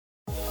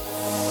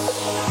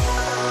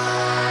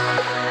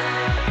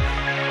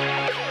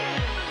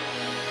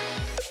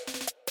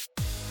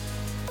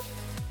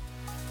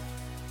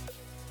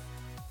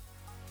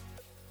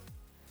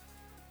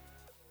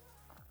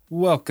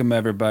Welcome,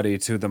 everybody,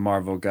 to the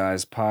Marvel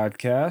Guys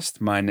podcast.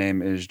 My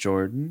name is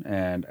Jordan,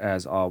 and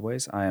as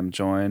always, I am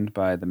joined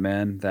by the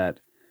man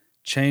that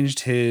changed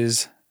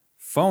his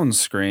phone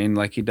screen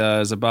like he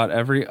does about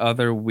every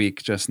other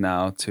week just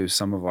now to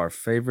some of our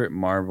favorite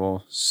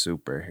Marvel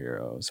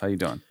superheroes. How you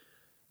doing?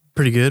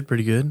 Pretty good.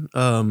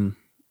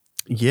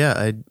 Yeah,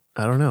 I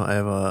don't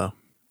know.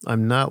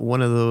 I'm not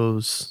one of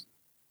those.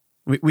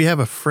 We have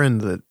a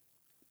friend that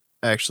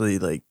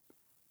actually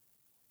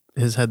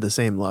has had the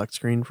same lock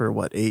screen for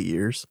 8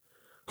 years.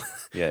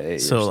 Yeah, 8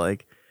 years. So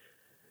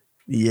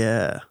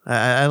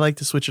I like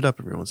to switch it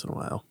up every once in a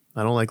while.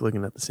 I don't like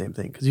looking at the same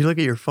thing because you look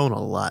at your phone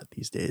a lot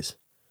these days.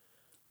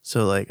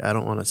 So I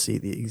don't want to see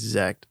the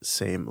exact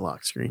same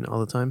lock screen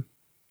all the time.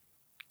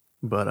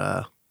 But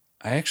I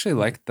actually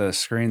like the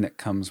screen that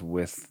comes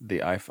with the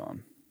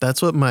iPhone.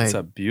 That's what It's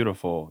a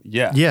beautiful,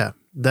 Yeah,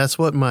 that's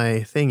what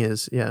my thing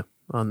is. Yeah,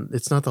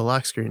 it's not the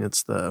lock screen;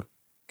 it's the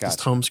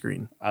just home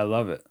screen. I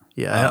love it.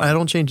 Yeah, I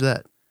don't change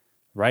that.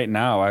 Right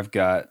now, I've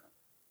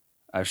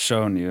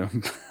shown you,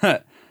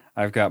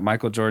 I've got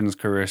Michael Jordan's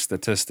career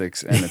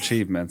statistics and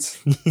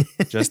achievements.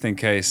 Just in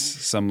case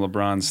some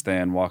LeBron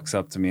stan walks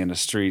up to me in the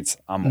streets,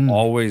 I'm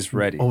always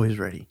ready. Always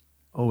ready.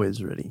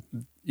 Always ready.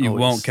 You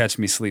won't catch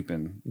me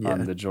sleeping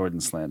on the Jordan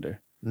slander.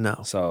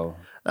 No. So,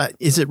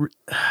 is it?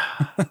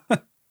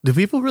 Do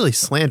people really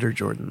slander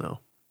Jordan though?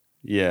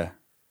 Yeah,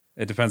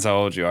 it depends how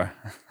old you are.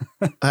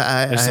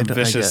 There's some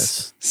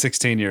vicious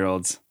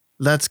 16-year-olds.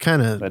 That's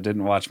kind of that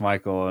didn't watch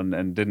Michael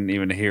and didn't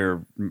even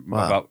hear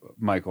about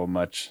Michael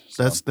much.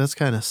 So. That's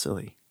kind of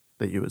silly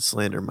that you would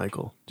slander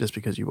Michael just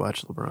because you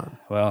watch LeBron.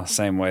 Well,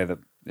 same way that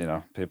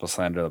people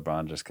slander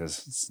LeBron just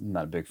because it's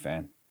not a big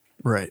fan.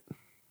 Right.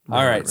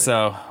 All right.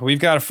 So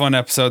we've got a fun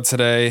episode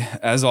today,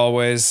 as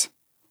always.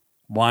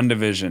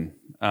 WandaVision,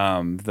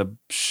 the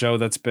show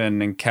that's been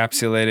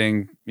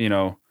encapsulating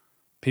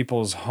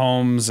people's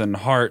homes and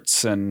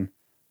hearts and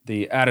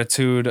the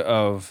attitude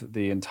of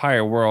the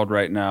entire world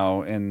right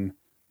now in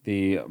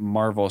the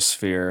Marvel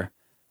sphere.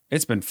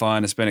 It's been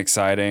fun. It's been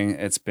exciting.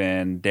 It's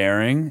been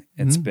daring.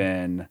 It's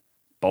been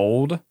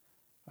bold.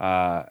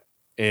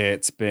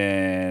 It's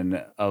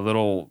been a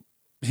little,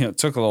 it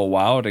took a little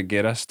while to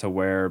get us to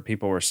where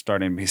people were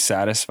starting to be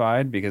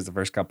satisfied because the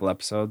first couple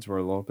episodes were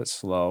a little bit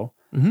slow.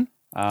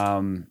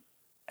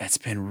 It's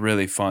been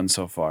really fun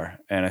so far.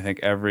 And I think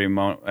every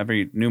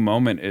new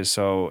moment is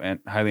so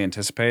highly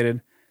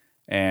anticipated.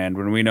 And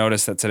when we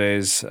noticed that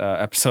today's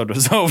episode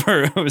was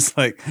over, it was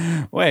like,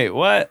 wait,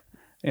 what?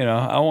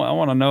 I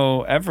want to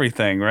know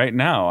everything right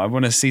now. I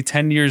want to see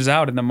 10 years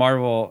out in the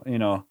Marvel,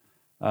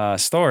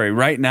 story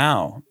right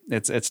now.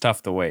 It's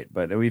tough to wait,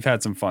 but we've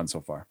had some fun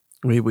so far.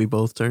 We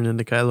both turned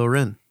into Kylo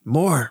Ren.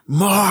 More.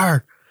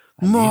 I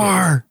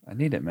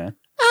need it, man.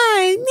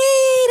 I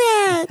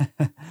need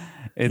it.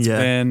 It's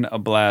been a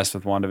blast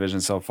with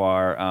WandaVision so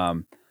far.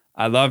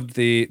 I loved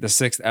the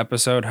 6th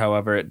episode.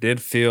 However, it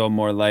did feel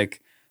more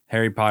like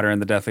Harry Potter and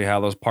the Deathly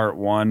Hallows Part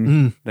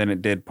 1 than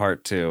it did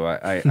Part 2.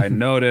 I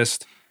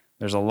noticed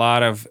there's a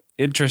lot of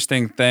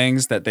interesting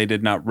things that they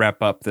did not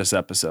wrap up this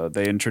episode.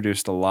 They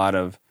introduced a lot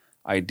of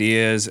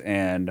ideas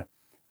and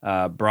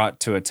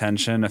brought to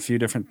attention a few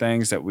different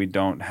things that we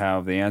don't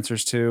have the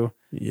answers to.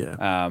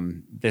 Yeah.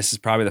 This is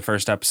probably the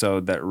first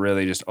episode that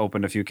really just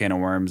opened a few can of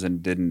worms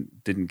and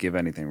didn't give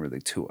anything really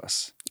to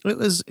us.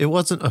 It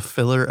wasn't a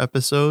filler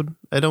episode.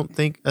 I don't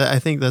think. I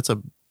think that's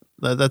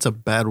a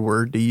bad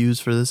word to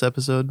use for this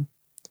episode,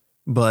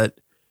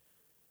 but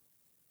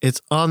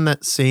it's on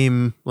that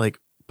same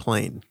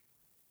plane.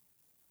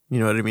 You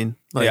know what I mean?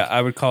 Yeah,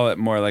 I would call it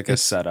more like a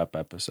setup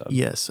episode.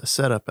 Yes, a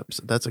setup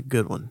episode. That's a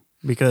good one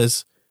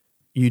because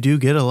you do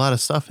get a lot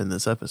of stuff in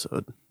this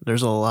episode.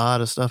 There's a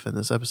lot of stuff in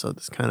this episode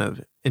that's kind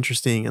of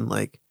interesting and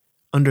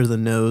under the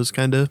nose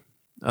kind of.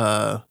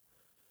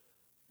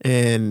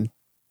 And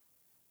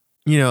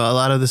a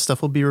lot of this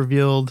stuff will be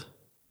revealed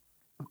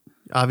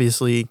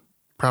obviously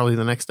probably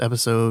the next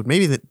episode,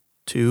 maybe the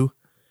 2.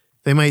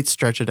 They might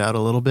stretch it out a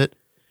little bit.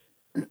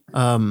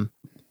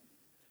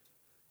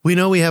 We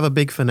know we have a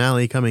big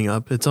finale coming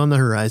up. It's on the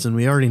horizon.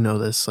 We already know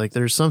this.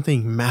 There's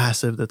something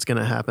massive that's going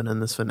to happen in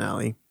this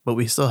finale, but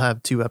we still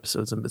have 2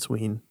 episodes in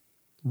between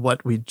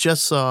what we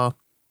just saw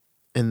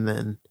and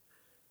then.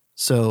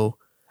 So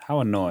how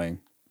annoying.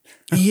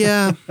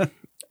 Yeah.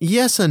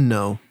 Yes and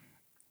no.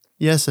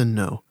 Yes and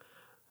no.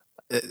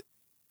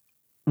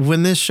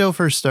 When this show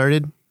first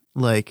started,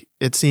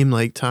 it seemed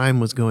like time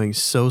was going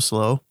so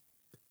slow.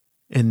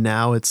 And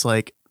now it's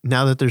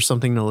now that there's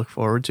something to look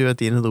forward to at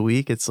the end of the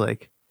week, it's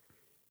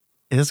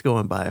it's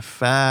going by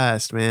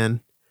fast,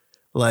 man.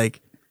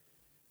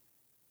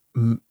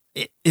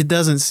 It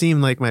doesn't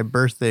seem like my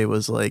birthday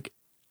was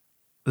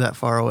that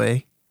far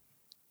away.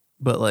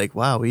 But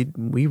wow,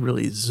 we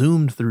really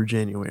zoomed through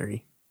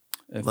January.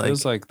 It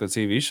feels like the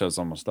TV show's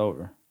almost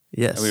over.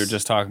 Yes. And we were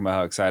just talking about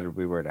how excited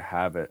we were to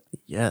have it.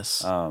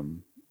 Yes.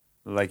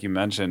 Like you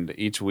mentioned,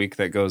 each week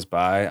that goes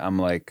by, I'm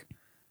like,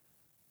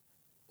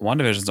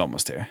 WandaVision's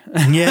almost here.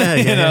 Yeah,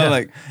 yeah.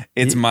 Like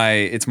it's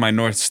my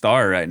North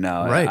Star right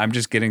now. Right. I'm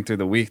just getting through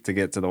the week to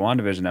get to the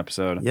WandaVision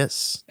episode.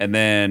 Yes. And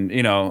then,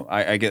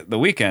 I get the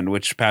weekend,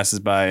 which passes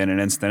by in an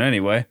instant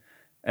anyway.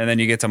 And then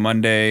you get to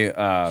Monday,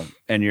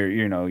 and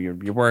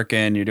you're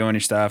working, you're doing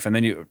your stuff, and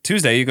then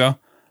Tuesday you go,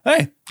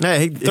 hey,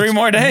 3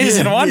 more days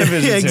and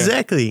WandaVision's yeah, here.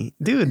 exactly,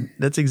 dude.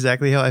 That's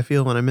exactly how I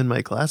feel when I'm in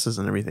my classes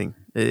and everything.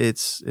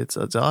 It's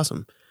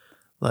awesome.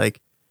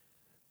 Like,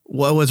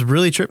 what was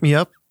really tripped me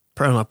up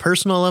on a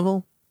personal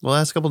level the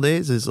last couple of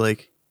days is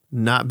like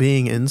not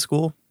being in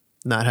school,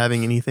 not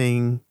having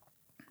anything,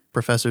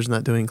 professors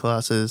not doing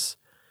classes,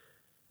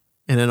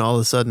 and then all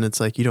of a sudden it's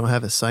like you don't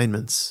have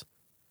assignments.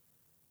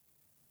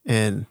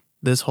 And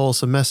this whole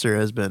semester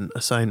has been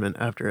assignment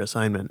after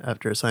assignment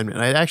after assignment.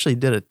 I actually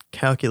did a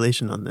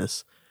calculation on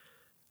this.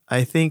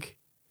 I think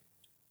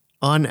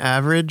on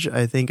average,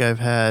 I've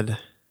had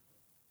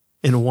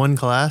in one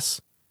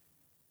class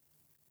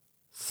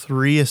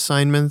 3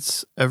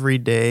 assignments every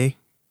day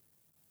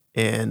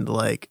and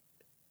like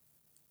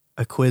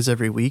a quiz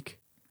every week.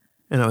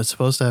 And I was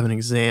supposed to have an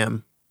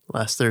exam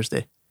last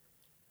Thursday.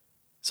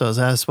 So I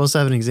was supposed to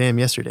have an exam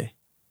yesterday.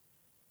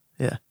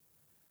 Yeah.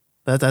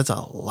 That's a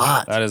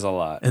lot. That is a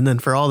lot. And then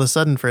for all of a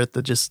sudden for it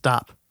to just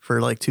stop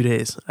for like 2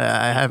 days,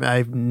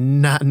 I've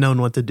not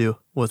known what to do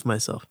with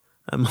myself.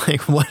 I'm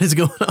like, what is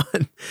going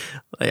on?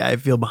 Like, I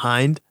feel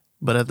behind,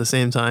 but at the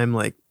same time,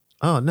 like,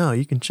 oh no,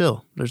 you can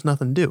chill. There's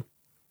nothing to do.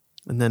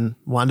 And then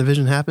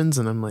WandaVision happens,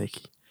 and I'm like,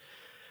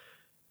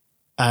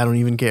 I don't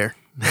even care.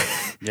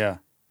 Yeah.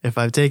 If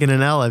I've taken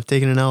an L, I've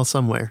taken an L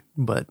somewhere.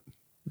 But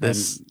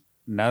this, and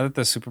now that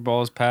the Super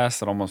Bowl is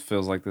past, it almost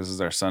feels like this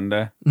is our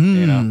Sunday.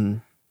 You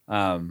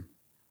know.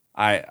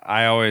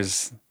 I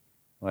always,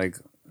 like,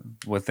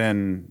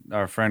 within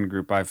our friend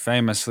group, I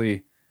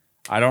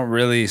don't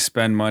really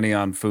spend money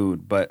on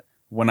food, but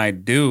when I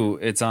do,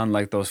 it's on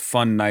like those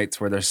fun nights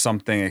where there's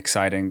something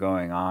exciting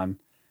going on.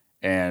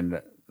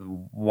 And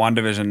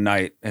WandaVision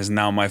night is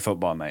now my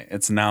football night.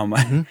 It's now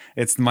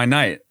it's my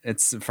night.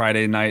 It's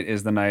Friday night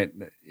is the night,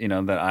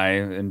 that I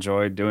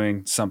enjoy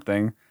doing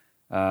something.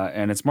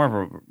 And it's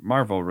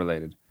Marvel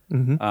related.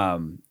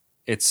 mm-hmm.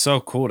 It's so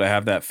cool to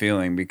have that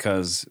feeling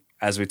because,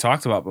 as we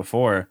talked about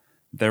before,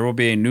 there will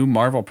be a new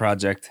Marvel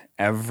project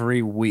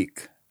every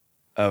week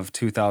of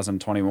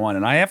 2021.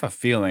 And I have a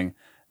feeling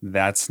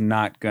that's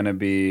not going to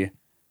be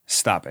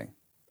stopping.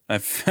 I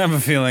have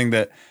a feeling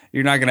that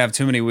you're not going to have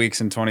too many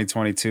weeks in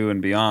 2022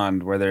 and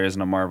beyond where there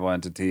isn't a Marvel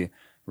entity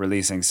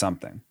releasing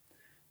something.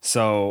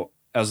 So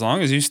as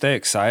long as you stay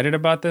excited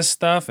about this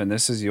stuff and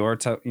this is your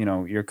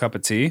cup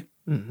of tea,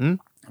 Mm-hmm.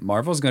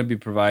 Marvel's going to be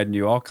providing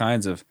you all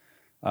kinds of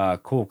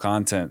cool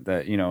content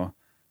that,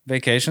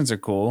 vacations are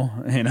cool,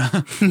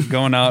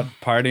 going out,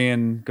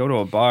 partying, go to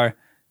a bar,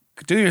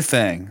 do your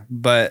thing.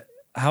 But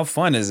how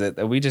fun is it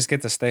that we just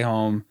get to stay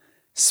home,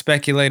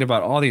 speculate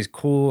about all these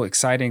cool,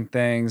 exciting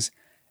things,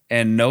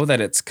 and know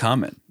that it's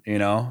coming?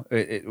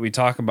 We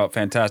talk about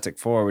Fantastic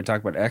Four, we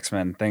talk about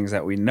X-Men, things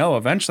that we know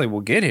eventually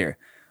will get here.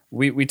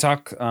 We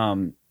talk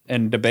and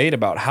debate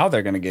about how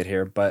they're going to get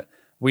here, but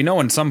we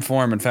know in some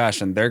form and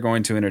fashion they're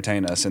going to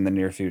entertain us in the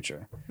near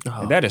future.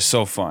 Oh. That is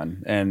so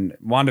fun. And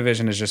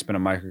WandaVision has just been a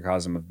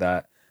microcosm of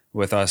that,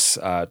 with us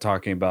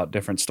talking about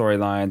different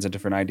storylines and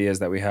different ideas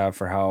that we have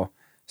for how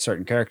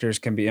certain characters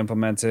can be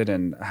implemented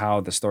and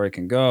how the story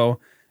can go.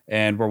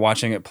 And we're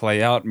watching it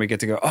play out, and we get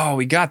to go, oh,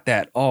 we got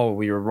that. Oh,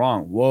 we were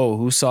wrong. Whoa,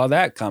 who saw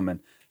that coming?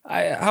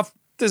 This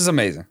is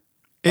amazing.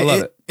 I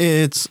love it.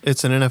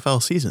 It's an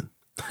NFL season.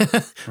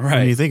 Right.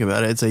 When you think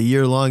about it, it's a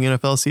year-long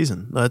NFL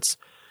season. That's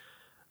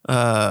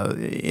and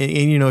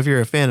if you're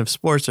a fan of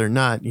sports or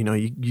not,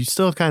 you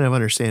still kind of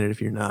understand it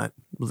if you're not,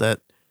 that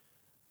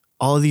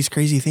all of these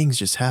crazy things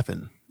just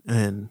happen.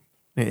 And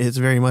it's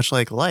very much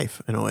like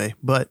life in a way,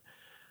 but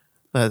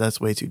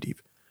that's way too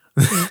deep.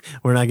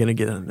 We're not going to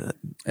get into that.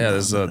 Yeah,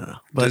 this is a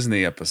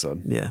Disney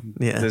episode. Yeah.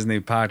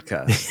 Disney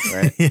podcast,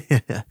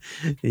 right?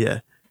 yeah.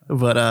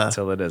 But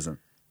until it isn't.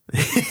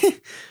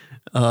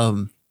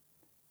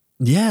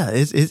 Yeah,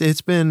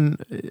 it's been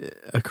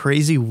a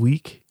crazy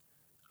week.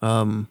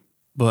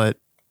 But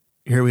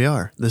here we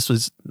are. This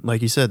was,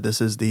 like you said, this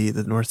is the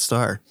North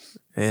Star,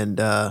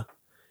 and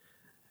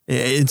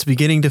it's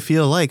beginning to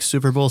feel like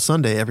Super Bowl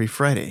Sunday every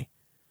Friday.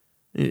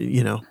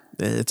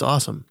 It's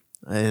awesome.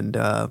 And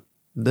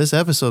this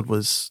episode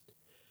was,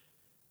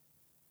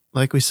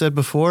 like we said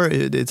before,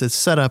 it's a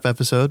setup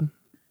episode.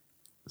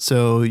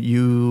 So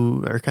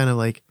you are kind of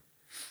like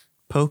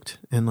poked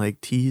and like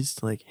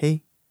teased, like,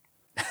 hey,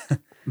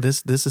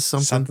 this is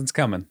something. Something's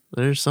coming.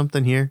 There's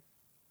something here.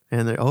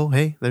 And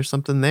there's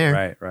something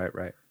there.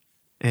 Right.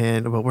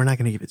 But we're not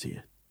going to give it to you.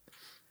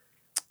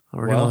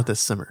 We're going to let this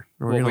simmer.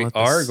 What we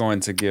are going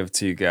to give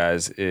to you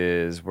guys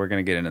is we're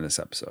going to get into this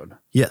episode.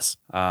 Yes.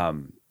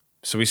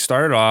 So we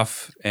started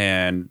off,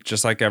 and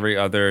just like every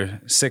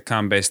other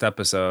sitcom-based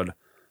episode,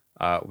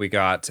 we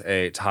got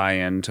a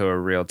tie-in to a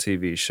real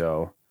TV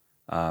show.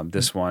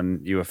 This one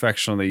you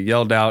affectionately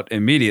yelled out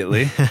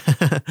immediately.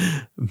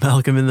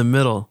 Malcolm in the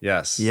Middle.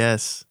 Yes.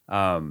 Yes.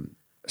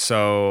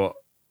 So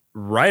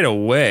right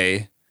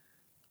away,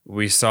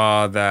 we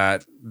saw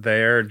that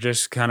they're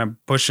just kind of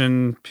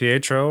pushing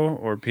Pietro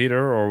or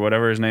Peter or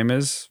whatever his name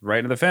is right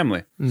into the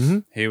family. Mm-hmm.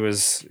 He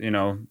was,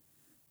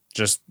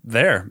 just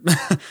there.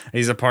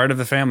 He's a part of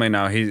the family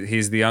now.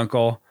 He's the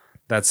uncle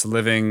that's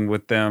living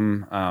with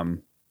them.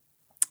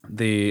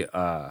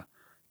 The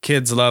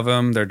kids love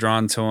him. They're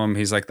drawn to him.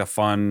 He's like the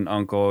fun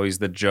uncle. He's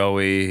the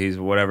Joey. He's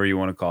whatever you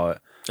want to call it.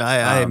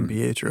 I am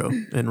Pietro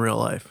in real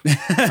life.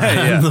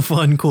 I'm the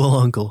fun, cool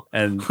uncle.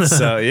 And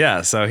so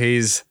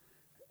he's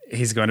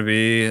going to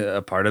be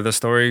a part of the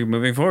story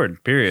moving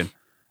forward, period.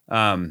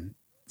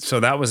 So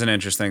that was an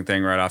interesting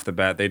thing right off the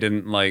bat. They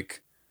didn't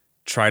like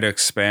try to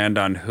expand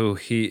on who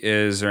he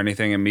is or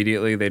anything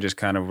immediately. They just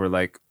kind of were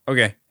like,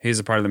 okay, he's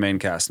a part of the main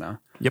cast now.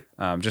 Yep.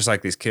 Just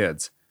like these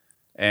kids.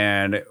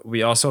 And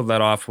we also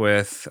let off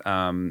with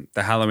the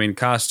Halloween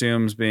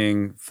costumes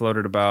being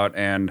floated about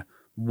and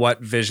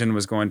what Vision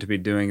was going to be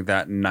doing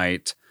that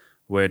night,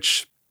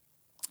 which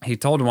he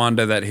told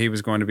Wanda that he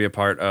was going to be a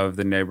part of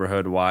the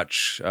neighborhood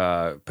watch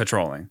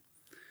patrolling.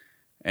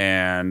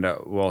 And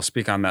we'll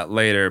speak on that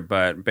later,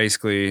 but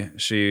basically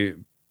she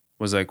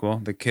was like, well,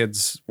 the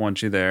kids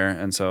want you there.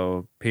 And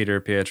so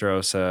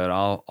Pietro said,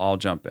 I'll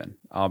jump in.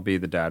 I'll be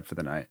the dad for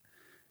the night.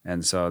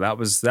 And so that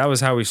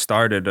was how we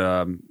started.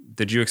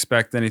 Did you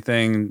expect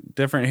anything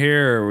different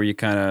here, or were you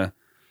kind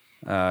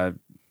of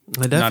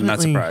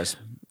not surprised?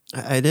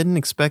 I didn't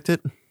expect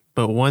it,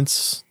 but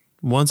once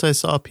I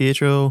saw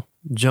Pietro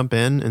jump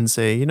in and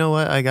say, you know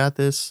what, I got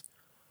this,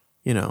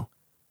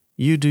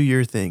 you do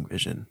your thing,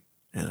 Vision,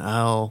 and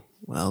I'll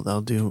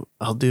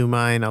do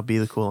mine. I'll be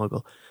the cool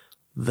uncle.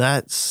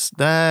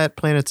 That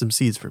planted some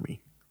seeds for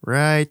me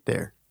right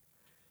there.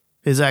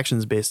 His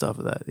actions based off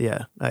of that.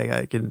 Yeah,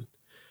 I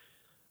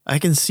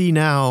can see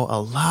now a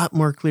lot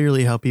more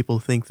clearly how people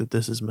think that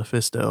this is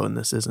Mephisto and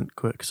this isn't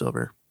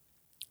Quicksilver.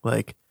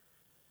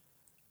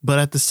 But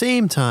at the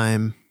same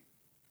time,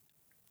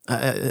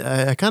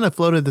 I kind of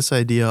floated this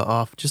idea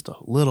off just a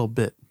little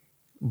bit,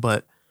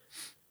 but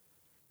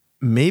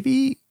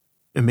maybe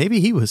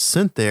he was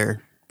sent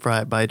there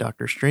by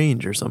Doctor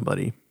Strange or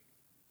somebody.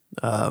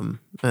 And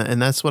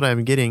that's what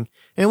I'm getting.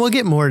 And we'll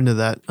get more into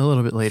that a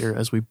little bit later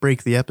as we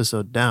break the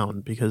episode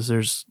down, because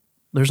there's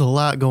a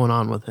lot going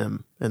on with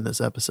him in this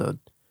episode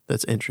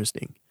that's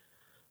interesting.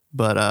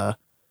 But I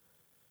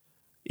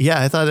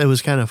thought it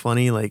was kind of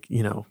funny,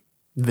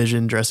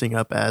 Vision dressing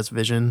up as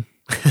Vision.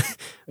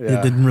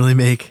 It didn't really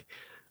make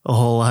a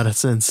whole lot of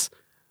sense.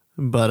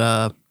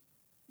 But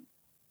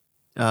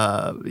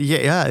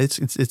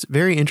it's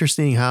very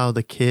interesting how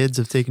the kids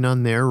have taken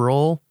on their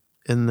role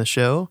in the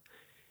show.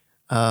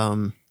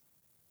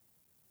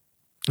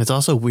 It's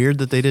also weird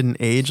that they didn't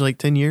age like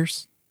 10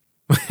 years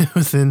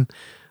within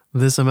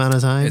this amount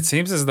of time. It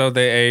seems as though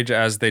they age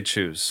as they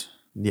choose.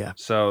 Yeah.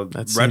 So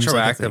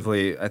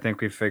retroactively, I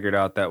think we figured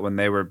out that when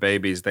they were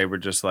babies, they were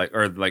just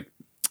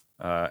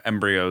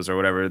embryos or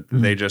whatever.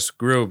 Mm-hmm. They just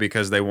grew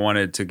because they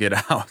wanted to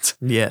get out.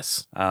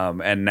 Yes.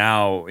 And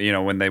now,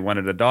 when they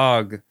wanted a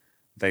dog,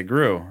 they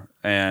grew.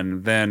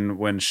 And then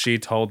when she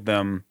told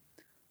them,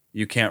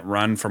 you can't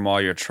run from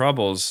all your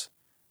troubles,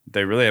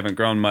 they really haven't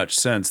grown much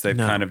since. They've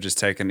kind of just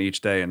taken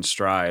each day in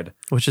stride.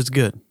 Which is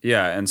good.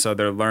 Yeah, and so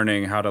they're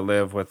learning how to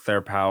live with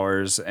their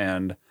powers,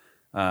 and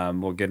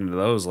we'll get into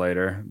those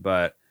later.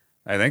 But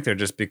I think they're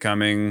just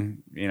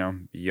becoming,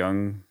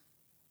 young,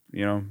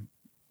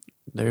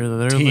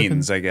 they're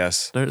teens, living, I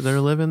guess.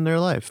 They're living their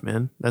life,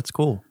 man. That's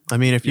cool. I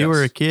mean, if you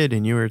were a kid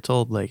and you were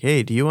told,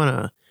 hey, do you want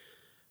to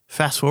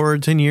fast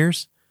forward 10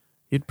 years?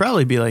 You'd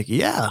probably be like,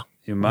 yeah.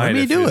 You might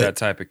if you're that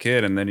type of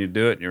kid, and then you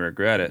do it and you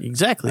regret it.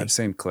 Exactly. That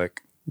same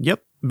click.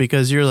 Yep.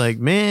 Because you're like,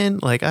 man,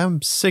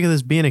 I'm sick of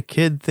this being a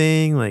kid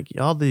thing.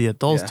 All the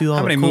adults do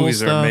all the cool stuff. How many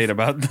movies are made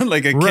about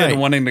a kid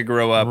wanting to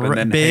grow up and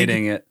then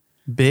hating it?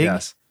 Big?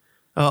 Yes.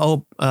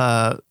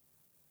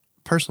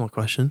 Personal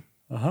question.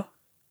 Uh-huh.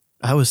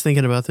 I was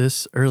thinking about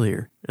this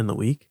earlier in the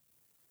week.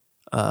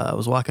 I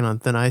was walking on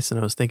thin ice and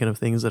I was thinking of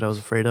things that I was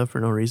afraid of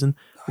for no reason.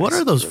 What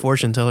are those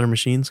fortune teller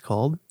machines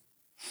called?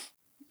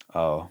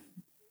 Oh,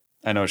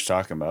 I know what you're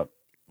talking about.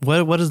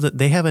 What is that?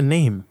 They have a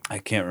name. I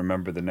can't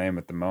remember the name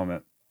at the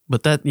moment.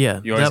 But you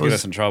always get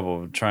us in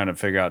trouble trying to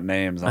figure out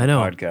names on the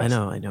podcast.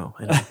 I know.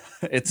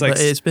 It's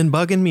it's been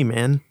bugging me,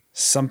 man.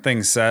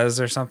 Something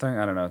says or something.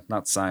 I don't know.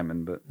 Not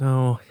Simon, but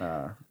no.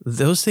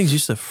 Those things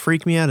used to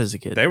freak me out as a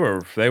kid. They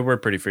were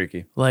pretty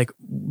freaky.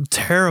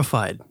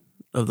 Terrified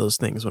of those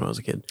things when I was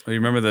a kid. You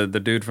remember the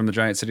dude from the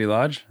Giant City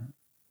Lodge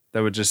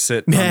that would just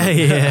sit on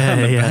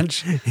the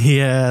bench?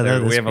 Yeah,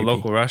 we have a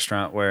local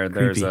restaurant where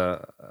there's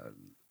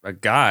a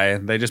guy.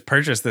 They just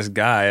purchased this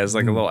guy as a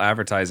little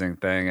advertising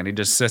thing, and he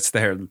just sits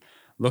there and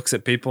looks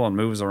at people and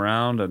moves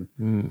around,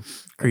 and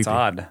it's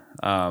odd.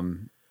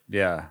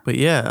 Yeah. But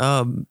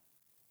yeah,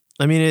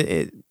 I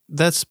mean,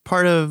 that's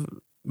part of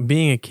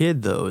being a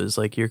kid, though, is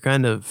you're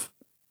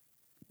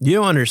you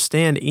don't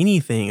understand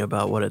anything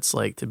about what it's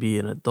like to be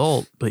an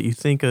adult, but you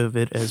think of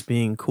it as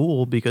being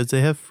cool because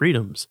they have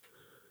freedoms.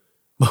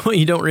 But what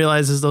you don't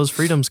realize is those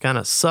freedoms kind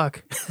of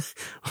suck.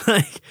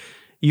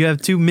 You have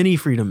too many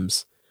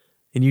freedoms.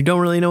 and you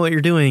don't really know what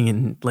you're doing.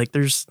 And like,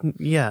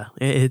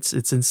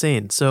 it's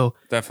insane. So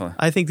Definitely.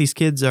 I think these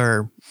kids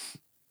are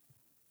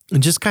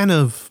just kind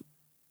of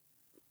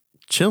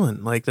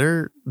chilling. Like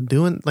they're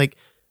doing like,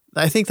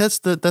 I think that's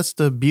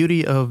the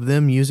beauty of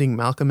them using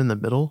Malcolm in the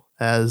Middle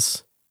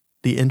as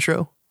the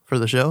intro for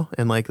the show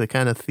and like the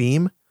kind of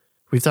theme.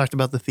 We've talked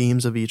about the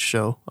themes of each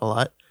show a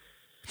lot.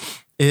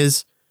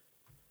 Is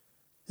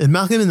in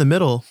Malcolm in the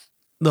Middle,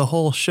 the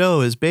whole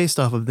show is based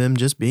off of them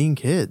just being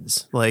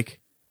kids, like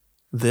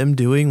them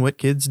doing what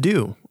kids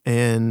do.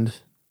 And,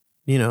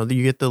 you know,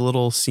 you get the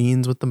little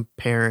scenes with the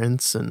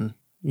parents and,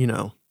 you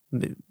know,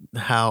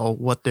 how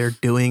what they're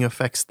doing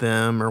affects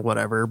them or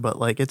whatever. But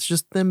like, it's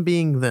just them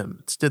being them.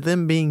 It's to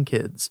them being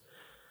kids.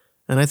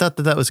 And I thought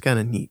that was kind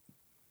of neat.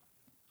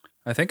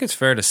 I think it's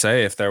fair to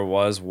say if there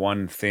was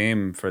one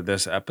theme for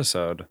this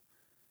episode,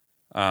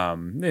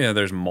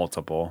 there's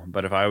multiple,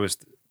 but if I was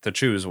to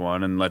choose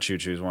one and let you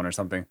choose one or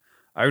something,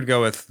 I would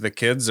go with the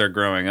kids are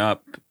growing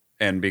up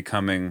and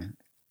becoming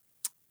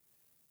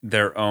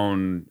their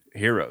own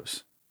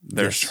heroes.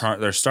 They're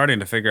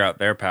starting to figure out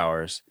their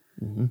powers,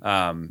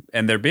 and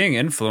they're being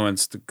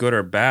influenced, good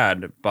or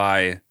bad,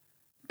 by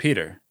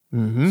Peter.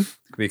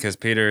 Because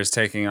Peter is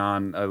taking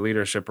on a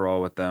leadership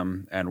role with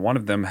them, and one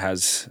of them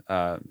has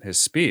his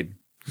speed.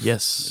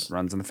 Yes. It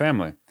runs in the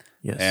family.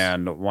 Yes.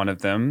 And one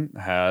of them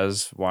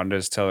has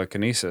Wanda's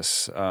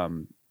telekinesis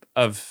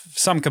of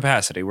some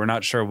capacity. We're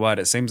not sure what.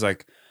 It seems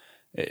like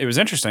it was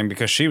interesting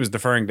because she was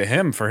deferring to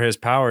him for his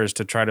powers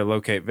to try to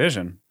locate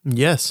Vision.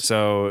 Yes.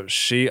 So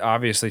she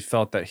obviously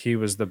felt that he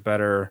was the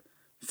better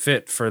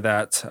fit for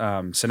that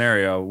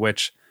scenario,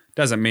 which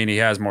doesn't mean he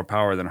has more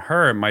power than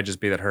her. It might just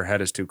be that her head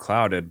is too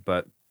clouded,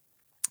 but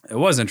it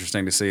was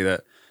interesting to see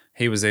that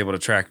he was able to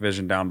track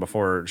Vision down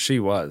before she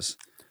was.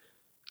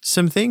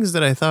 Some things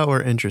that I thought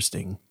were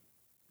interesting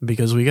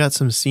because we got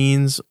some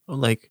scenes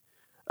like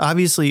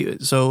obviously,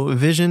 so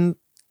Vision,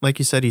 like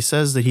you said, he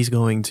says that he's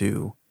going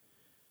to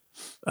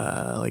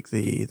like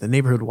the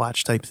neighborhood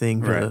watch type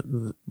thing, right.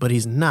 But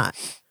he's not.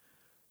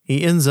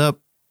 He ends up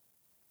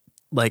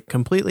like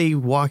completely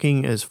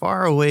walking as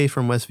far away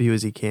from Westview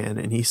as he can,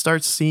 and he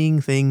starts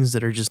seeing things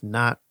that are just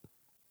not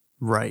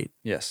right.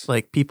 Yes.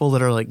 Like people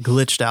that are like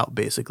glitched out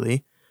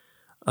basically.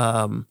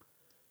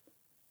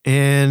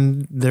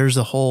 And there's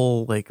a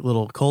whole like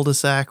little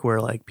cul-de-sac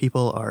where like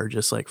people are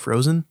just like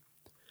frozen.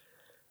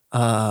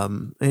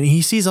 And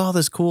he sees all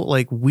this cool,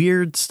 like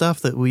weird stuff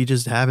that we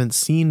just haven't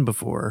seen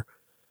before.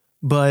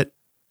 But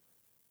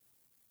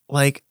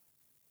like,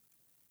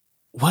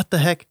 what the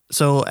heck?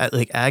 So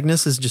like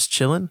Agnes is just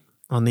chilling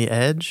on the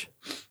edge.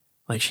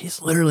 Like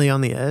she's literally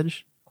on the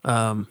edge.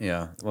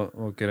 Yeah,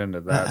 we'll get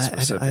into that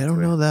specifically. I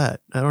don't know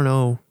that. I don't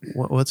know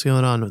what's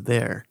going on with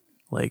there.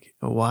 Like,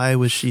 why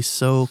was she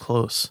so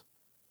close,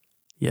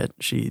 yet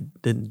she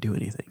didn't do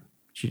anything?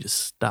 She just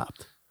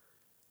stopped.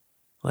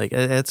 Like,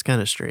 that's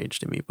kind of strange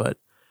to me. But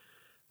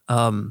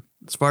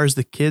as far as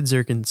the kids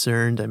are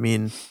concerned, I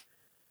mean,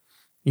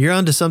 you're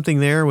onto something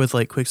there with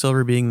like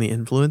Quicksilver being the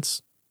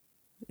influence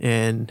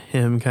and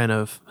him kind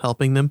of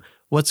helping them.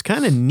 What's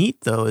kind of neat,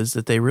 though, is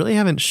that they really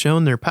haven't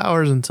shown their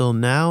powers until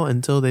now,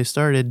 until they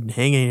started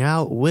hanging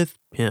out with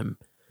him.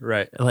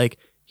 Right. Like,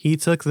 he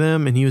took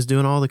them and he was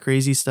doing all the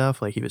crazy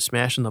stuff. Like, he was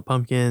smashing the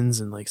pumpkins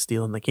and, like,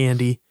 stealing the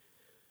candy.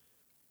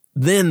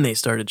 Then they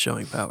started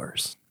showing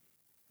powers.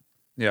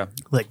 Yeah.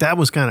 Like, that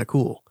was kind of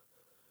cool.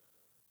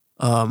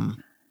 The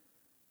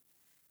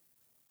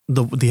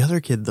other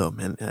kid, though,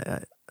 man,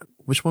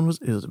 which one was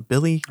it? Was it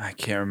Billy? I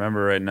can't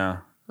remember right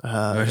now.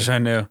 I wish I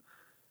knew.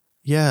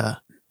 Yeah.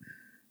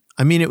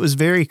 I mean, it was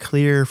very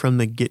clear from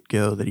the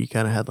get-go that he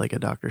kind of had like a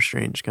Doctor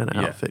Strange kind of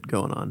outfit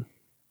going on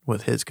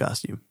with his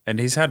costume. And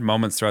he's had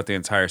moments throughout the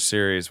entire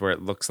series where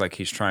it looks like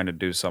he's trying to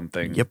do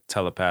something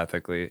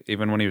telepathically,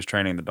 even when he was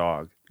training the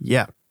dog.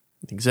 Yeah,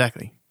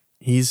 exactly.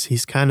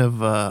 He's kind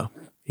of,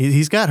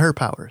 he's got her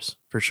powers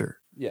for sure.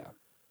 Yeah.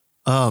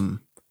 I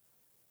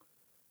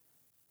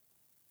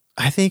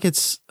think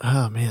it's,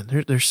 oh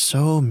man, there's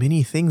so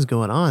many things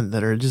going on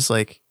that are just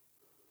like,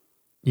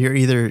 you're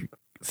either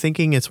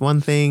thinking it's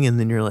one thing and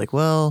then you're like,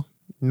 well,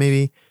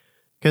 maybe,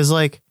 because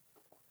like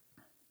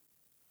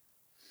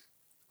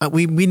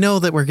we know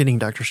that we're getting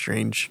Doctor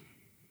Strange,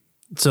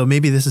 so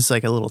maybe this is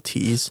like a little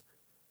tease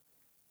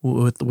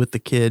with the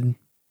kid.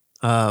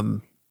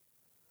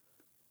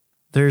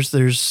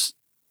 There's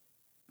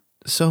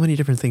so many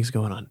different things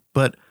going on,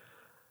 but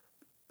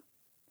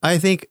I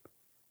think,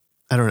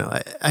 I don't know,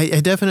 I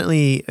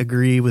definitely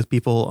agree with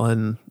people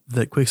on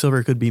that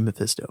Quicksilver could be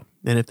Mephisto,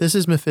 and if this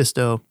is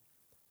Mephisto,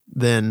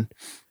 then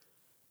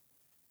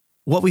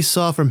what we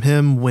saw from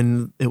him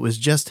when it was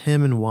just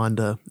him and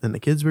Wanda and the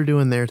kids were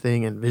doing their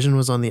thing and Vision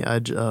was on the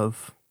edge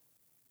of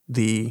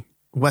the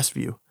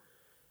Westview.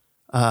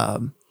 I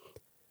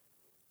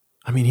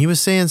mean, he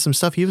was saying some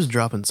stuff. He was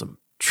dropping some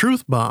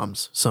truth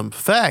bombs, some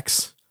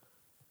facts.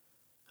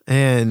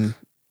 And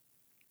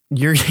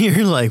you're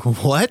like,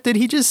 what did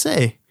he just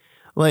say?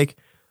 Like,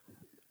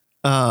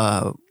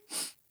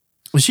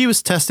 she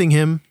was testing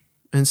him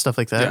and stuff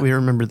like that. Yeah. We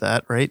remember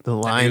that, right? The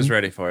line. And he was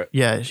ready for it.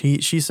 Yeah,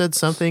 she said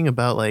something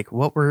about like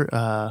what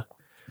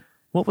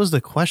was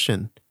the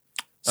question?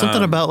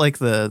 Something about like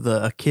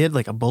the kid,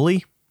 like a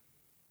bully,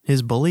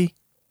 his bully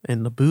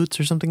in the boots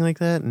or something like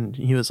that, and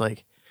he was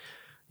like,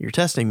 "You're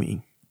testing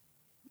me,"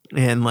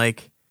 and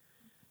like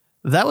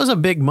that was a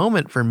big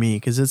moment for me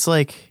because it's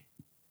like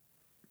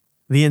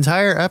the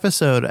entire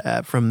episode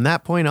from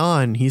that point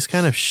on, he's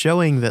kind of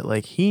showing that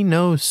like he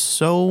knows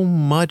so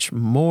much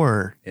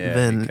more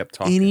than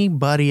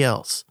anybody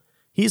else.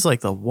 He's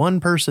like the one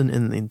person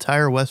in the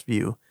entire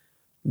Westview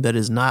that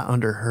is not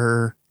under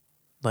her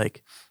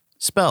like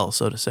spell,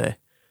 so to say.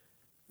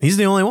 He's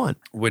the only one.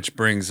 Which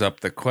brings up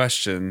the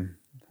question: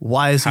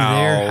 why is he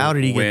there? How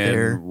did he get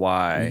there?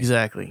 Why?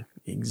 Exactly.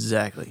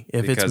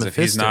 Because if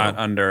he's not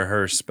under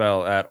her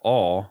spell at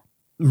all,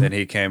 then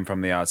he came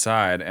from the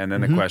outside. And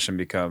then the question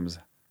becomes,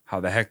 how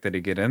the heck did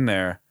he get in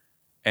there?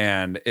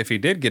 And if he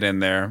did get in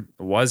there,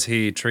 was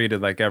he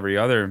treated like every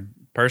other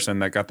person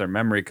that got their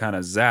memory kind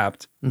of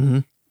zapped?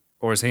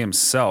 Or is he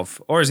himself?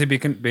 Or is he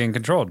being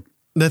controlled?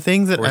 The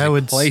thing that I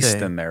would placed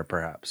say, in there,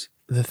 perhaps.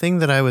 The thing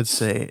that I would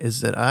say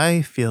is that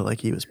I feel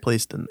like he was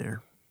placed in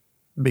there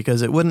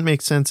because it wouldn't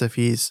make sense if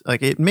he's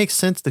like, it makes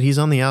sense that he's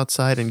on the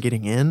outside and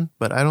getting in,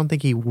 but I don't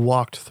think he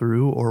walked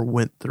through or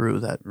went through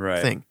that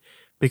thing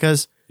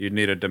because you'd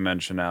need a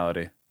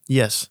dimensionality.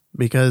 Yes,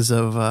 because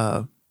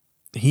of,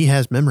 he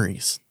has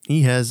memories.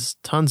 He has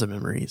tons of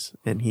memories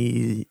and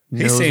he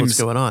knows what's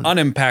going on.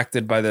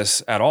 Unimpacted by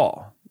this at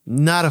all.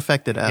 Not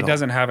affected at all. He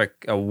doesn't have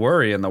a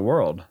worry in the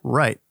world.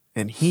 Right.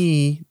 And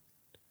he's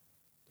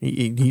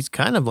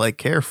kind of like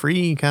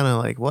carefree, kind of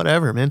like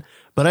whatever, man.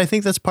 But I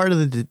think that's part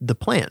of the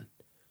plan.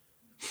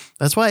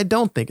 That's why I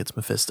don't think it's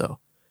Mephisto.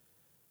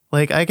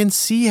 Like, I can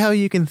see how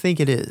you can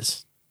think it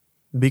is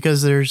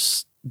because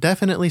there's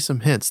definitely some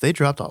hints. They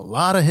dropped a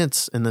lot of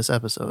hints in this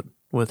episode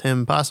with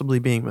him possibly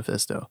being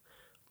Mephisto.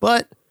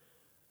 But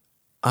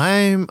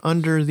I'm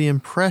under the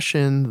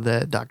impression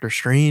that Doctor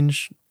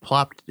Strange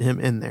plopped him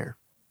in there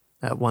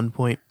at one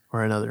point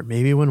or another.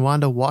 Maybe when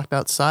Wanda walked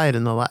outside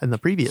in the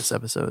previous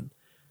episode.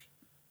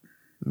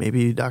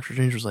 Maybe Doctor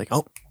Strange was like,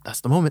 oh,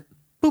 that's the moment.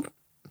 Boop.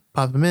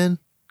 Pop him in.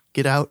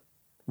 Get out.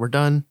 We're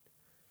done.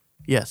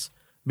 Yes.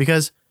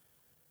 Because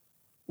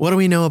what do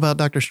we know about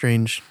Doctor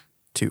Strange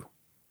 2?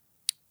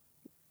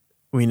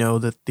 We know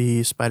that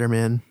the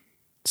Spider-Man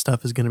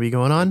stuff is going to be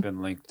going on. It's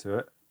been linked to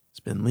it. It's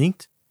been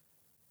linked.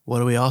 What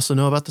do we also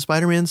know about the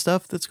Spider-Man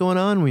stuff that's going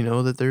on? We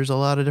know that there's a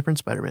lot of different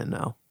Spider-Man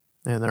now.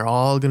 And they're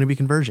all going to be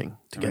converging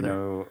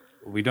together.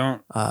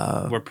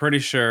 We're pretty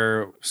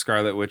sure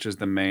Scarlet Witch is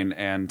the main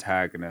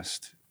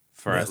antagonist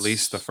for at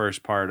least the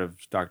first part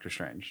of Doctor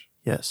Strange.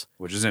 Yes.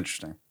 Which is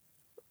interesting.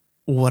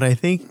 What I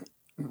think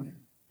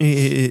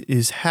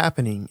is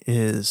happening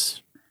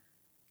is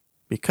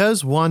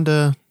because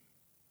Wanda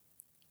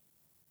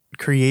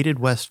created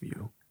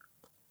Westview,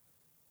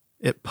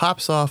 it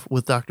pops off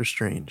with Doctor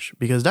Strange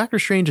because Doctor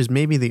Strange is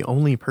maybe the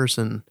only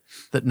person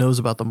that knows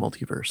about the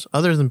multiverse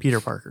other than Peter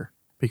Parker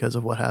because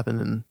of what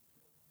happened in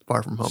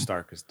Far From Home.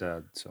 Stark is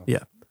dead. So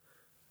yeah.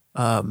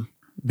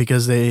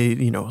 Because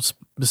they,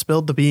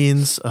 spilled the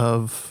beans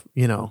of,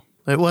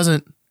 it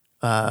wasn't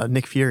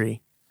Nick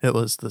Fury. It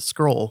was the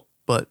Skrull,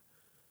 but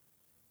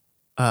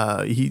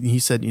he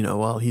said,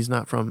 well, he's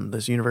not from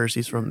this universe.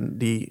 He's from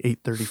the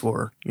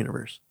 834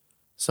 universe.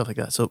 Stuff like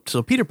that. So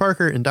Peter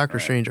Parker and Doctor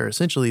Strange are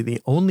essentially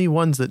the only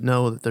ones that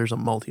know that there's a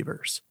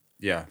multiverse.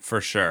 Yeah, for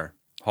sure.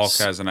 Hulk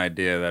has an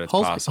idea that it's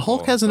possible.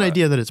 Hulk has an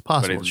idea that it's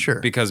possible, sure.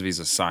 Because he's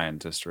a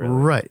scientist, really.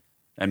 Right.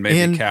 And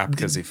maybe Cap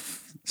because he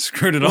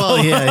screwed it all.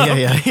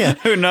 Yeah.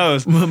 Who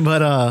knows?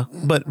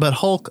 But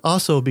Hulk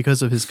also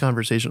because of his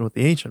conversation with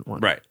the Ancient One.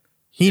 Right.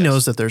 He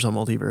knows that there's a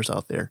multiverse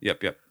out there.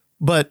 Yep.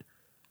 But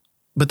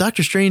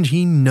Doctor Strange,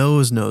 he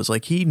knows.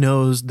 Like, he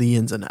knows the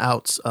ins and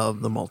outs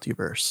of the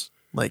multiverse.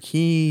 Like,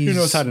 he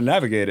knows how to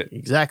navigate it.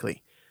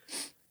 Exactly.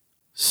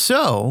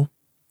 So,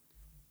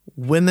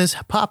 when this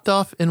popped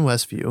off in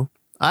Westview,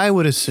 I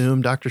would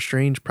assume Doctor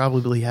Strange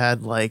probably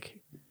had, like,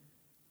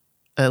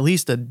 at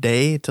least a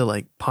day to,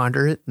 like,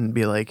 ponder it and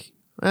be like,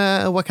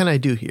 what can I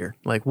do here?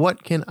 Like,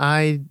 what can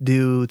I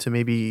do to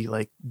maybe,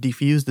 like,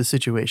 defuse the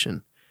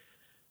situation?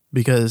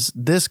 Because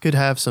this could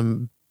have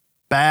some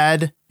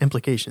bad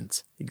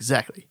implications.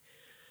 Exactly.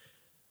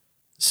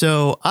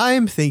 So,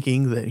 I'm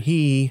thinking that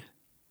he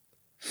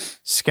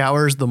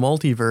scours the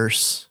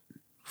multiverse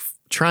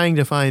trying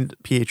to find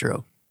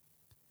Pietro.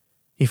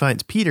 He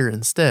finds Peter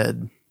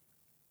instead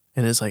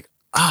and is like,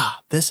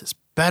 this is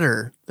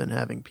better than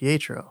having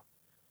Pietro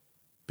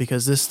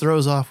because this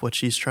throws off what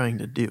she's trying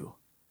to do.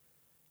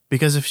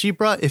 Because if he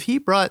brought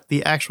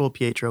the actual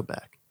Pietro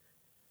back,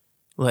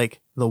 like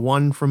the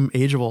one from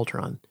Age of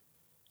Ultron,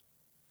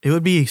 it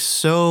would be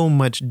so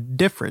much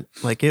different.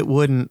 Like, it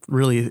wouldn't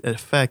really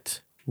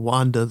affect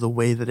Wanda the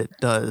way that it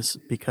does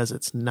because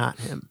it's not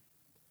him.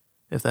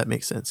 If that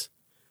makes sense.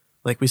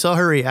 Like, we saw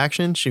her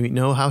reaction. She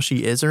know how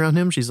she is around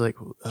him. She's like,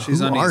 she's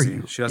who uneasy. are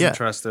you? She doesn't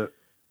trust it.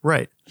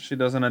 Right. She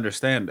doesn't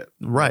understand it.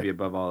 Right. Maybe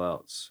above all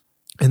else.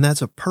 And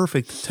that's a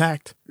perfect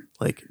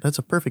that's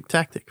a perfect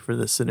tactic for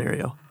this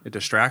scenario. It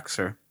distracts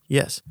her.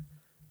 Yes.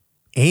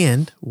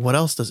 And what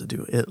else does it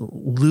do? It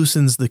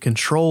loosens the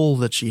control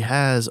that she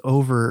has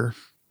over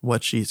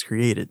what she's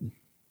created.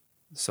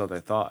 So they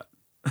thought.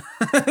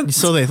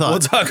 So they thought. We'll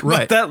talk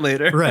about that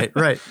later. Right.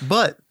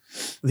 But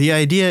the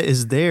idea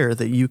is there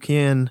that you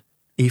can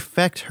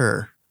affect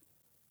her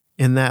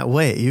in that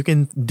way. You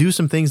can do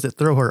some things that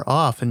throw her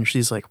off, and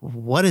she's like,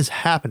 what is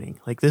happening?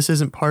 Like, this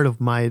isn't part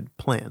of my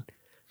plan.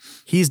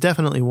 He's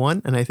definitely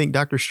one, and I think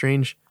Doctor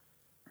Strange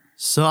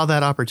saw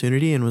that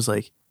opportunity and was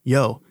like,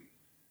 yo,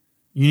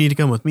 you need to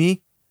come with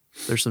me.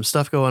 There's some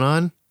stuff going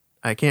on.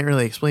 I can't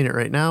really explain it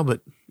right now,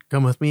 but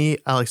come with me.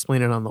 I'll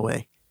explain it on the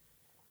way.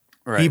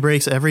 Right. He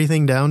breaks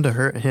everything down to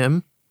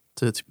him,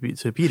 to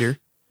Peter,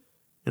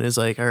 and is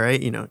like, all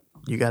right,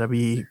 you got to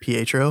be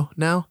Pietro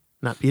now,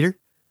 not Peter.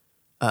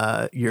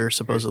 You're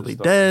supposedly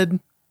dead.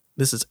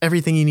 This is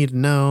everything you need to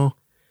know.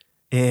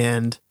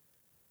 And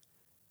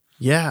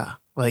yeah,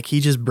 like he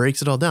just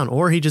breaks it all down.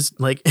 Or he just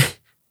like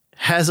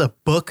has a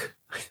book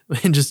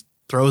and just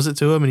throws it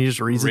to him and he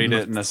just reads it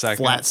in a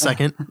flat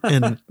second.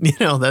 And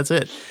that's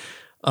it.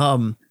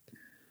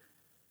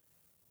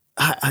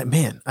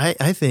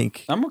 I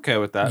think I'm okay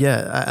with that.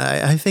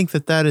 Yeah. I think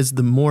that is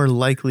the more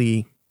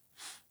likely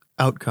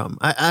outcome.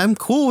 I'm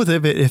cool with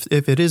it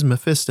if it is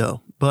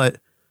Mephisto,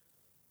 but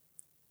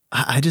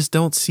I just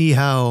don't see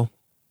how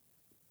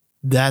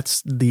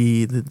that's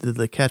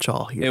the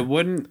catch-all here. It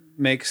wouldn't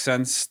make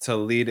sense to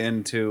lead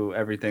into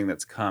everything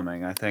that's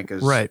coming, I think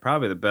is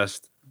probably the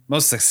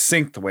most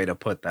succinct way to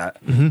put that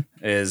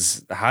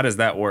is how does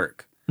that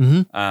work?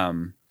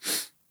 I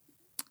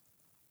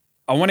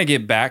want to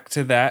get back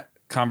to that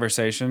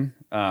conversation.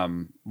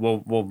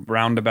 We'll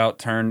roundabout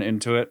turn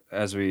into it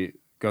as we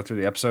go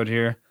through the episode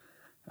here.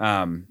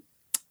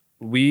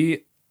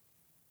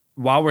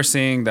 While we're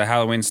seeing the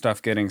Halloween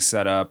stuff getting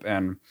set up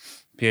and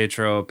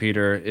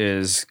Peter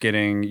is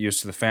getting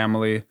used to the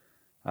family,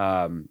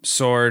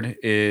 Sword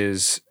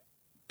is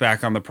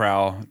back on the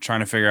prowl trying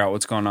to figure out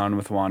what's going on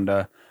with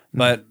Wanda.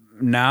 But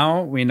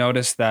now we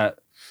notice that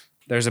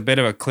there's a bit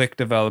of a clique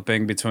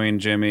developing between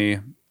Jimmy,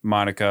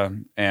 Monica,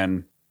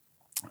 and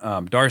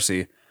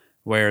Darcy,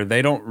 where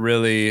they don't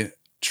really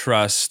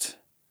trust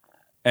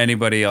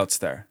anybody else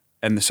there.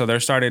 And so they're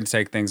starting to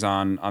take things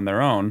on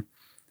their own,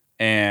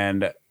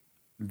 and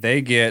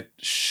they get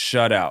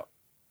shut out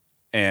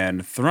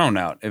and thrown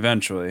out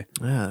eventually.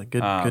 Yeah,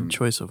 good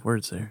choice of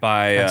words there.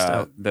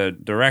 By the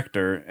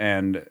director,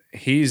 and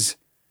he's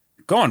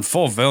going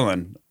full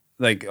villain.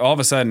 Like all of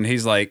a sudden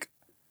he's like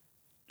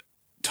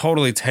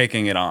totally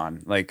taking it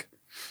on, like,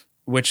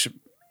 which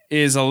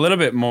is a little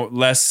bit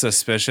less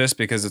suspicious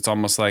because it's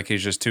almost like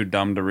he's just too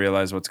dumb to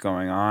realize what's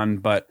going on.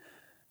 But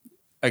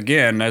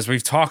again, as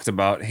we've talked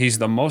about, he's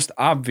the most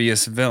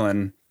obvious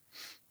villain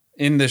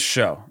in this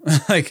show.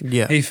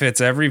 He fits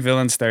every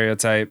villain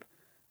stereotype.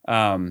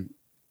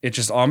 It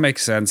just all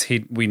makes sense.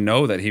 We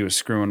know that he was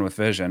screwing with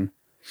Vision,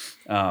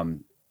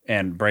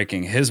 and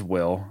breaking his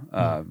will.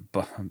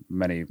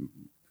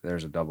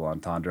 There's a double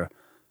entendre.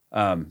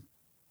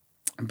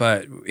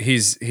 But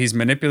he's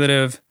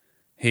manipulative.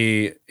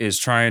 He is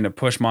trying to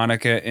push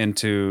Monica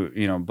into,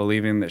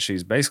 believing that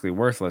she's basically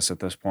worthless at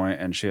this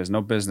point and she has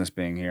no business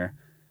being here.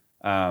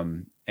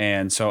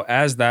 And so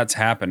as that's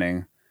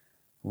happening,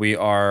 we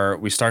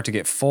start to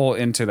get full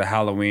into the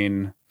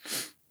Halloween,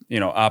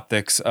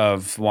 optics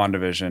of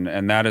WandaVision.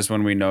 And that is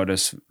when we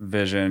notice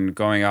Vision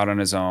going out on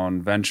his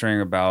own,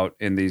 venturing about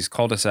in these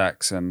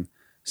cul-de-sacs and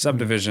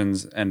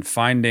subdivisions and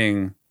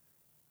finding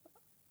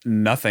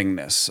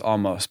nothingness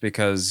almost,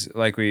 because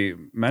like we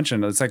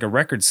mentioned, it's like a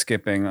record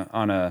skipping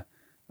on a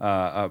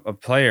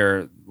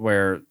player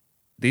where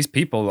these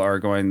people are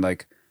going,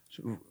 like,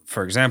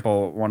 for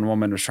example, one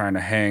woman was trying to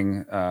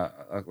hang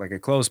like a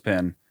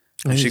clothespin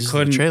and she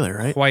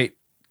couldn't quite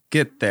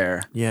get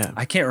there. Yeah.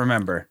 I can't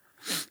remember.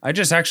 I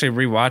just actually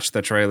rewatched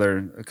the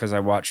trailer because I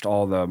watched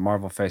all the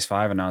Marvel Phase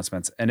 5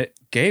 announcements, and it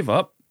gave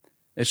up.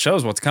 It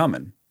shows what's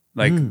coming,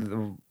 like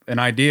an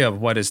idea of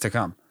what is to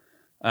come,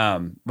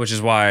 which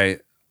is why,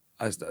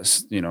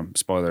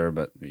 spoiler,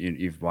 but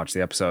you've watched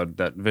the episode,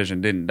 that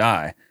Vision didn't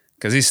die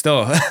because he's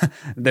still,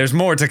 there's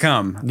more to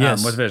come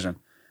with Vision.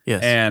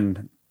 Yes.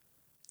 And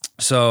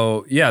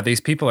so, yeah, these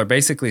people are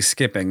basically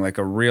skipping like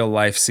a real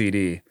life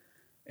CD,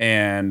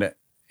 and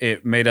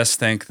it made us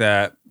think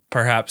that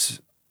perhaps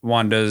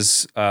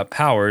Wanda's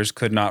powers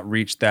could not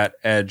reach that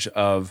edge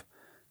of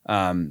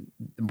the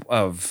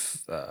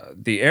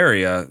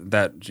area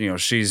that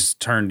she's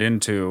turned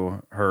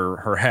into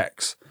her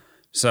hex.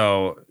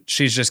 So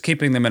she's just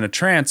keeping them in a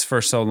trance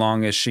for so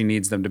long as she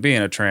needs them to be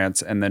in a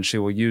trance, and then she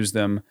will use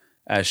them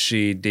as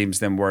she deems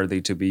them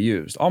worthy to be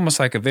used. Almost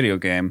like a video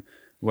game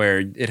where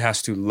it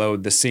has to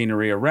load the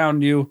scenery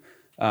around you,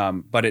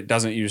 but it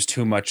doesn't use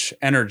too much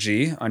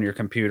energy on your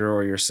computer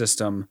or your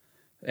system,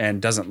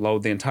 and doesn't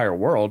load the entire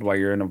world while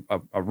you're in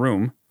a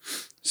room.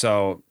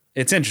 So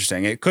it's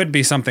interesting. It could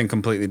be something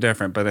completely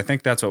different, but I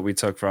think that's what we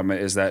took from it,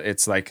 is that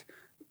it's like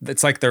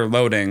they're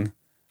loading,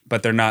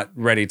 but they're not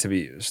ready to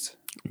be used.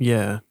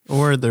 Yeah.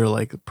 Or they're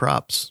like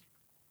props.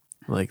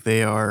 Like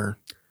they are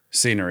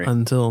Scenery.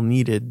 until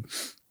needed,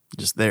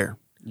 just there.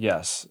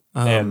 Yes.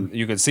 And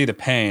you could see the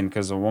pain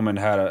because the woman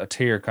had a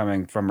tear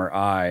coming from her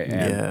eye.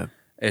 And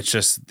it's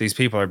just these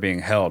people are being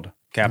held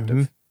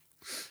captive.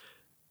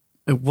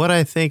 What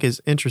I think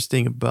is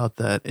interesting about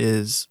that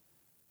is,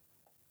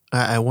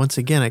 I once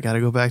again, I got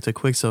to go back to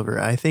Quicksilver.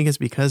 I think it's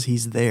because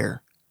he's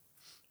there.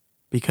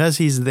 Because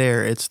he's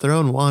there, it's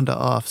thrown Wanda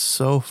off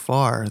so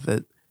far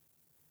that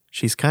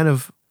she's kind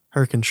of,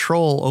 her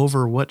control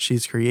over what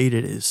she's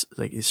created is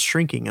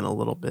shrinking in a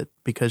little bit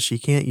because she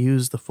can't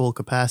use the full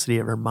capacity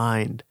of her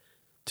mind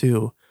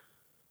to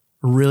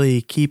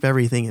really keep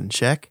everything in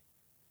check.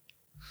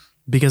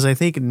 Because I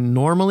think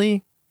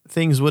normally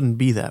things wouldn't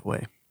be that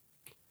way.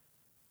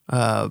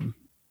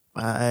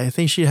 I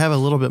think she'd have a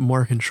little bit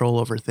more control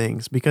over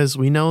things because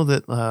we know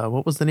that,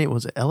 what was the name?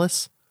 Was it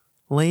Ellis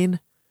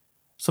Lane?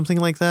 Something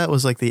like that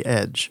was like the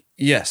edge.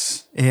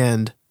 Yes.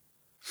 And,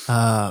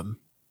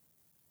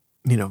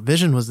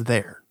 Vision was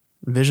there.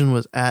 Vision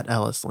was at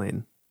Ellis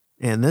Lane.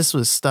 And this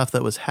was stuff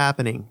that was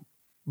happening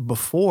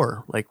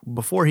before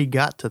he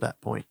got to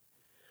that point.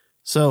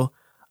 So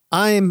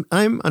I'm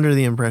under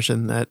the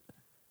impression that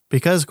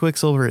because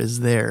Quicksilver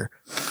is there,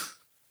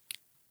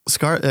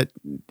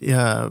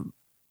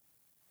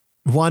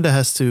 Wanda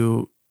has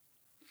to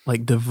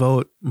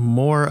devote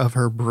more of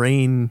her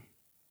brain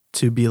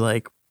to be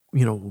like,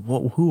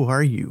 who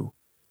are you?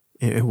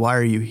 And why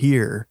are you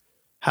here?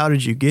 How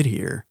did you get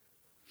here?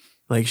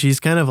 She's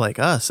kind of like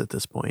us at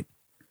this point.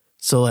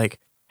 So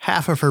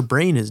half of her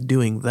brain is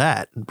doing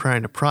that and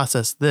trying to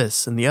process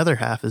this. And the other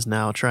half is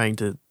now trying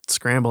to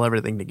scramble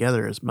everything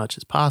together as much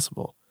as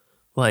possible.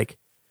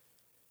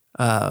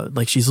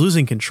 She's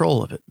losing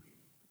control of it.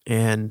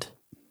 And,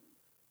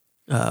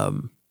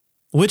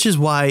 which is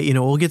why,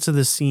 we'll get to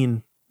this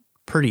scene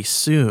pretty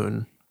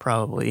soon,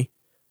 probably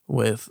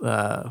with,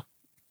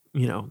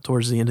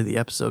 towards the end of the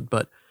episode.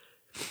 But,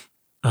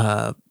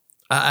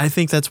 I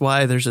think that's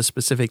why there's a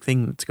specific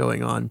thing that's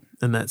going on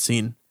in that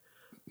scene.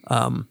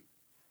 But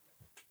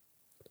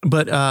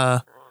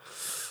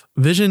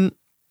Vision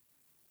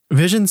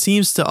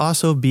seems to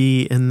also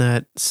be in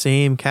that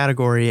same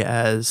category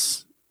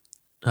as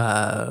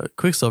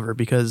Quicksilver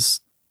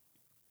because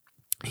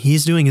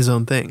he's doing his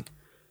own thing.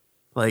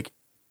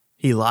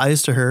 He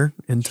lies to her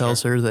and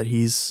tells her that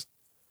he's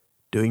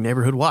doing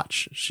neighborhood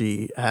watch.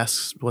 She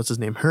asks, what's his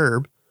name?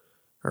 Herb.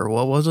 Or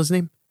what was his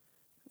name?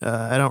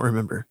 I don't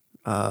remember.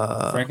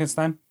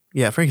 Frankenstein?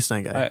 Yeah,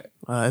 Frankenstein guy.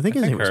 I think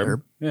his name was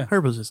Herb. Yeah.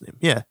 Herb was his name.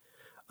 Yeah.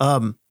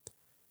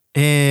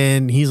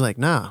 And he's like,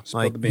 nah,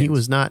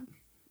 he's not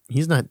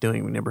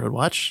doing neighborhood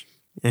watch.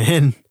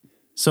 And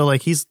so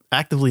he's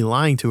actively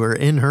lying to her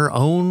in her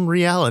own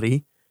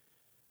reality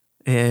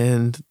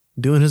and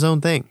doing his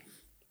own thing.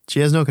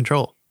 She has no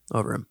control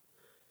over him.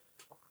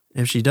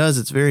 If she does,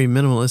 it's very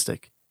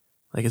minimalistic.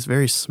 It's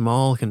very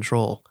small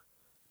control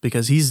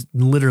because he's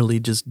literally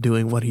just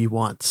doing what he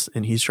wants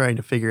and he's trying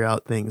to figure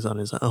out things on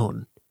his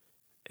own.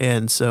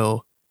 And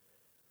so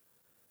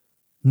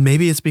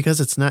maybe it's because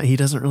he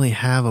doesn't really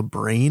have a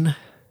brain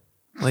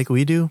like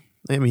we do.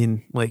 I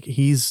mean,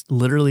 he's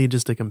literally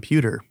just a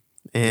computer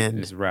and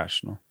he's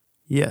rational.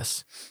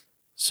 Yes.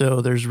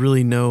 So there's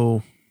really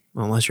no,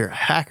 unless you're a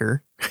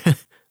hacker,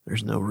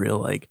 there's no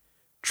real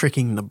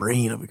tricking the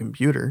brain of a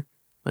computer.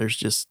 There's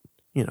just,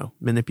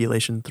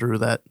 manipulation through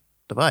that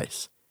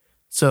device.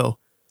 So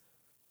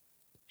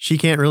she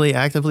can't really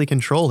actively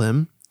control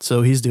him.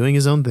 So he's doing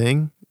his own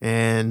thing.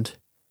 And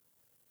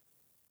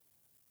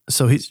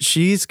so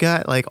she's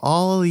got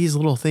all of these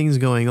little things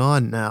going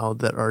on now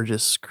that are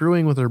just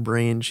screwing with her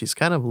brain. She's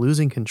kind of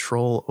losing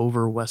control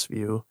over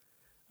Westview.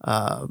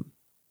 And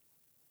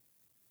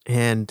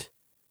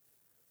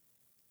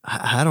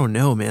I don't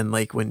know, man.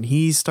 When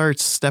he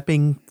starts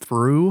stepping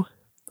through,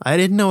 I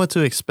didn't know what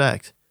to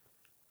expect.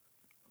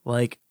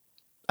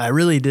 I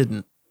really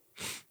didn't.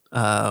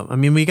 I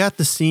mean, we got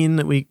the scene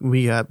that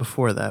we got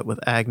before that with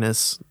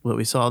Agnes, what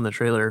we saw in the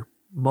trailer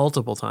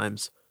multiple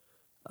times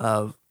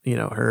of,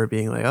 her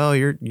being like, oh,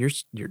 you're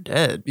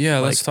dead. Yeah.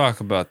 Let's talk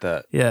about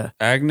that. Yeah.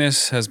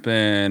 Agnes has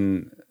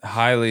been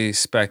highly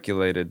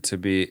speculated to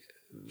be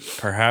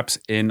perhaps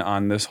in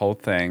on this whole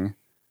thing.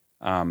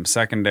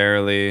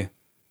 Secondarily,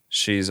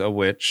 she's a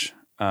witch.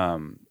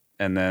 And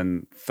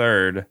then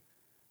third,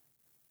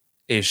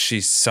 is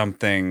she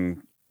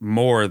something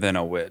more than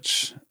a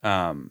witch?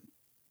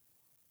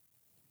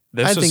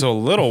 This was a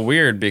little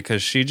weird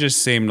because she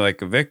just seemed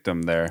like a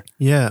victim there.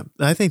 Yeah,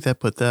 I think that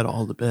put that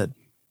all to bed.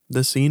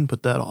 This scene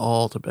put that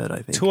all to bed, I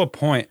think. To a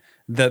point.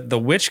 The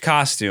witch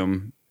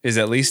costume is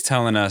at least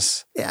telling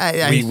us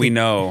we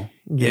know.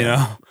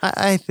 Yeah.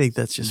 I think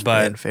that's just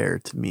unfair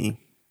to me.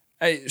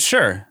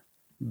 Sure.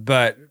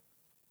 But,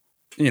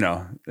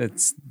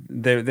 it's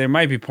they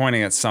might be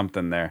pointing at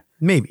something there.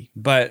 Maybe.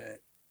 But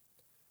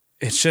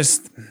it's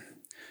just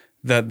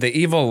the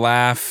evil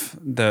laugh,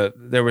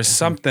 there was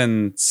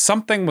something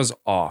was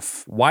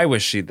off. Why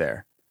was she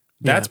there?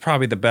 That's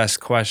probably the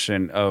best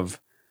question of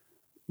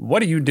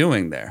what are you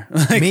doing there?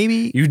 Like,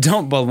 maybe you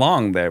don't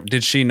belong there.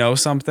 Did she know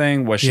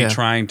something? Was she Yeah.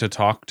 trying to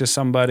talk to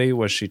somebody?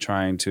 Was she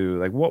trying to,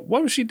 like, what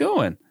was she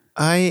doing?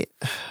 I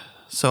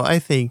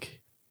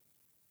think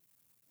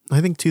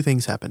two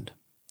things happened.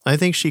 I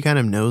think she kind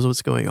of knows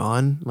what's going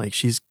on. Like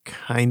she's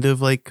kind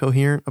of like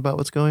coherent about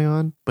what's going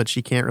on, but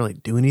she can't really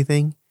do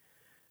anything.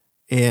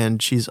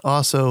 And she's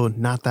also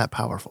not that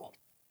powerful.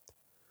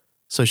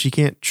 So she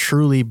can't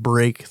truly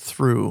break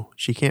through.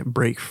 She can't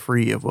break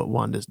free of what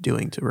Wanda's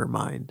doing to her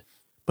mind.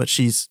 But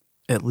she's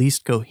at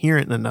least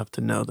coherent enough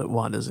to know that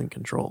Wanda's in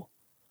control.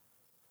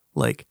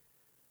 Like,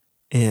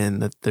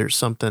 and that there's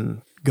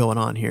something going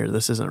on here.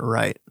 This isn't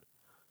right.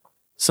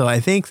 So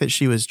I think that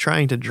she was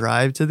trying to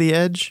drive to the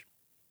edge.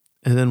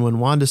 And then when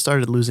Wanda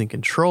started losing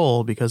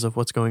control because of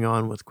what's going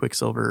on with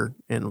Quicksilver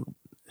and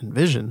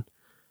Vision,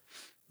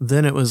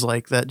 then it was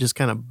like that just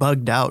kind of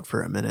bugged out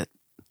for a minute.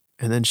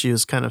 And then she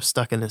was kind of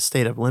stuck in a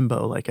state of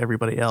limbo like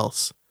everybody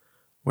else,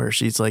 where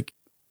she's like,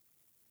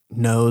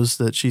 knows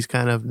that she's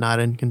kind of not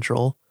in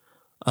control.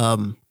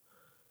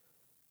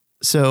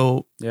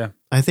 So Yeah.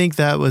 I think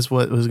that was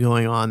what was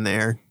going on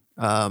there.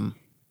 I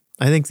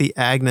think the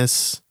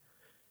Agnes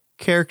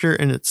character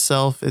in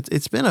itself,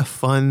 it's been a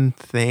fun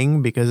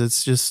thing because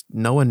it's just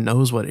no one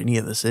knows what any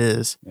of this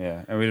is.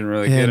 Yeah. And we didn't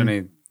really get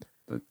any,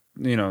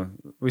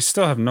 we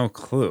still have no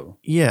clue.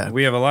 Yeah.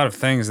 We have a lot of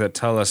things that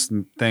tell us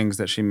things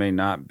that she may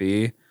not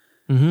be,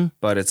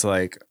 but it's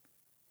like,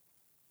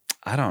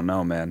 I don't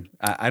know, man.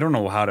 I don't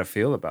know how to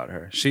feel about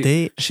her.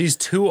 She's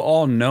too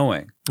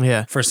all-knowing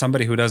for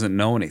somebody who doesn't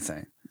know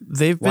anything.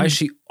 Why is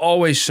she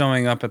always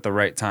showing up at the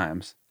right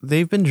times?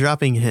 They've been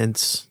dropping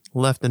hints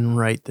left and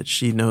right that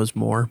she knows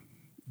more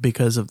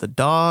because of the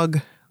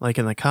dog. Like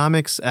in the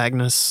comics,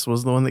 Agnes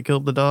was the one that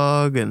killed the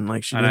dog, and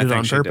like she did it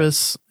on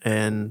purpose.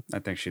 And I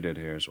think she did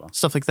here as well.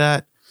 Stuff like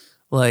that.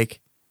 Like,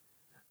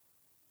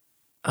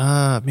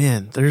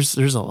 man, there's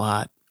a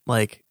lot.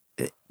 Like,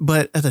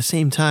 but at the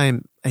same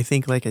time, I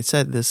think, like I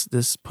said,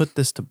 this put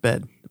this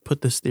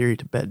theory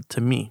to bed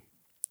to me,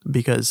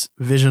 because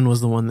Vision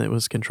was the one that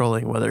was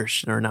controlling whether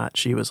or not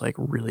she was like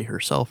really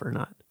herself or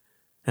not.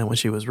 And when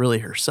she was really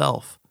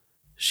herself,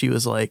 she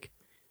was like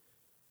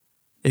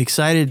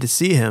excited to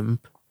see him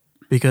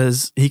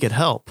because he could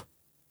help.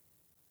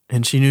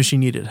 And she knew she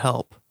needed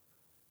help.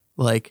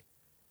 Like,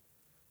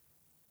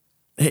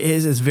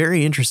 it's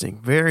very interesting.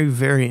 Very,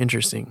 very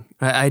interesting.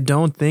 I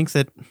don't think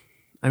that,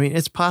 I mean,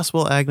 it's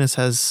possible Agnes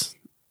has,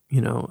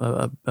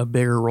 a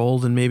bigger role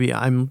than maybe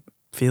I'm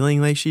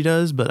feeling like she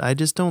does, but I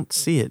just don't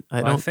see it.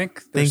 I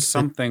think there's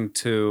something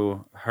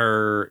to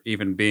her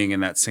even being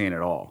in that scene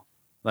at all.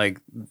 Like,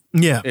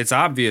 yeah, it's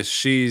obvious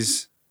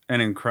she's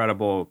an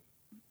incredibly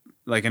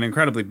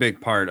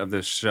big part of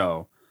this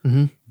show.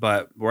 Mm-hmm.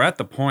 But we're at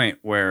the point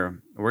where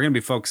we're going to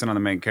be focusing on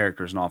the main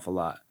characters an awful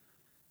lot.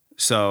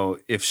 So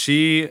if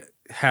she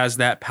has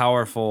that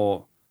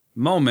powerful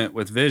moment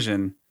with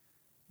Vision,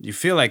 you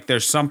feel like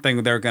there's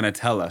something they're going to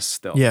tell us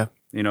still. Yeah.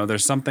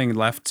 There's something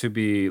left to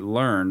be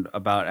learned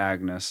about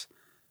Agnes.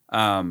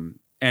 And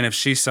if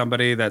she's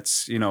somebody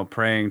that's,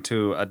 praying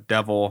to a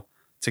devil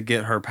to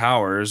get her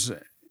powers,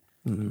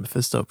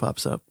 Mephisto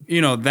pops up.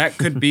 That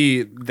could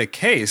be the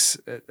case.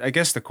 I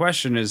guess the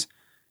question is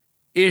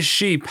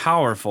she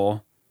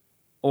powerful,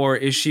 or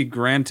is she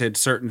granted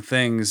certain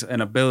things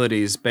and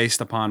abilities based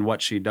upon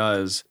what she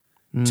does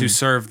to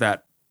serve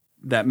that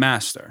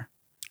master?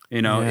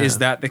 Is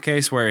that the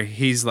case where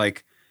he's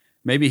like,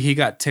 maybe he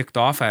got ticked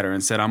off at her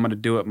and said, I'm going to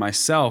do it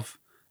myself,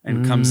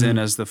 and comes in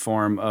as the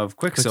form of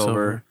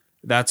Quicksilver.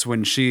 That's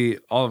when she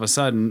all of a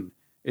sudden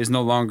is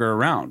no longer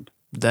around.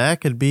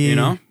 That could be,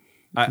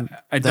 I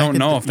don't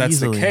know if that's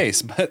the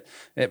case, but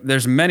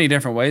there's many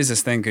different ways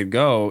this thing could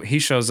go. He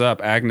shows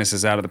up, Agnes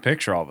is out of the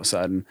picture all of a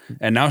sudden,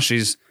 and now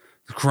she's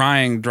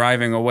crying,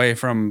 driving away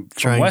from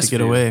trying Westview. to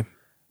get away.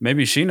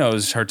 Maybe she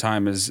knows her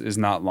time is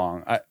not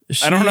long.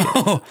 I don't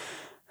know.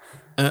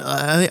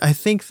 I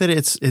think that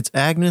it's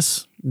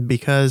Agnes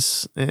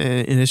because,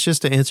 and it's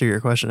just to answer your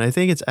question, I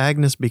think it's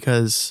Agnes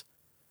because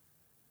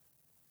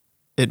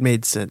it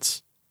made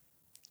sense.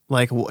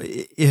 Like,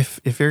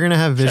 if you're going to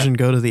have Vision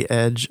go to the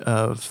edge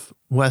of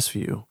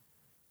Westview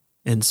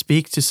and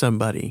speak to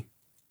somebody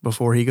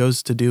before he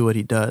goes to do what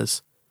he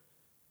does,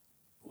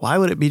 why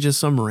would it be just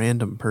some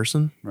random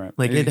person? Right.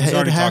 Like, it'd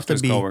have to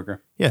be.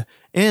 Coworker. Yeah.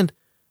 And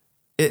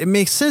it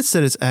makes sense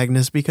that it's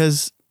Agnes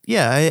because,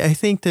 I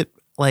think that,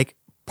 like,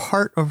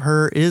 part of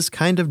her is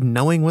kind of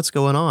knowing what's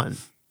going on.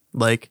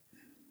 Like,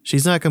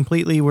 she's not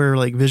completely where,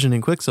 like, Vision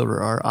and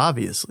Quicksilver are,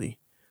 obviously.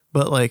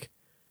 But, like,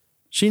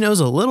 she knows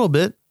a little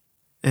bit.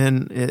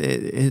 And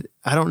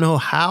I don't know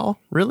how,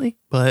 really,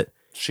 but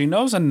she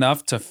knows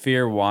enough to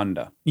fear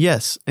Wanda.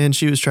 Yes, and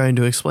she was trying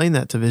to explain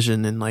that to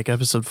Vision in like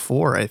episode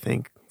 4, I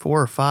think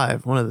 4 or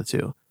 5, one of the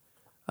two.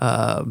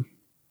 I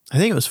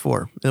think it was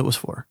 4. It was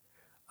 4.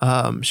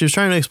 She was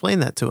trying to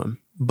explain that to him,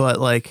 but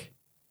like,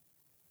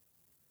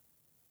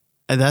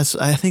 I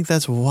think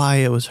that's why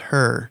it was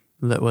her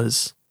that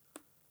was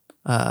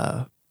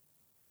at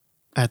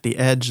the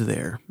edge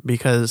there,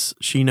 because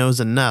she knows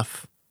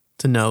enough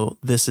to know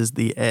this is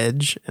the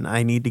edge and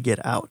I need to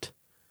get out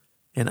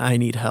and I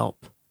need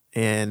help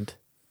and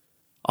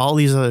all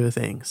these other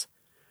things.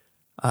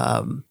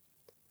 But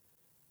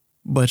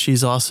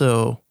she's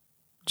also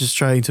just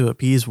trying to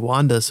appease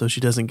Wanda so she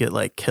doesn't get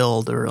like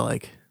killed or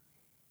like,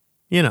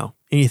 you know,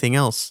 anything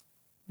else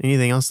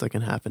that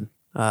can happen.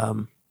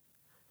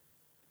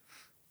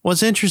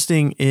 What's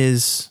interesting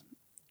is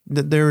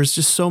that there was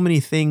just so many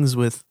things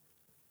with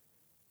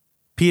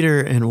Peter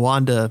and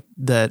Wanda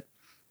that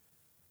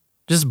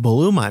just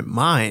blew my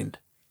mind.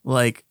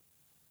 Like,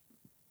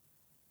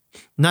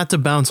 not to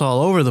bounce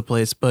all over the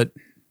place, but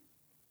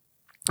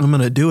I'm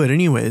going to do it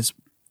anyways.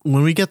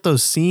 When we get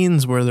those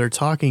scenes where they're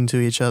talking to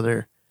each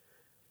other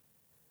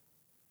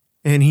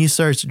and he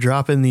starts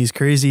dropping these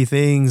crazy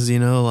things, you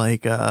know,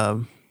 like,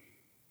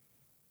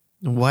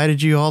 why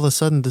did you all of a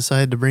sudden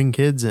decide to bring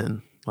kids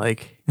in?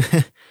 Like,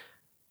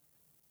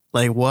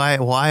 like why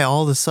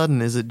all of a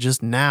sudden is it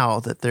just now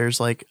that there's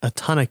like a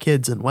ton of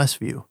kids in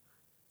Westview?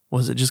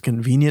 Was it just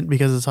convenient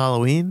because it's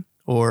Halloween,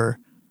 or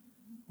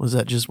was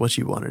that just what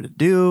you wanted to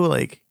do?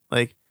 Like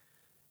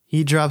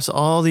he drops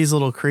all these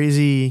little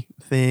crazy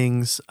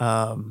things.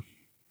 I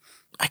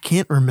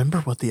can't remember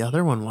what the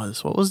other one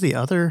was. What was the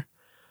other?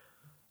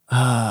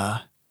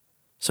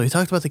 So he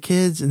talked about the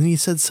kids, and then he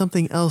said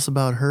something else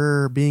about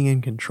her being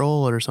in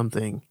control or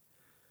something.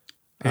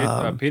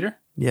 Peter?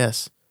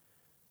 Yes.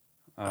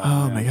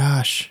 Oh my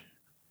gosh.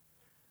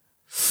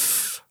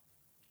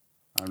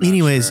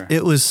 Anyways,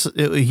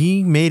 sure.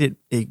 He made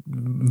it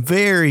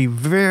very,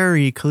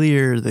 very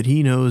clear that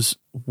he knows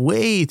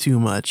way too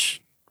much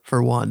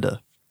for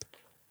Wanda.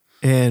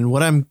 And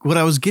what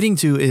I was getting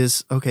to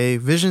is, okay,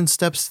 Vision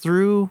steps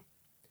through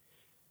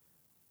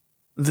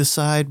the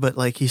side, but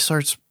like he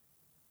starts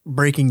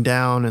breaking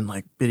down and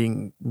like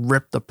being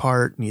ripped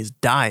apart and he's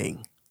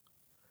dying.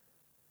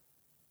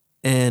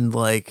 And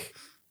like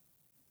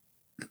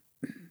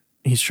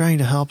he's trying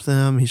to help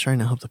them. He's trying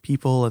to help the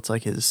people. It's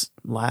like his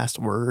last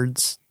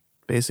words,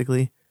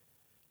 basically.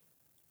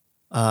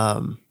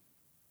 And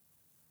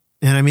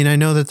I mean, I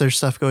know that there's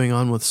stuff going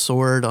on with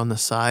Sword on the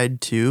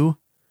side too.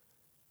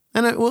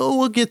 And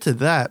we'll get to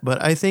that.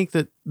 But I think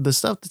that the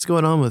stuff that's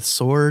going on with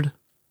Sword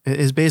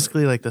is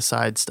basically like the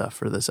side stuff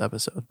for this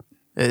episode.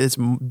 It's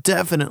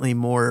definitely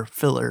more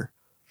filler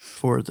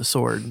for the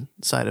Sword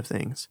side of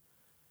things.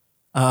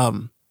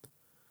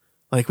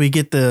 Like we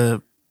get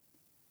the,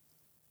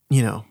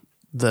 you know,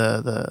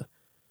 the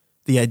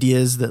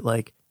ideas that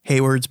like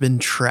Hayward's been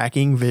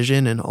tracking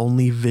Vision and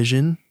only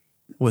Vision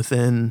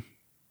within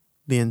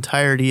the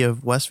entirety of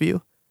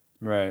Westview.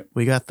 Right.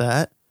 We got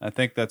that. I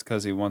think that's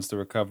because he wants to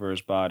recover his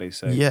body.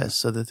 Yes,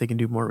 so that they can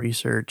do more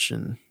research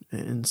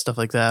and stuff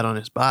like that on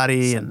his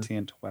body.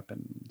 Sentient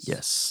weapons.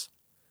 Yes.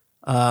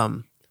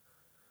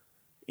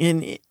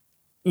 In,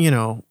 you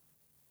know,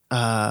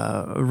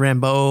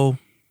 Rambeau,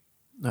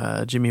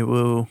 Jimmy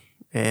Woo,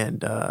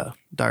 and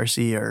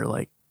Darcy are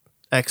like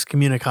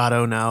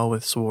excommunicado now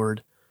with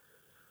Sword.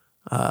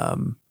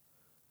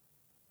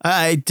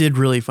 I did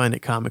really find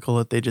it comical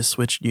that they just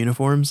switched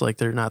uniforms, like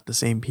they're not the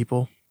same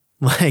people.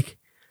 Like,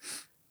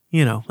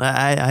 you know,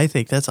 I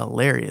think that's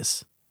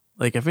hilarious.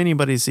 Like if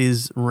anybody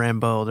sees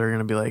Rambeau, they're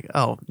gonna be like,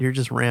 "Oh, you're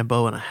just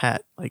Rambeau in a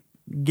hat. Like,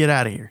 get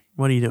out of here.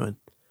 What are you doing?"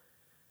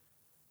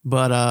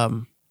 But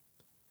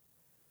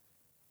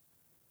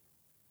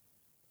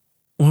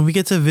when we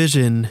get to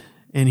Vision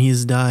and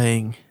he's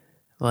dying,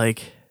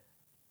 like,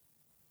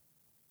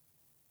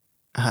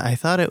 I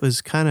thought it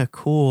was kind of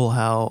cool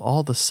how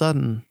all of a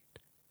sudden,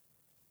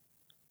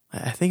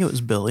 I think it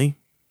was Billy,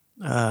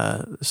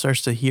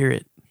 starts to hear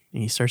it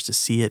and he starts to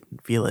see it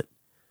and feel it.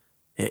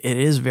 It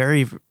is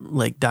very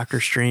like Doctor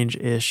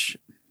Strange-ish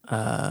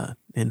and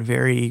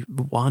very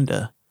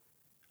Wanda.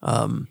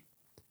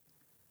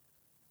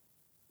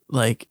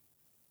 Like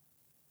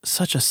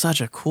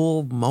such a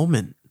cool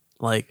moment.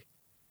 Like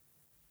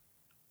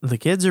the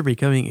kids are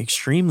becoming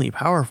extremely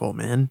powerful,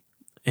 man.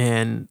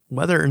 And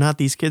whether or not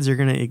these kids are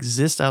going to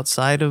exist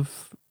outside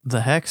of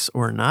the Hex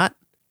or not,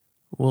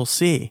 we'll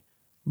see.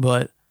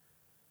 But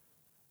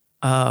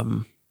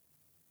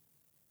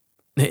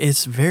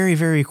it's very,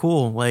 very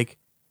cool. Like,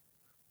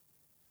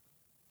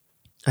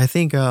 I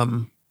think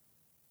what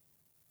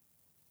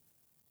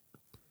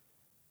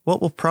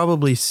we'll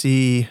probably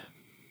see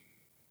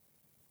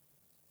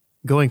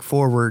going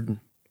forward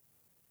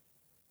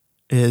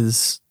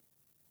is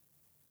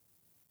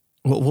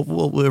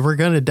we're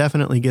going to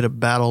definitely get a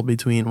battle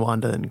between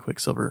Wanda and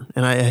Quicksilver.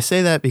 And I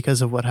say that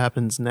because of what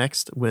happens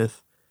next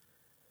with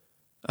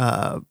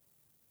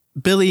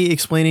Billy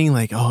explaining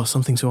like, oh,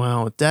 something's going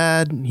on with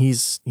Dad.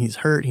 He's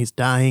hurt. He's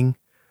dying.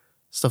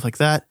 Stuff like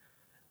that.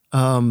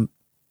 And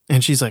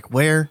she's like,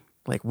 where?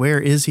 Like, where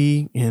is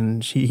he?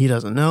 And he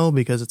doesn't know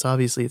because it's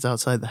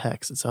outside the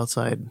Hex. It's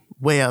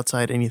way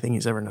outside anything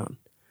he's ever known.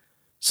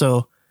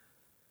 So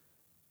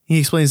he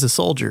explains the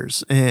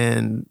soldiers,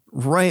 and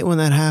right when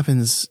that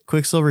happens,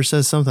 Quicksilver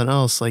says something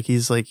else. Like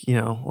he's like, you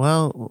know,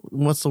 well,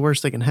 what's the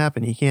worst that can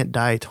happen? He can't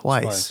die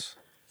twice.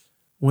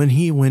 When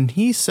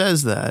he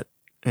says that,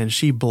 and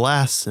she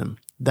blasts him,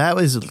 that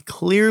was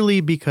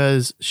clearly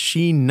because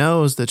she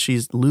knows that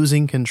she's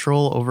losing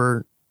control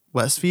over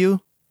Westview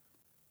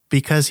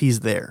because he's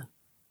there.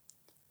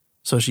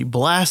 So she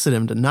blasted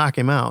him to knock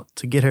him out,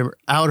 to get her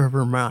out of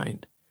her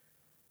mind.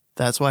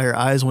 That's why her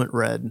eyes went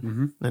red.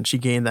 Mm-hmm. And she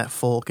gained that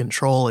full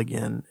control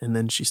again. And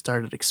then she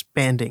started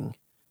expanding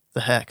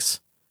the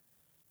hex.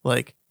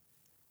 Like,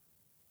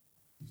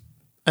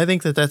 I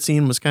think that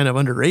scene was kind of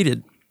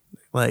underrated.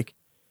 Like,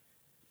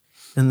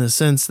 in the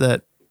sense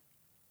that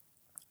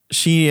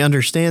she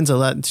understands a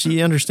lot.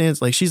 She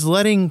understands, like, she was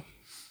letting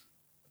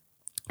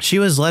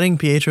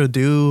Pietro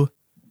do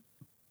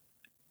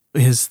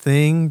his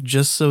thing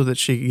just so that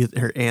she could get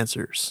her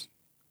answers.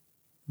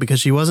 Because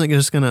she wasn't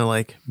just going to,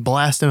 like,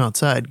 blast him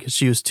outside because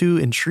she was too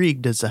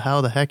intrigued as to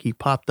how the heck he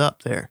popped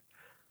up there.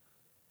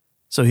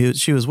 So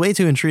she was way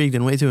too intrigued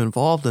and way too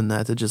involved in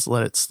that to just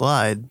let it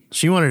slide.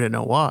 She wanted to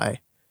know why.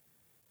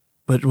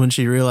 But when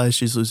she realized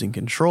she's losing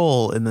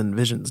control and then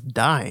Vision's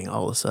dying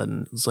all of a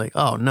sudden, it's like,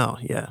 oh, no,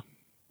 yeah.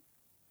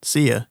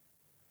 See ya.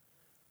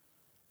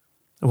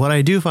 What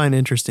I do find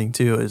interesting,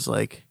 too, is,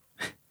 like,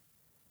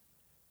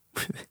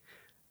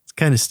 it's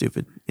kind of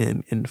stupid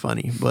and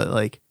funny, but,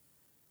 like,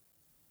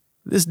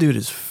 this dude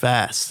is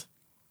fast,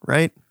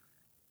 right?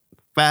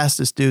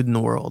 Fastest dude in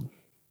the world.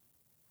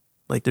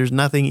 Like, there's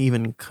nothing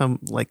even come,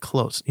 like,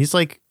 close. He's,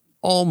 like,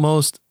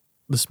 almost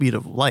the speed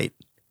of light,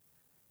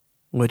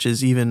 which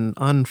is even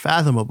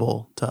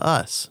unfathomable to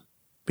us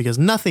because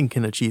nothing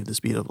can achieve the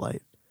speed of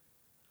light.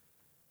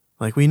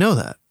 Like, we know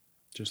that.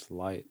 Just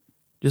light.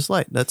 Just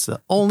light. That's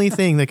the only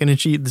thing that can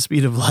achieve the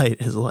speed of light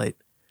is light.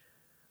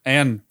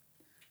 And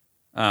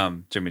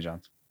Jimmy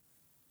John's.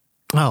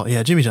 Oh,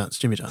 yeah, Jimmy John's.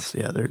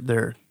 Yeah,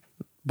 they're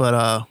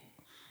but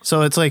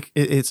so it's like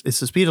it's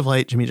the speed of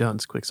light, Jimmy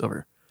John's,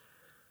 Quicksilver.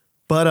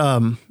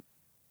 But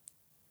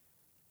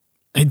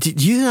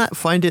did you not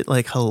find it,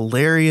 like,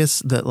 hilarious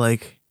that,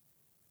 like,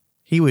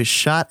 he was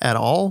shot at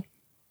all?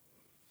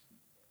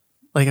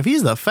 Like, if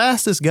he's the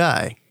fastest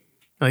guy,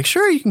 like,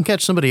 sure, you can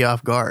catch somebody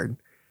off guard.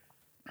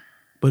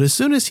 But as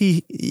soon as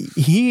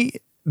he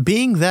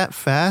being that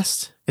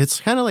fast, it's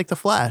kind of like the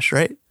Flash,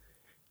 right?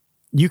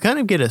 You kind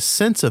of get a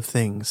sense of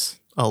things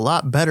a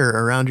lot better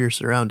around your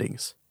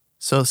surroundings.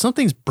 So if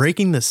something's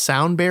breaking the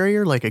sound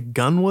barrier like a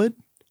gun would,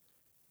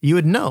 you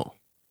would know.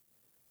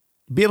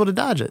 Be able to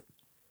dodge it.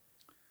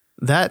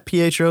 That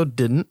Pietro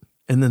didn't.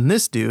 And then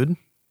this dude,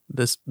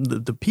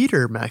 the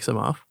Peter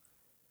Maximoff,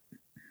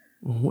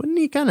 wouldn't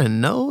he kind of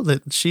know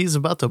that she's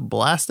about to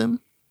blast him?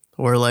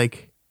 Or,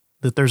 like,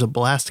 that there's a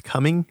blast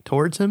coming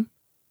towards him?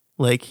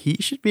 Like, he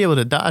should be able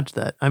to dodge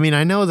that. I mean,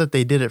 I know that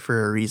they did it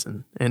for a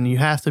reason. And you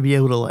have to be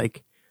able to,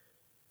 like,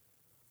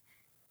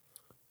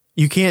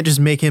 you can't just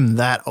make him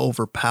that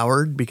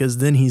overpowered because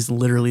then he's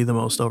literally the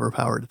most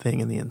overpowered thing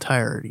in the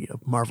entirety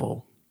of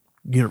Marvel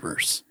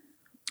Universe.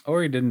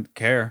 Or he didn't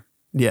care.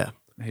 Yeah.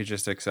 He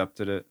just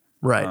accepted it.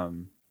 Right.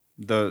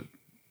 The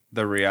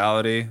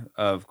reality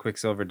of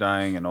Quicksilver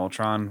dying in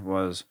Ultron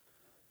was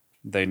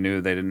they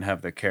knew they didn't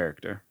have the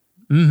character.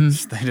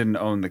 Mm-hmm. They didn't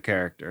own the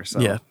character.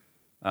 So yeah.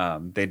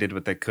 They did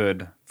what they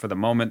could for the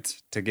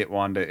moment to get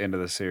Wanda into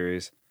the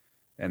series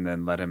and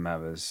then let him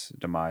have his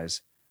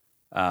demise.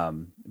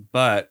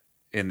 But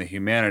in the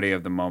humanity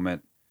of the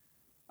moment,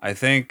 I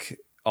think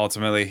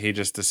ultimately he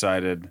just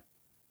decided,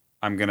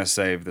 I'm going to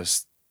save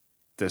this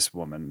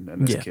woman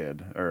and this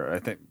kid. Or I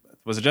think,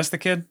 was it just the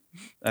kid?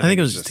 I think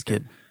it was just the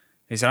kid.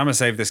 He said, I'm going to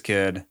save this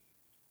kid.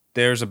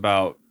 There's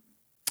about,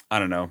 I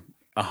don't know,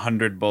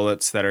 100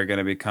 bullets that are going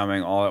to be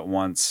coming all at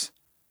once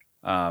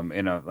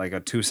in a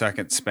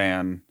 2-second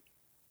span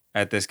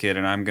at this kid.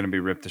 And I'm going to be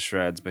ripped to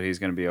shreds, but he's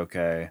going to be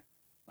okay.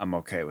 I'm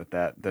okay with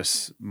that.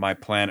 My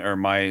planet or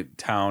my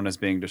town is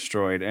being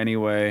destroyed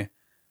anyway.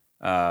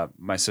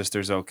 My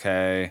sister's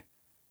okay.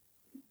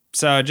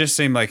 So it just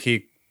seemed like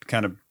he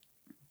kind of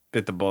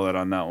bit the bullet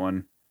on that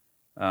one.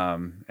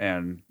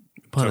 And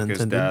Pun took intended.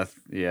 his death.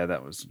 Yeah,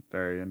 that was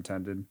very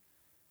intended.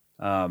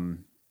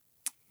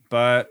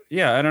 But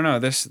yeah, I don't know.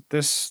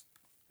 This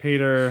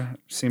Peter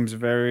seems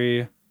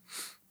very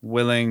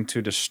willing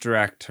to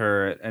distract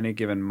her at any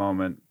given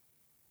moment.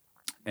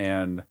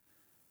 And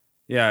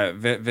yeah,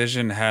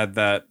 Vision had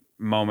that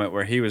moment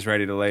where he was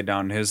ready to lay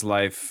down his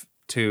life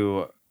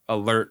to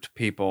alert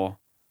people.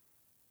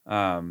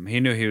 He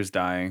knew he was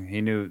dying.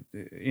 He knew,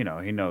 he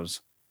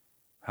knows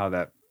how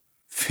that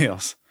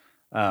feels.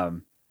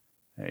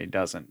 He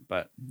doesn't,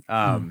 but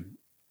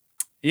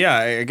yeah,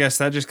 I guess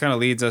that just kind of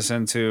leads us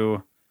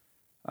into,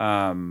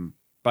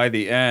 by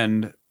the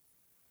end,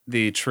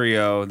 the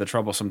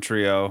troublesome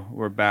trio,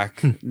 we're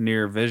back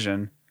near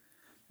Vision,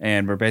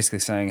 and we're basically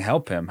saying,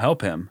 help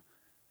him.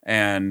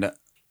 And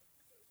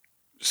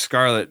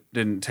Scarlet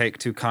didn't take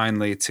too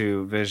kindly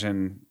to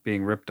Vision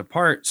being ripped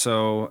apart.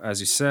 So as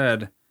you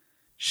said,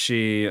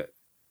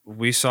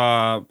 we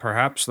saw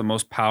perhaps the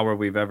most power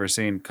we've ever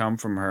seen come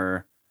from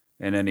her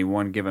in any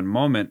one given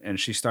moment. And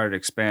she started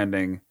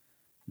expanding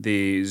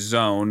the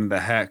zone,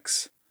 the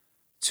hex,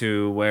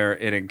 to where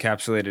it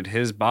encapsulated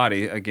his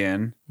body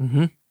again.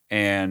 Mm-hmm.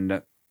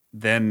 And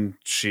then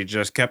she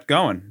just kept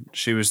going.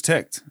 She was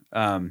ticked.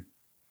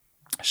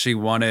 she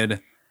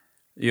wanted,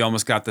 you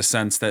almost got the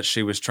sense that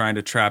she was trying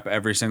to trap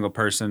every single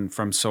person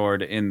from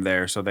S.W.O.R.D. in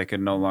there so they could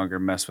no longer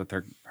mess with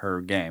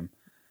her game.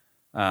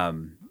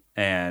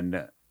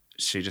 And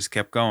she just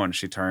kept going.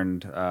 She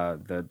turned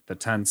the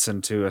tents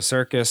into a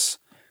circus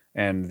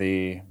and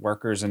the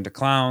workers into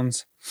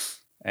clowns.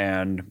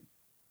 And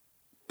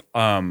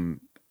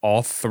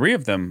all three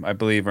of them, I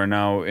believe, are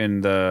now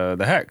in the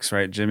Hex,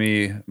 right?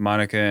 Jimmy,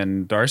 Monica,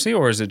 and Darcy?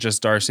 Or is it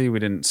just Darcy? We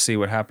didn't see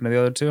what happened to the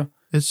other two?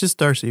 It's just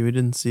Darcy. We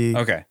didn't see.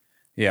 Okay.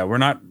 Yeah,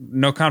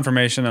 no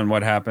confirmation on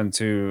what happened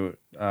to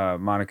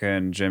Monica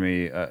and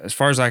Jimmy. As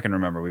far as I can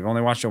remember, we've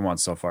only watched it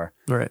once so far.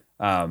 Right.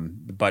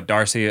 But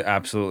Darcy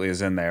absolutely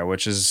is in there,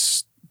 which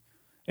is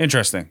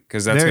interesting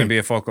because that's going to be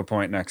a focal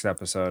point next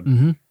episode.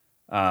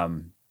 Mm-hmm.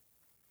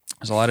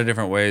 There's a lot of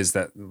different ways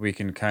that we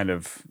can kind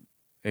of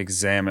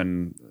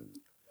examine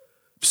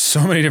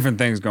so many different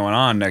things going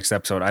on next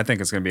episode. I think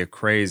it's going to be a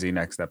crazy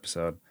next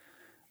episode.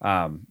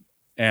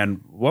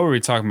 And what were we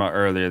talking about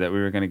earlier that we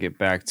were going to get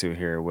back to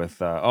here with,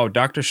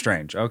 Doctor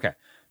Strange. Okay.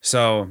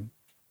 So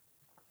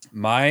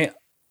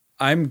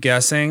I'm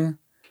guessing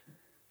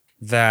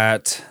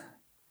that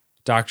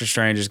Doctor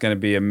Strange is going to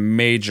be a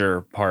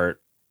major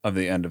part of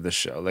the end of the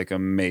show, like a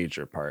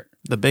major part.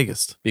 The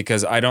biggest.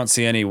 Because I don't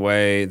see any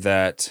way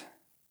that,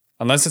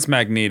 unless it's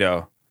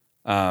Magneto,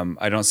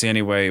 I don't see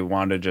any way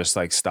Wanda just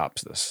like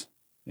stops this.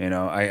 You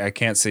know, I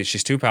can't see.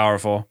 She's too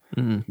powerful.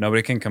 Mm-hmm.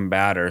 Nobody can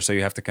combat her, so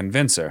you have to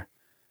convince her.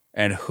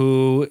 And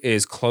who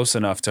is close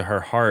enough to her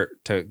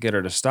heart to get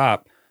her to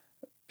stop?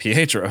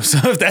 Pietro.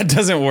 So if that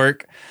doesn't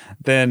work,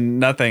 then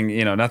nothing's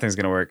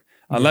going to work.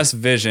 Unless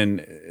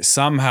Vision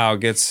somehow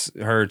gets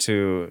her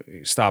to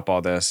stop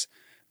all this.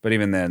 But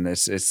even then,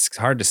 it's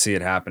hard to see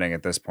it happening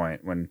at this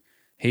point when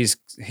he's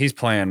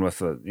playing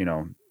with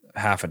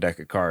half a deck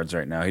of cards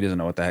right now. He doesn't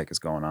know what the heck is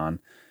going on.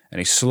 And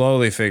he's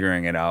slowly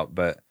figuring it out.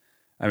 But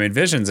I mean,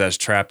 Vision's as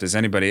trapped as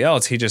anybody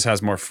else. He just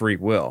has more free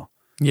will.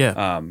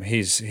 Yeah.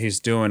 He's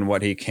doing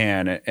what he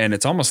can. And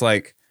it's almost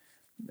like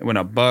when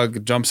a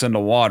bug jumps into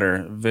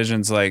water,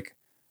 Vision's like,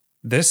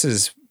 this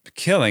is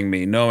killing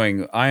me,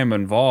 knowing I am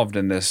involved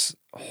in this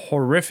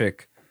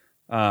horrific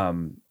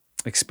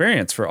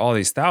experience for all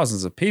these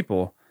thousands of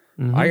people.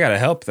 Mm-hmm. I got to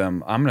help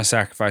them. I'm going to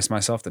sacrifice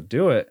myself to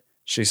do it.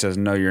 She says,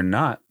 no, you're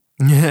not.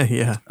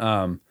 Yeah.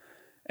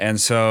 And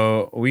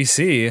so we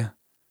see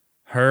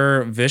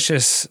her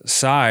vicious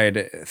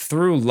side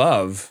through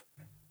love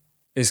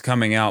is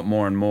coming out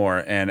more and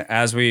more. And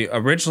as we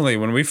originally,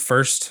 when we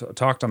first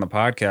talked on the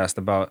podcast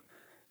about,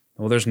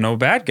 well, there's no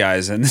bad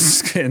guys and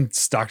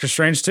it's Doctor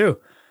Strange too.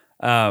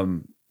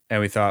 And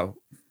we thought,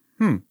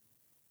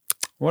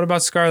 what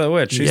about Scarlet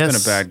Witch? She's been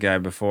a bad guy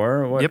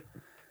before. What? Yep.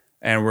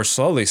 And we're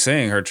slowly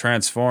seeing her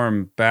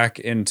transform back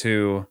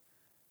into,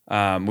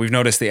 we've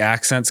noticed the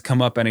accents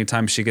come up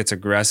anytime she gets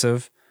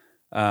aggressive.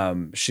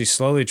 She's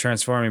slowly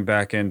transforming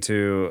back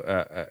into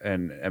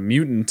a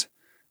mutant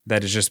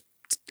that is just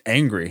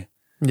angry.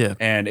 Yeah.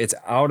 And it's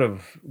out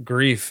of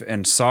grief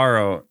and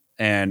sorrow.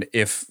 And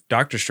if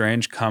Doctor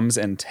Strange comes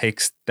and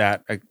takes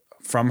that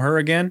from her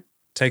again,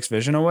 takes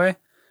Vision away,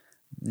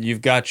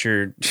 you've got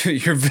your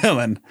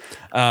villain.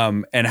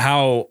 And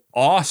how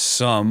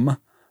awesome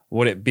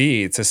would it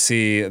be to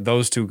see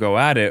those two go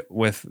at it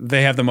with,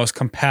 they have the most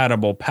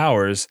compatible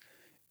powers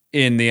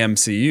in the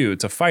MCU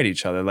to fight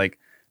each other. Like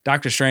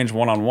Doctor Strange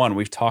one-on-one,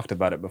 we've talked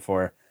about it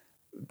before.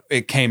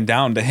 It came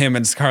down to him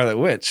and Scarlet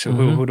Witch,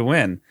 who to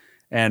win.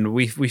 And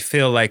we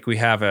feel like we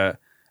have a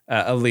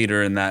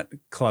leader in that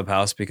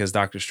clubhouse because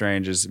Doctor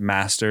Strange has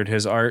mastered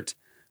his art,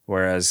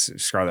 whereas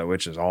Scarlet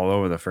Witch is all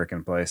over the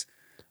freaking place.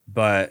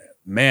 But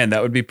man,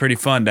 that would be pretty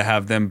fun to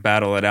have them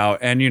battle it out.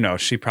 And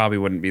she probably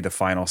wouldn't be the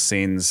final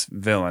scene's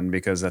villain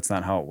because that's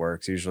not how it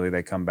works. Usually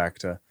they come back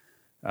to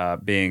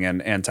being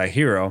an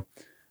anti-hero.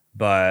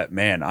 But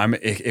man,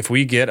 if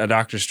we get a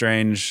Doctor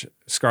Strange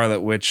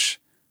Scarlet Witch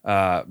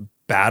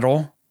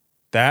battle,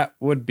 that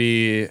would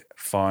be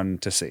fun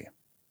to see.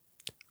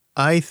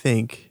 I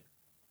think,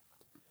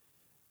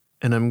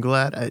 and I'm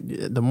glad,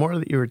 the more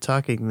that you were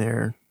talking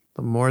there,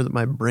 the more that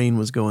my brain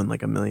was going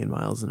like a million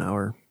miles an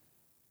hour.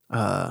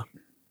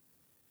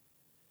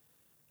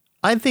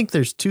 I think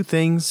there's two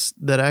things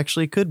that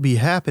actually could be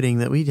happening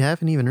that we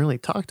haven't even really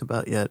talked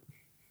about yet.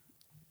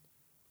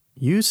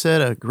 You said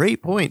a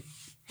great point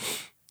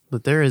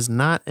that there is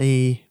not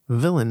a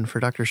villain for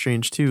Doctor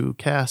Strange 2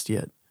 cast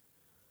yet.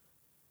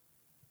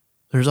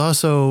 There's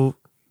also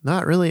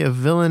not really a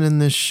villain in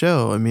this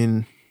show. I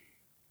mean,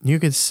 you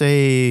could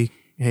say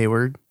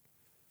Hayward.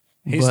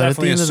 He's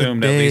definitely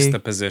assumed at least the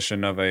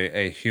position of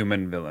a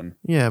human villain.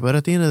 Yeah, but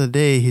at the end of the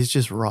day, he's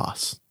just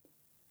Ross.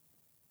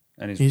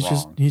 And he's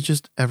wrong. He's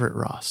just Everett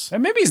Ross.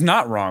 And maybe he's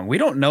not wrong. We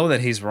don't know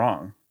that he's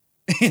wrong.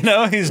 He's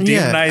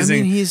demonizing.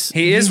 I mean,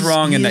 he is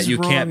wrong in that you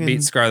can't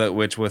beat Scarlet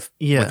Witch with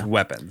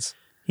weapons.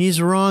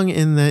 He's wrong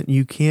in that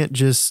you can't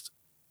just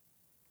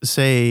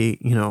say,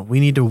 we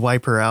need to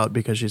wipe her out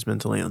because she's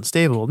mentally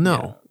unstable.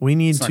 No, we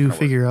need to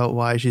figure out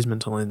why she's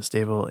mentally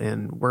unstable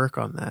and work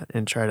on that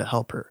and try to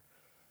help her.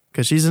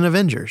 Because she's an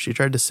Avenger. She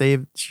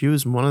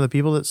was one of the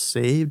people that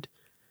saved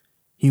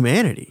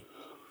humanity.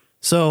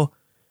 So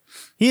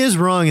he is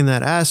wrong in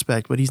that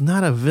aspect, but he's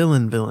not a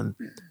villain.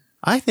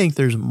 I think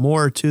there's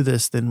more to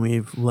this than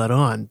we've let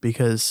on,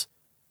 because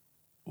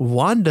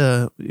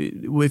Wanda,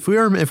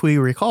 if we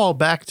recall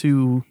back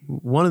to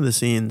one of the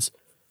scenes,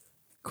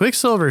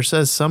 Quicksilver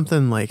says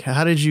something like,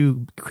 "How did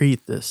you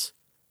create this?"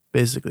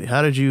 Basically,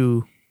 how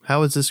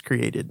was this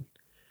created?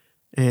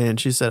 And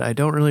she said, "I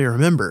don't really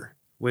remember."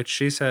 Which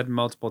she said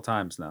multiple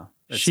times now.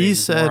 She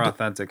said more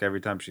authentic every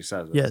time she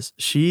says it. Yes,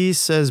 she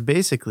says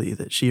basically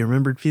that she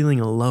remembered feeling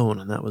alone,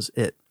 and that was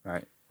it.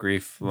 Right.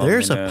 Grief,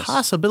 loneliness. There's a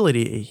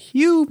possibility, a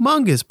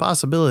humongous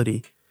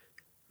possibility,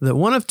 that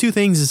one of two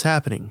things is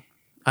happening.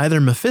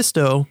 Either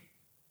Mephisto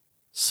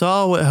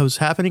saw what was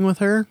happening with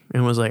her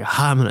and was like,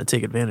 I'm going to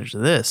take advantage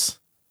of this.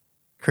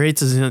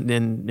 Creates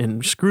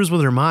and screws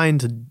with her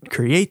mind to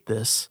create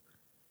this.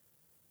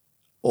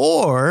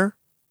 Or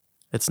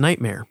it's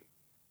Nightmare.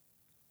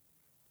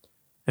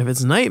 If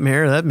it's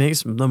Nightmare, that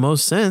makes the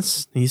most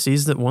sense. He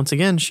sees that once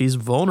again, she's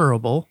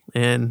vulnerable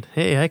and,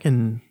 hey, I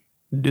can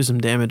do some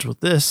damage with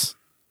this.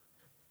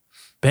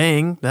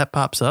 Bang, that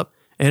pops up.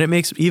 And it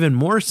makes even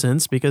more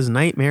sense because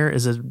Nightmare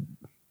is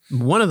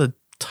one of the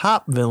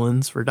top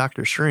villains for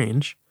Doctor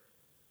Strange.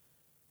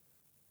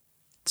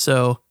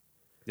 So,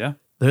 yeah,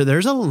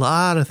 there's a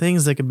lot of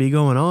things that could be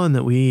going on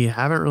that we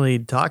haven't really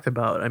talked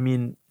about. I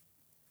mean,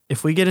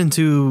 if we get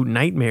into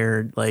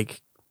Nightmare,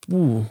 like,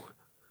 ooh,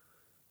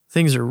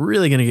 things are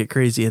really going to get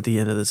crazy at the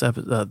end of this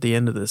episode, the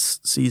end of this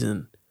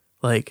season.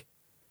 Like,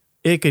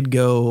 it could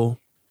go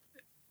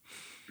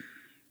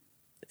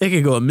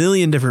a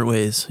million different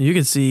ways. You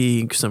could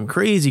see some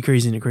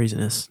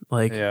craziness.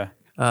 Like, yeah.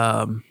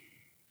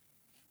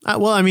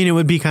 Well, I mean, it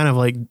would be kind of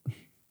like,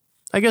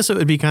 I guess it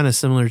would be kind of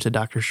similar to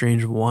Doctor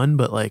Strange 1,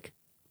 but like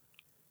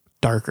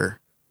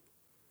darker.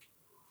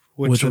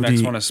 Which the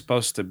next one is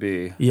supposed to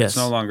be. Yes. It's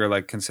no longer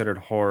like considered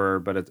horror,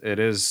 but it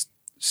is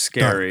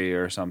scary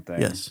or something.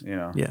 Yes. You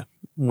know. Yeah.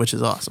 Which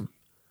is awesome.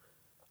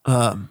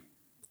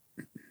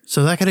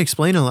 So that could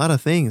explain a lot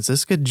of things.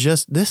 This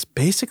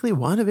basically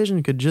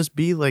WandaVision could just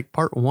be like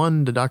part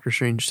 1 to Doctor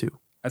Strange 2.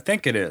 I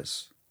think it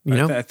is.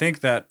 I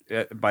think that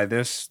by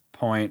this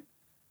point,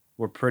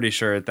 we're pretty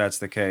sure that's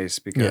the case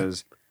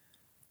because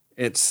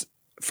it's,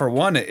 for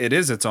one, it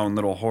is its own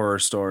little horror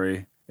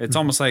story. It's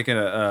almost like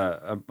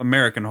a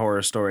American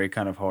Horror Story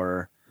kind of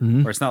horror,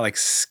 where it's not like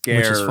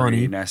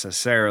scary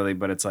necessarily,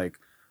 but it's like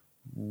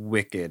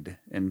wicked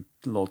and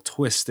a little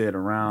twisted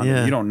around.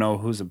 Yeah. You don't know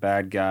who's a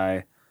bad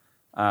guy.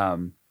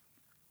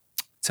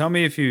 Tell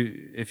me if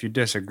you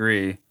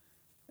disagree,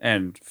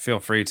 and feel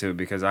free to,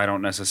 because I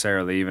don't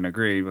necessarily even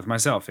agree with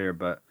myself here.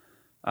 But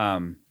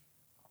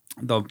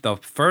the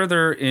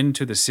further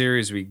into the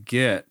series we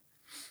get,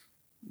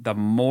 the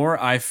more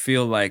I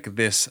feel like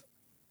this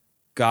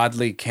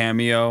godly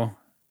cameo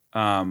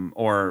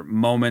or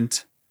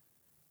moment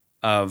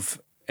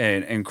of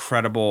an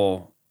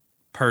incredible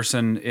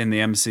person in the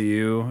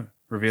MCU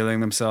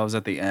revealing themselves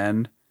at the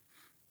end,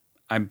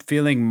 I'm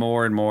feeling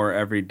more and more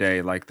every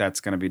day like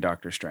that's going to be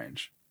Doctor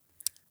Strange.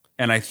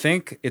 And I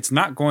think it's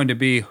not going to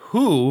be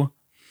who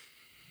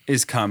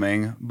is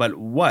coming, but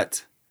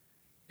what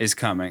is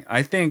coming.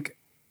 I think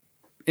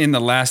in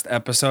the last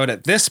episode,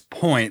 at this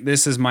point,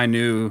 this is my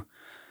new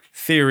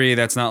theory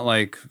that's not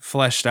like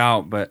fleshed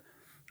out, but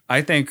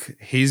I think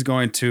he's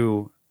going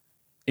to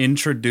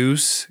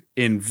introduce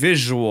in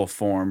visual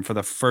form for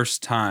the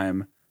first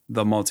time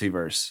the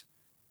multiverse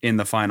in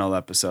the final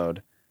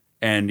episode.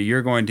 And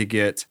you're going to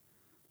get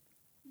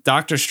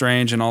Doctor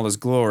Strange in all his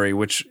glory,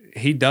 which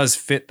he does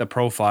fit the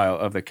profile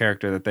of the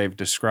character that they've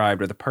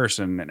described, or the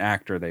person and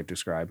actor they've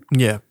described.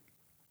 Yeah.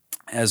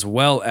 As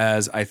well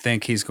as I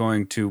think he's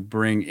going to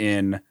bring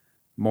in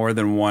more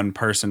than one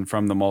person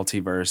from the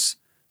multiverse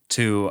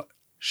to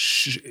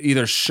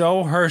either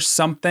show her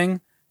something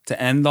to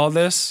end all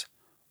this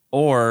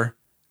or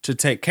to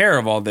take care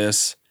of all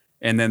this.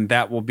 And then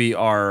that will be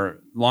our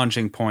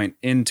launching point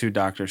into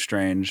Doctor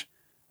Strange.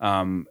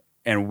 And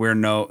we're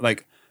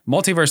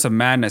Multiverse of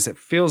Madness, it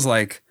feels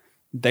like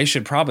they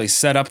should probably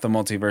set up the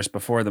multiverse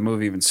before the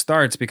movie even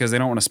starts, because they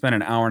don't want to spend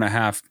an hour and a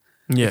half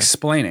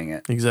explaining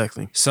it.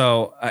 Exactly.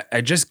 So I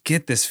just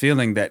get this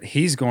feeling that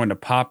he's going to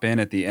pop in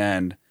at the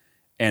end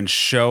and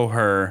show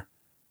her,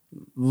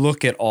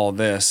 look at all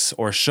this,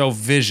 or show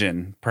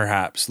Vision,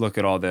 perhaps, look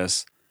at all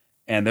this.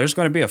 And there's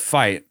going to be a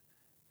fight,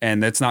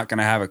 and it's not going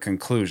to have a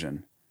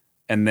conclusion.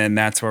 And then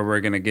that's where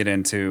we're going to get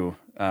into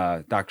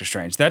Doctor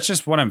Strange. That's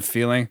just what I'm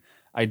feeling.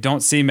 I don't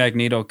see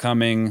Magneto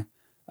coming,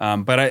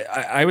 but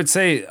I would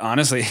say,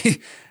 honestly,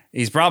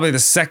 he's probably the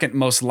second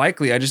most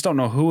likely. I just don't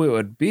know who it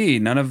would be.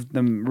 None of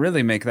them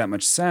really make that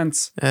much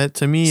sense.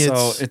 To me,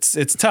 so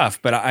it's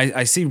tough. But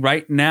I see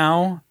right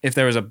now, if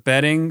there was a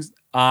betting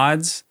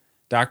odds,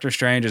 Doctor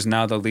Strange is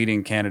now the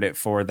leading candidate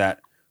for that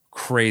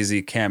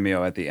crazy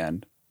cameo at the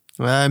end.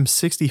 I'm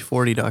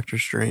 60-40 Doctor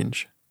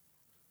Strange,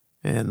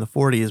 and the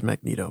 40 is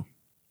Magneto.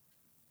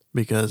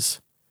 Because...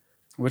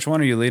 Which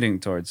one are you leading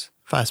towards?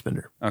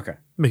 Fassbender. Okay.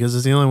 Because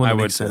it's the only one that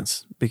makes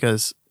sense.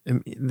 Because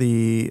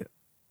the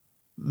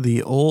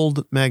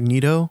old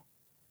Magneto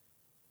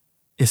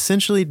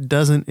essentially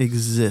doesn't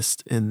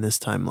exist in this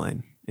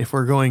timeline. If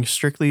we're going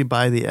strictly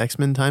by the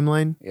X-Men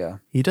timeline, Yeah.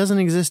 he doesn't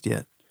exist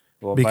yet.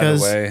 Well,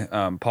 because, by the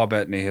way, Paul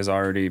Bettany has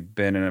already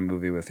been in a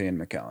movie with Ian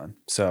McKellen.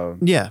 So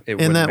yeah,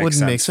 and that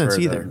wouldn't make sense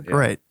either.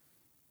 Yeah.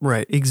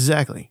 Right,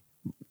 exactly.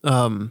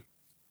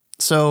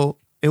 So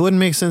it wouldn't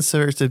make sense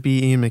for it to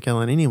be Ian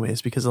McKellen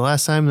anyways, because the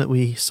last time that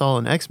we saw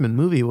an X-Men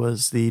movie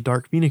was the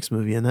Dark Phoenix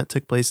movie, and that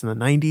took place in the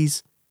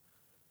 90s.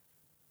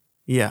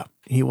 Yeah,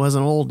 he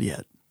wasn't old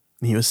yet.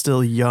 He was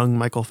still young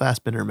Michael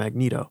Fassbender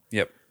Magneto.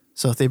 Yep.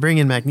 So if they bring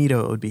in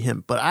Magneto, it would be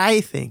him. But I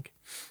think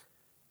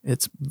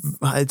it's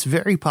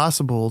very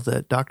possible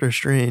that Doctor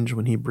Strange,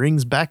 when he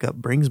brings backup,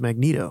 brings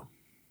Magneto.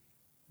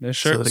 It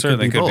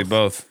certainly could be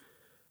both.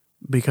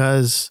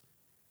 Because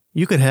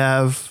you could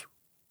have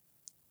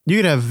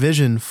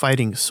Vision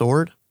fighting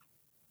Sword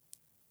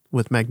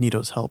with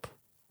Magneto's help,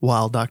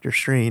 while Doctor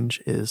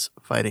Strange is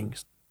fighting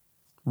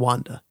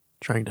Wanda,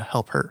 trying to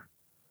help her.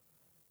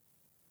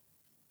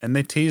 And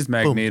they teased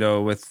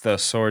Magneto with the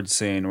sword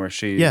scene where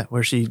she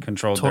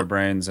controlled their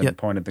brains and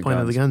pointed the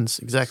guns.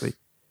 Exactly.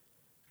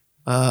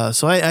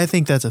 So I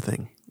think that's a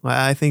thing.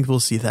 I think we'll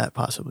see that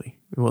possibly.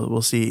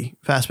 We'll see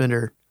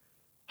Fassbender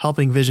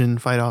helping Vision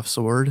fight off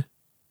Sword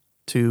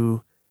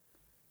to,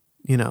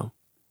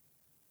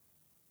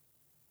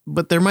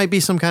 but there might be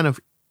some kind of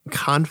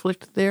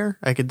conflict there.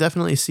 I could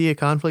definitely see a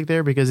conflict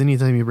there because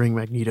anytime you bring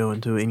Magneto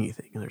into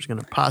anything, there's going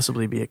to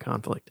possibly be a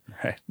conflict.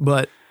 Right.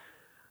 But,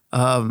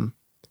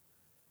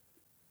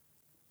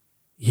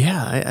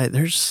 yeah,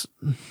 there's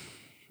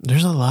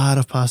a lot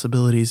of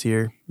possibilities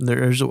here.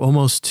 There's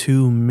almost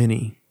too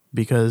many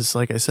because,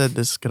 like I said,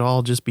 this could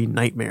all just be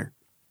Nightmare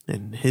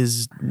and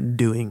his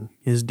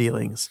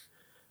dealings.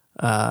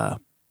 It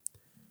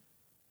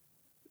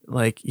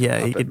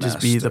could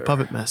just be the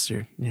Puppet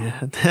Master.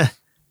 Yeah.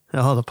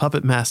 The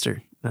Puppet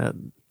Master.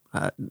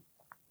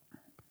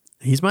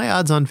 He's my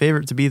odds-on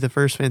favorite to be the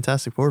first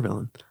Fantastic Four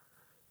villain.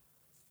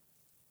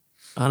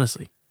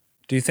 Honestly.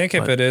 Do you think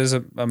if it is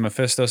a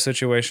Mephisto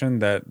situation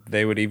that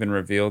they would even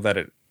reveal that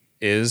it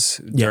is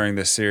during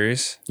this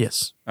series?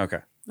 Yes. Okay.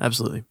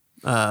 Absolutely.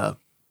 That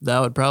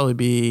would probably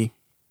be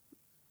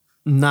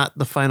not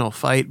the final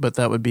fight, but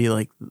that would be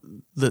like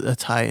a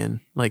tie-in.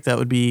 Like that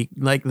would be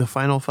like the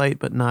final fight,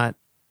 but not.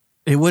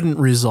 It wouldn't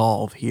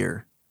resolve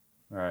here.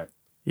 All right.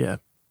 Yeah.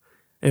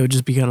 It would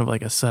just be kind of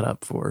like a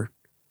setup for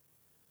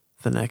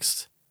the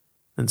next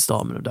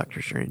installment of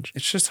Doctor Strange.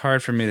 It's just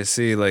hard for me to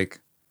see,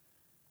 like,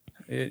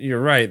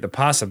 you're right. The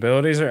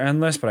possibilities are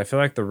endless, but I feel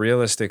like the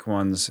realistic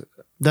ones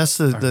are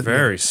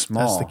very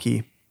small. That's the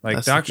key.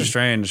 Like Doctor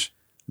Strange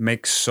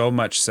makes so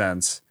much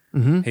sense.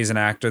 Mm-hmm. He's an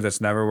actor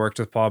that's never worked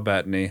with Paul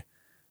Bettany.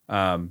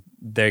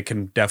 They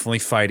can definitely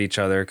fight each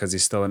other because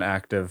he's still an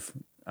active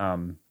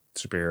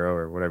superhero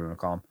or whatever you want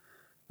to call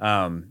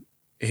him.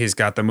 He's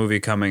got the movie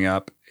coming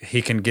up.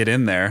 He can get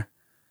in there.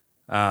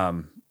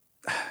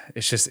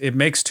 It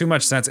makes too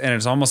much sense. And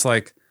it's almost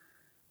like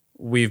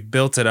we've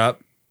built it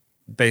up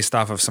based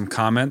off of some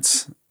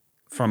comments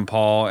from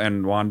Paul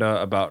and Wanda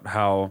about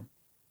how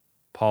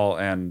Paul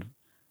and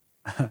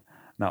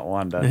not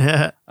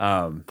Wanda,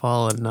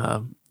 Paul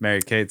and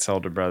Mary Kate's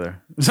older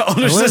brother,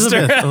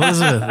 sister,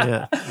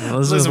 Elizabeth.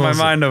 Losing my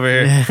mind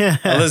over here.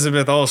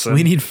 Elizabeth Olsen.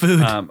 We need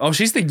food.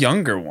 She's the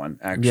younger one,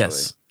 actually.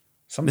 Yes.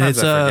 Sometimes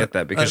I forget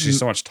that because she's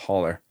so much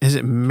taller. Is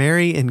it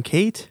Mary and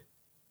Kate?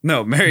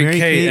 No, Mary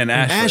Kate and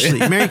Ashley.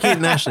 Mary Kate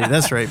and Ashley.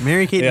 That's right.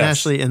 Mary Kate and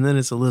Ashley, and then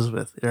it's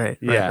Elizabeth. Right.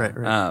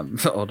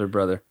 Older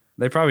brother.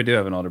 They probably do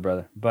have an older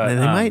brother, but they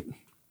might.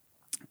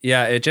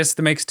 Yeah, it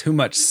just makes too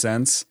much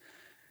sense,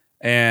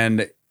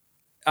 and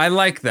I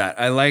like that.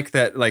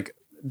 Like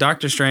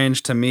Doctor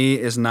Strange to me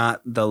is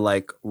not the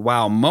like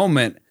wow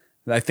moment.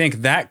 I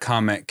think that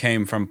comment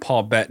came from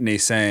Paul Bettany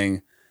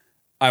saying,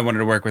 "I wanted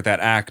to work with that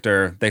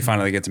actor. They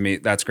finally get to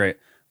meet. That's great."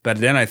 But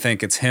then I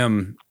think it's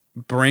him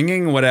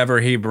bringing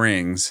whatever he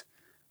brings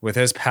with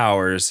his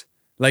powers.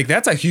 Like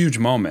that's a huge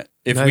moment.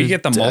 If we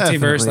get the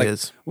multiverse, like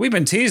we've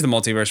been teased the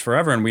multiverse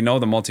forever and we know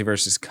the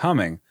multiverse is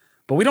coming,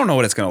 but we don't know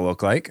what it's going to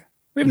look like.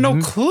 We have no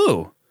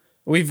clue.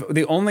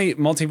 The only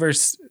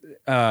multiverse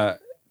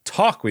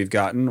talk we've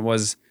gotten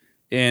was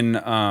in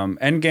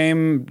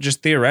Endgame,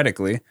 just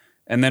theoretically.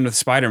 And then with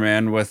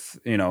Spider-Man with,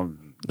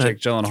 Jake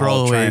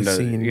Gyllenhaal trying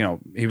to,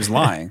 he was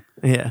lying.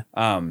 Yeah.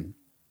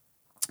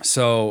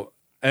 So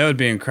it would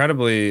be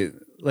incredibly,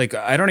 like,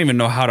 I don't even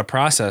know how to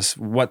process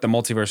what the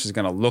multiverse is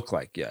going to look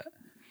like yet.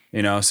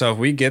 So if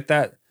we get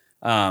that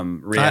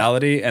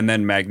reality and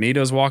then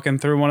Magneto's walking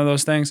through one of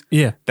those things,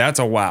 that's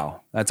a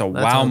wow. That's a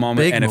wow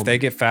moment. And if they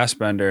get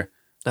Fassbender,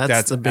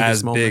 that's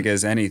as big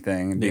as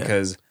anything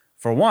because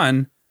for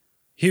one,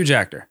 huge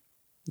actor.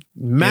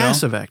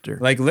 Massive actor.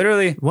 Like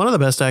literally one of the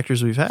best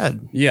actors we've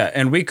had. Yeah.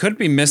 And we could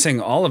be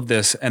missing all of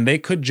this and they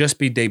could just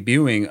be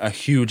debuting a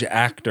huge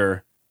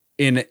actor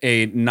in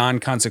a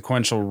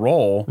non-consequential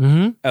role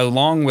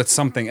along with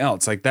something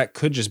else. Like that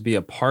could just be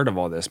a part of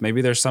all this.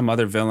 Maybe there's some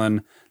other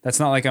villain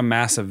that's not like a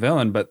massive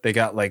villain, but they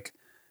got like,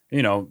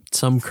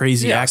 some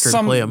crazy actor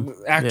to play him.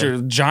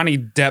 Johnny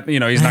Depp,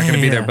 he's not going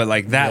to be there, but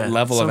like that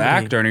level of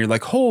actor. And you're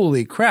like,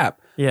 holy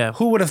crap. Yeah.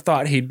 Who would have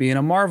thought he'd be in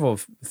a Marvel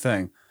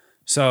thing?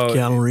 So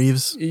Keanu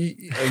Reeves.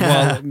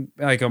 Well,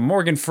 like a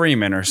Morgan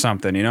Freeman or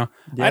something, you know?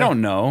 Yeah. I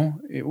don't know.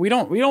 We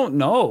don't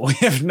know. We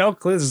have no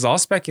clue. This is all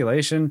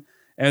speculation.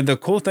 And the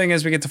cool thing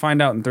is we get to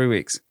find out in 3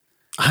 weeks.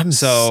 I'm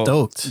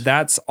stoked.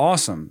 That's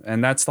awesome.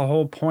 And that's the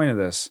whole point of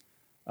this.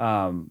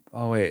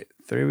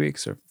 3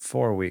 weeks or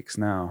 4 weeks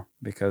now,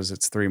 because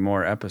it's 3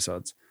 more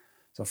episodes.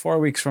 So 4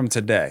 weeks from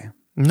today.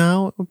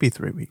 No, it would be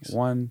 3 weeks.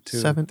 1, 2,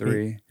 7,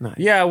 3. 8, 9.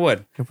 Yeah, it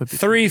would. It would be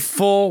 3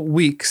 full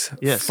weeks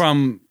Yes.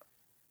 from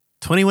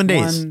 21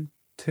 days. 1,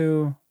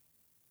 2,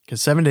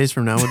 Because 7 days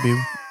from now would be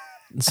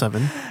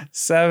 7.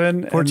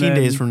 7. 14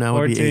 days from now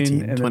would be 14,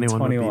 18. and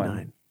 21 would be 21.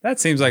 9. That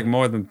seems like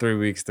more than 3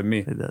 weeks to me.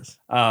 It does.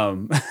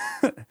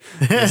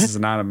 This is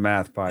not a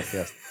math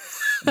podcast.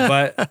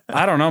 But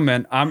I don't know,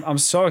 man. I'm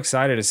so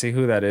excited to see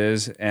who that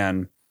is,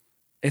 and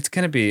it's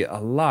going to be a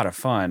lot of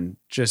fun.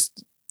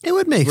 Just It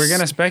would make we're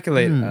going to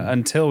speculate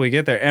until we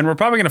get there, and we're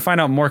probably going to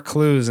find out more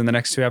clues in the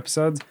next 2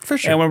 episodes. For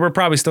sure. And we're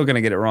probably still going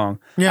to get it wrong.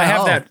 Yeah, I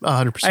have that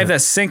 100%. I have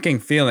that sinking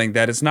feeling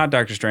that it's not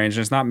Doctor Strange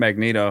and it's not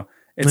Magneto.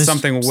 It's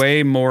something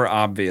way more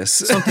obvious.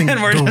 Something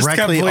and we're just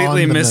directly completely on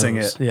the missing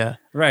nose. it. Yeah.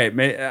 Right.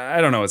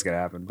 I don't know what's going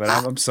to happen, but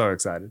I'm so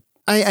excited.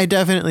 I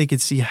definitely could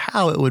see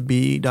how it would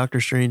be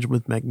Doctor Strange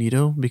with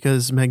Magneto,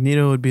 because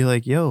Magneto would be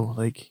like, yo,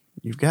 like,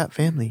 you've got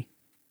family.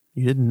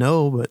 You didn't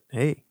know, but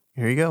hey,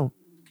 here you go.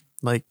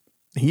 Like,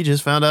 he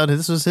just found out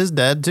this was his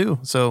dad too.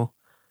 So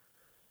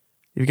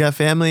you've got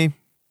family.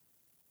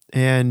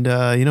 And,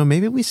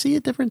 maybe we see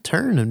a different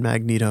turn in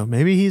Magneto.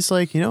 Maybe he's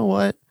like, you know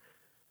what?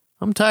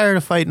 I'm tired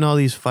of fighting all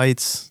these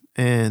fights.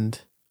 And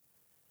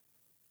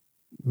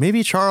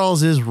maybe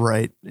Charles is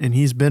right. And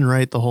he's been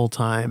right the whole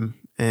time.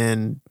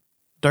 And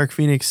Dark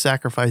Phoenix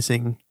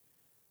sacrificing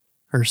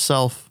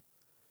herself,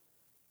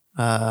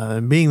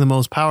 being the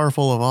most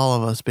powerful of all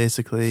of us,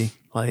 basically,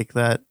 like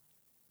that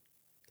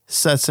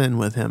sets in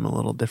with him a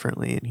little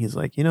differently. And he's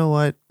like, you know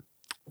what?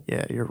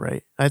 Yeah, you're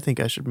right. I think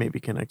I should maybe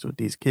connect with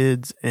these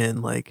kids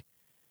and like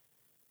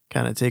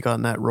kind of take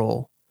on that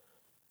role.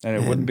 And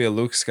it wouldn't be a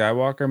Luke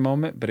Skywalker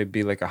moment, but it'd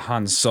be like a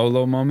Han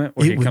Solo moment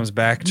where he comes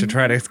back to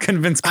try to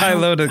convince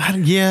Kylo to,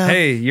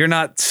 hey, you're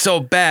not so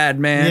bad,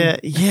 man.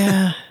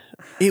 Yeah.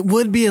 It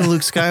would be a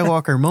Luke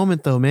Skywalker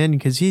moment though, man,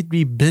 because he'd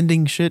be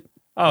bending shit.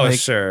 Oh, like,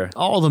 sure.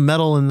 All the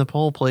metal in the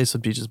whole place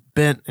would be just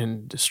bent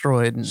and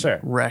destroyed and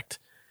wrecked.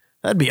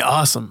 That'd be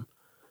awesome.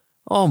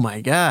 Oh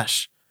my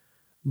gosh.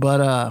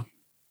 But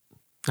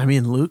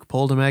Luke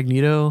pulled a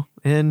Magneto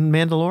in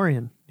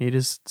Mandalorian. He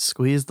just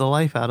squeezed the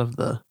life out of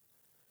the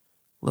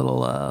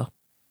little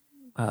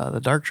the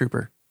Dark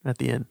Trooper at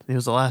the end. He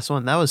was the last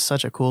one. That was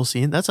such a cool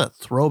scene. That's a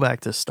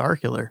throwback to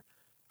Starkiller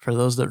for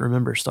those that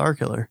remember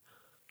Starkiller.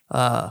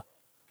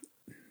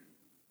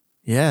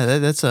 Yeah,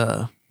 that's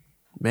a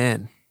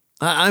man.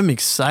 I'm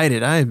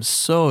excited. I am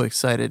so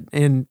excited.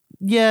 And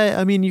yeah,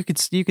 I mean, you could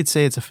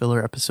say it's a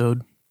filler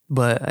episode,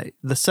 but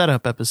the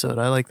setup episode,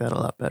 I like that a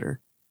lot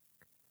better.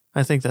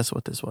 I think that's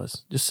what this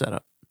was. Just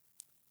setup.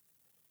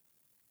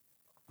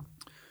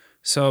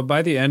 So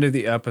by the end of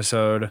the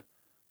episode,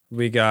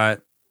 we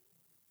got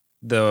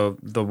the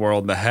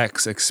world, the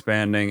Hex,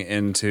 expanding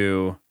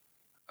into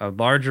a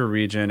larger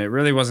region. It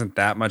really wasn't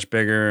that much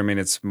bigger. I mean,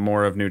 it's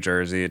more of New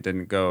Jersey. It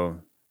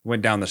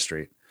went down the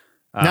street.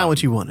 Not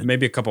what you wanted.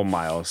 Maybe a couple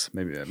miles,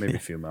 maybe a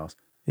few miles.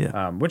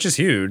 Yeah. Which is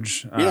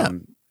huge.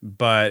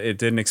 But it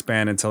didn't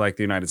expand into like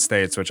the United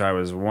States, which I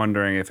was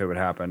wondering if it would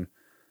happen.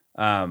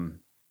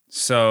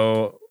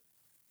 So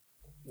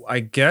I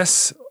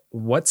guess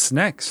what's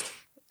next?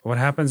 What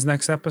happens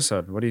next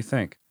episode? What do you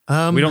think?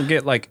 We don't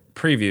get like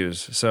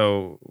previews,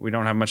 so we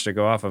don't have much to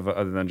go off of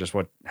other than just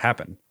what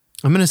happened.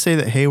 I'm going to say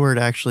that Hayward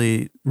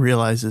actually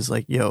realizes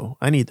like, yo,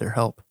 I need their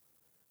help.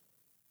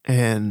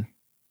 And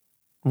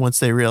once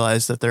they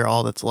realize that they're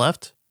all that's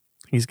left,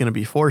 he's going to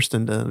be forced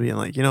into being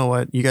like, you know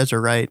what? You guys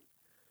are right.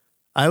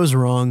 I was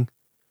wrong.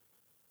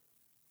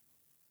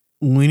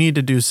 We need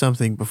to do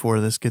something before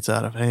this gets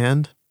out of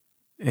hand.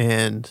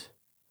 And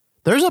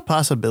there's a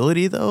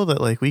possibility though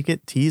that like we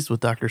get teased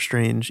with Doctor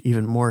Strange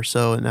even more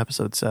so in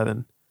episode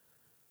 7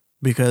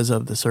 because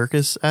of the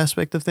circus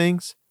aspect of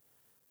things.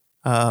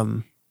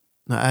 I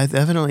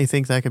definitely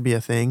think that could be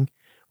a thing.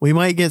 We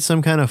might get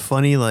some kind of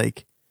funny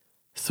like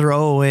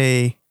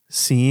throwaway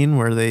scene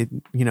where they,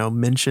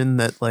 mention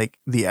that like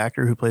the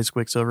actor who plays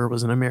Quicksilver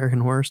was an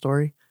American Horror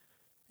Story,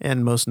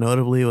 and most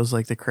notably was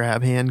like the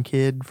crab hand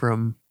kid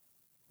from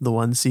the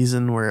one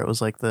season where it was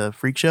like the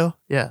freak show.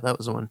 Yeah, that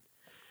was the one.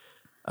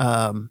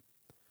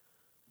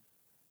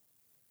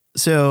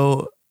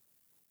 So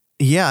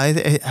yeah,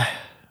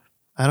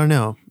 I don't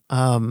know.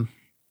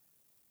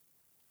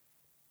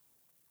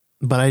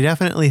 But I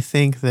definitely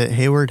think that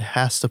Hayward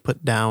has to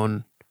put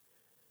down,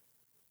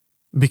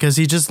 because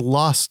he just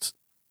lost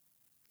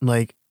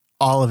like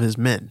all of his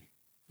men.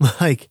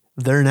 Like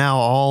they're now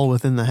all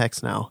within the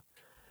Hex now.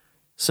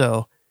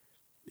 So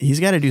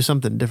he's got to do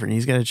something different.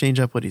 He's got to change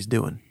up what he's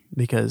doing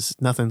because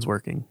nothing's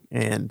working.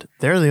 And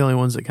they're the only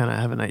ones that kind of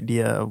have an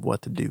idea of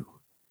what to do.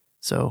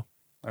 So.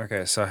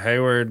 Okay. So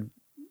Hayward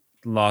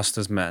lost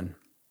his men.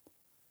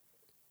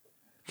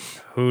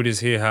 who does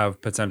he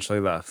have potentially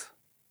left?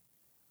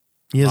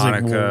 He has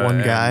Monica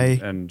one guy.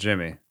 and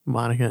Jimmy.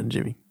 Monica and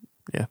Jimmy.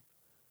 Yeah.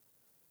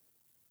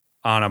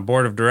 On a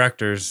board of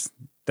directors,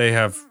 they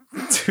have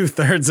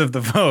 2/3 of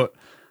the vote.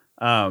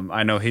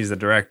 I know he's the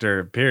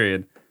director,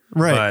 period.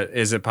 Right. But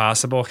is it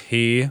possible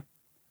he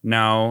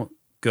now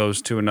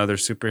goes to another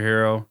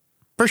superhero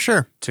For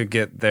sure. to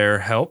get their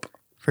help?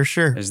 For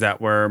sure. Is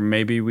that where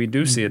maybe we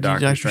do see a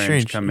Doctor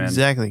Strange come in?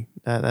 Exactly.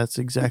 That's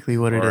exactly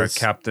what it Or is. a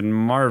Captain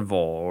Marvel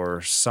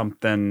or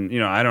something.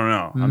 I don't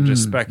know. I'm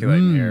just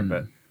speculating here,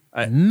 but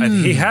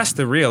he has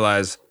to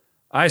realize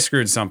I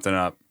screwed something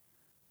up.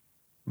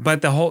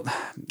 But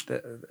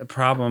the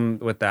problem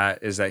with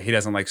that is that he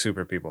doesn't like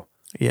super people.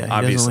 Yeah, he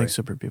obviously. doesn't like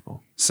super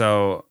people.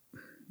 So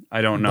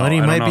I don't know. But he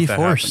I don't might know be if that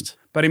forced. happened.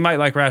 But he might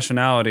like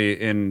rationality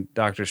in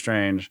Doctor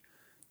Strange.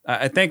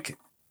 I think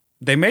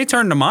they may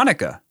turn to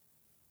Monica.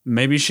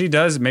 Maybe she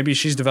does. Maybe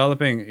she's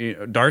developing.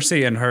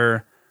 Darcy and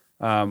her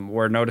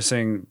were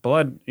noticing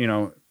blood,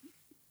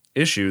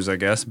 issues, I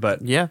guess.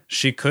 But Yeah.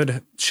 she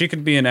could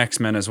be an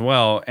X-Men as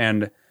well,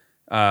 and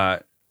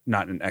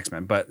not an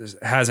X-Men, but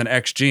has an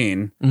X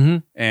gene,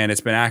 and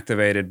it's been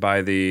activated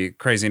by the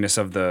craziness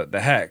of the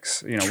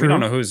Hex. We True. don't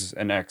know who's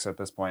an X at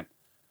this point,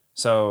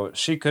 so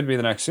she could be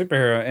the next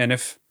superhero. And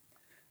if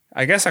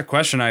I guess a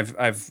question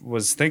I've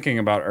was thinking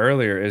about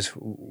earlier is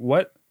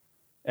what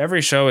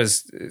every show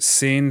is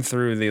seen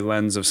through the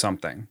lens of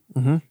something.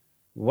 Mm-hmm.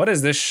 What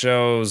is this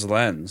show's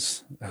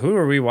lens? Who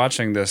are we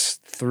watching this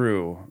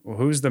through?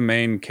 Who's the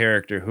main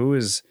character? Who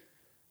is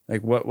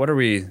like what are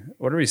we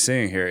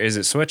seeing here? Is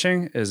it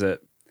switching? Is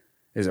it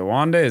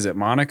Wanda? Is it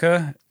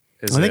Monica?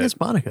 I think it's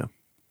Monica.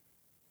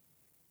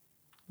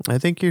 I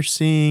think you're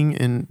seeing,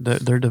 and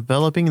they're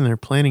developing and they're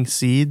planting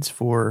seeds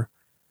for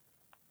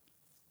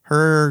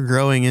her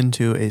growing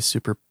into a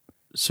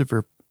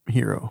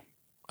superhero.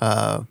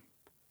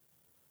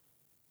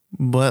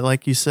 But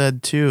like you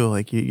said too,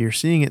 like you're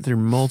seeing it through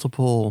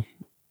multiple,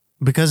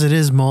 because it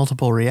is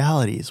multiple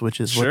realities, which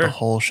is what the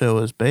whole show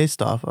is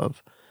based off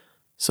of.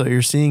 So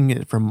you're seeing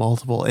it from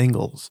multiple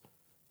angles.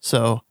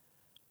 So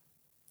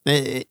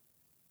I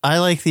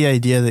like the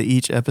idea that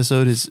each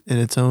episode is in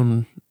its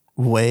own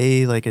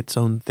way, like its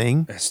own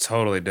thing. It's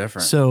totally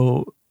different.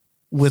 So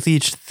with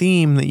each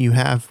theme that you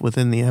have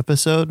within the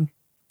episode,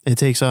 it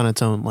takes on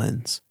its own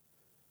lens.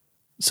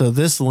 So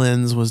this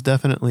lens was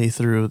definitely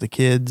through the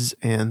kids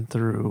and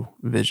through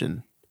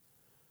Vision.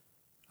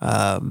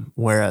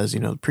 Whereas,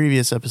 the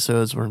previous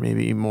episodes were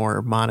maybe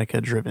more Monica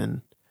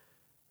driven.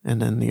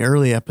 And then the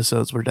early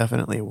episodes were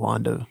definitely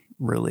Wanda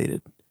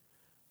related.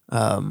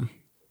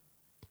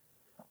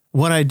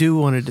 What I do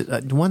wanted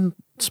to, one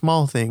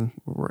small thing,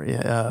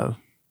 right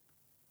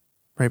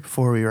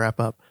before we wrap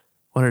up,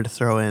 wanted to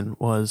throw in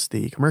was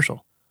the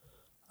commercial.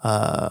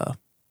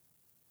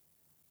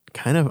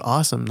 Kind of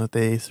awesome that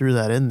they threw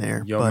that in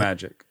there. Yo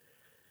Magic.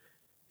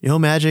 Yo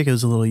Magic, it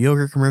was a little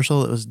yogurt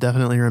commercial. It was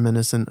definitely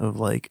reminiscent of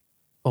like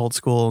old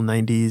school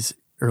 90s,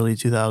 early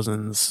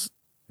 2000s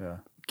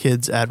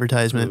kids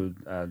advertisement.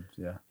 Food ad,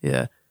 yeah.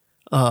 Yeah.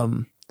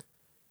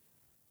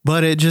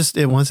 But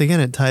it once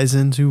again, it ties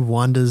into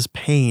Wanda's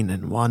pain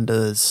and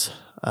Wanda's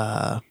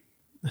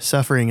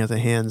suffering at the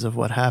hands of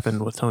what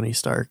happened with Tony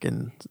Stark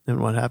and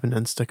what happened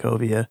in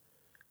Sokovia.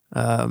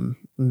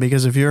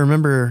 Because if you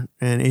remember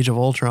in Age of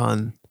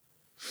Ultron,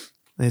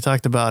 they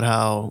talked about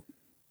how,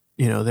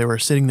 they were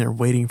sitting there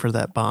waiting for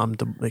that bomb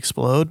to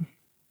explode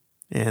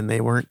and they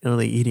weren't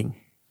really eating.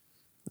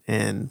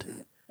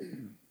 And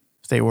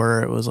if they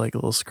were, it was like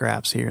little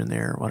scraps here and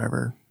there or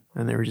whatever.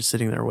 And they were just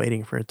sitting there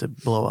waiting for it to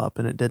blow up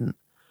and it didn't.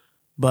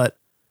 But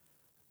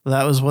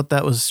that was what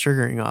that was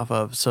triggering off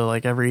of. So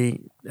like every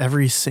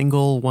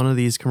single one of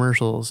these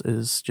commercials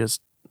is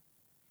just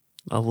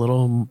a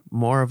little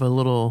more of a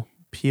little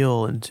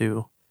peel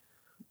into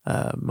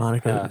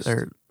Monica past.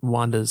 Or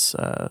Wanda's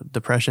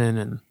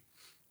depression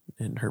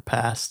and her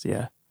past.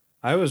 Yeah.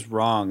 I was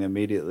wrong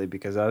immediately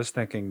because I was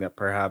thinking that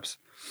perhaps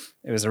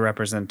it was a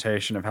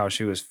representation of how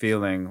she was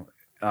feeling,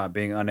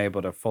 being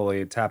unable to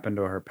fully tap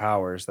into her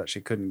powers, that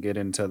she couldn't get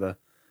into the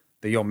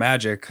Yo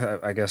Magic,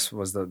 I guess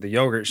was the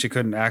yogurt. She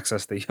couldn't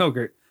access the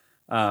yogurt.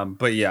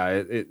 But yeah,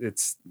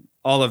 it's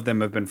all of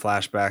them have been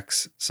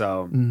flashbacks.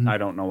 So I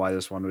don't know why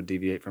this one would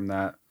deviate from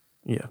that.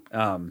 Yeah.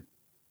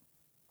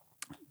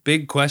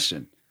 Big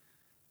question.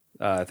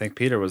 I think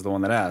Peter was the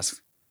one that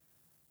asked,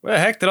 where the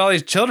heck did all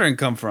these children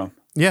come from?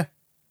 Yeah.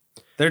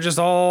 They're just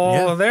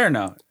all there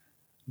now.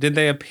 Did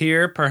they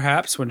appear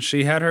perhaps when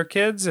she had her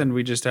kids and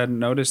we just hadn't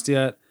noticed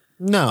yet?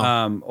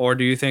 No. Or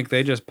do you think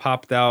they just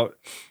popped out?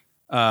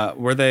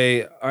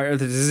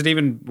 Is it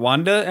even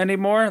Wanda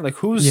anymore? Like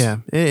who's? Yeah,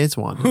 it's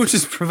Wanda. Who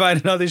just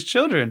provided all these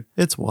children?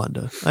 It's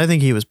Wanda. I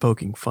think he was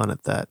poking fun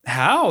at that.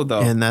 How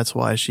though? And that's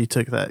why she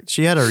took that.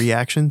 She had a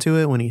reaction to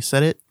it when he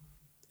said it.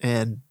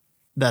 And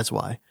that's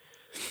why.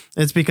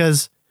 It's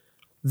because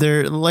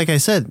they're, like I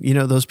said,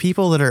 those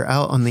people that are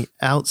out on the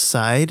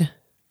outside,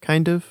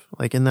 kind of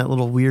like in that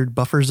little weird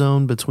buffer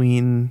zone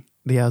between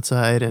the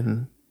outside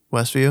and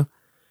Westview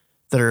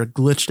that are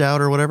glitched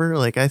out or whatever.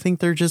 Like, I think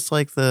they're just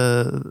like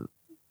the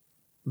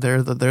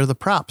They're the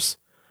props.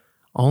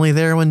 Only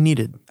there when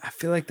needed. I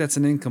feel like that's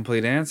an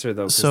incomplete answer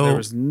though, because So- there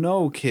was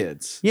no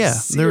kids. Yeah,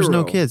 there was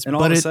no Zero. kids, and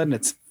all but of a it- sudden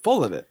it's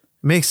full of it.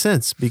 Makes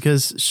sense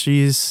because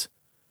she's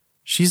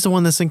the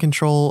one that's in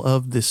control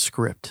of the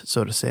script,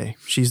 so to say.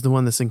 She's the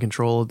one that's in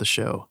control of the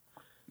show.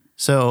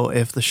 So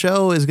if the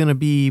show is going to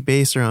be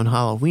based around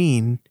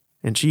Halloween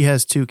and she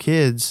has 2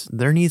 kids,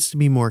 there needs to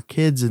be more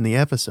kids in the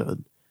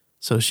episode.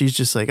 So she's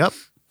just like, oh,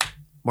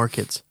 more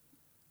kids.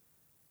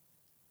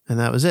 And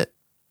that was it.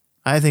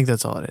 I think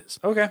that's all it is.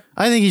 Okay.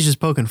 I think he's just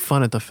poking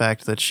fun at the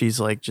fact that she's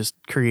like just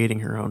creating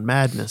her own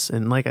madness.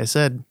 And like I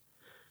said,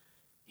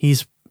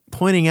 he's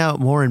pointing out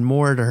more and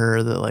more to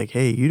her that like,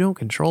 hey, you don't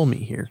control me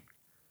here.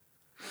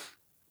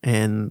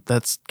 And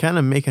that's kind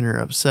of making her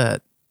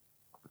upset.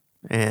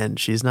 And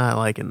she's not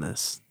liking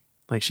this.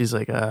 Like she's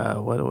like,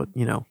 what,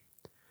 you know.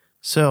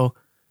 So,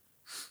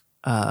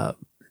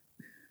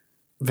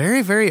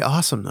 very, very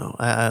awesome though.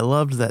 I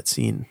loved that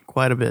scene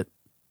quite a bit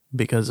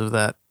because of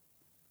that,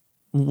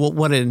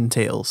 what it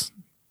entails.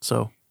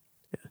 So,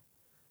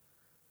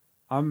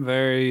 I'm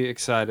very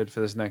excited for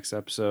this next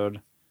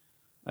episode.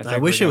 I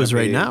wish it was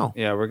right now.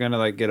 Yeah, we're gonna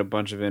like get a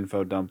bunch of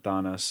info dumped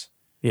on us.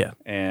 Yeah.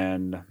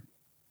 And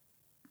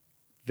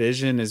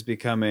Vision is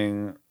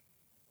becoming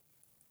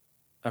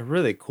a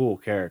really cool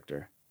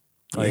character.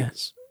 Like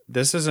Yes.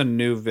 this is a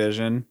new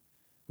Vision.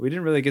 We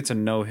didn't really get to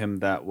know him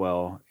that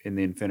well in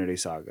the Infinity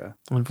Saga.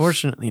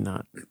 Unfortunately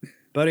not.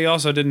 But he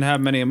also didn't have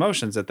many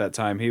emotions at that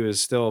time. He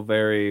was still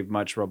very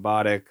much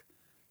robotic.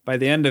 By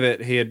the end of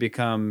it, he had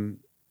become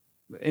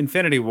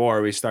Infinity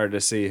War. We started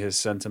to see his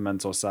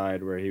sentimental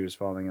side where he was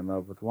falling in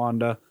love with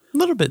Wanda. A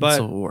little bit in But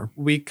Civil War.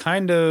 we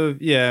kind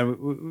of, yeah,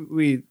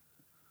 we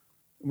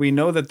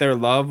know that their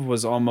love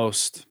was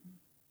almost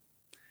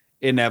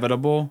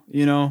inevitable,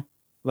 you know?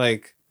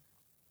 Like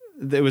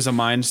it was a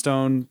Mind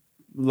Stone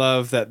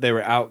love, that they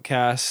were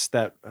outcasts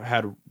that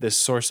had this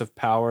source of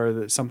power,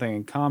 that something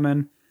in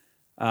common.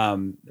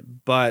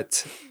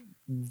 But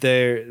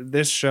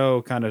this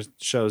show kind of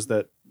shows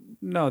that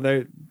no,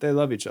 they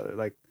love each other.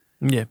 Like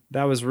Yeah.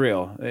 that was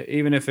real.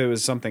 Even if it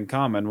was something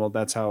common, well,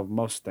 that's how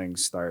most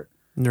things start.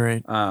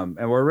 Right. And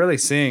we're really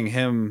seeing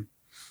him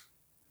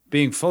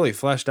being fully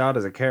fleshed out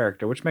as a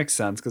character, which makes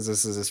sense because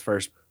this is his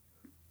first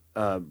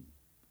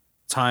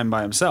time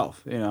by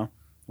himself, you know,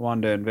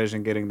 Wanda and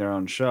Vision getting their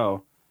own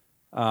show.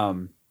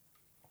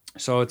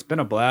 So it's been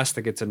a blast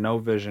to get to know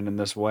Vision in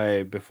this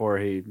way before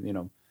he, you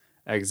know,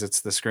 exits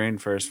the screen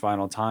for his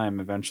final time,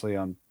 eventually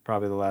on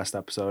probably the last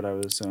episode, I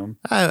would assume.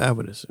 I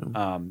would assume.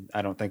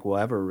 I don't think we'll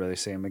ever really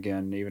see him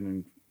again, even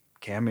in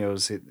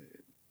cameos.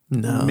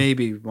 No.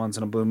 Maybe once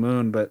in a blue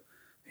moon, but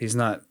he's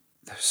not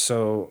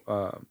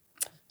so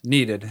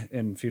needed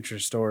in future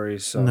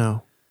stories. So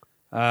No.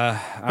 I'm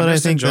But I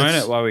just think enjoying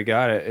that's- it while we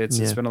got it. It's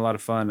Yeah. been a lot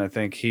of fun. I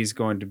think he's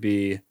going to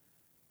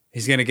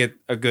get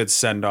a good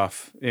send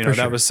off. You know, For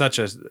sure. that was such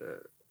a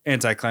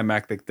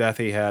anticlimactic death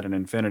he had in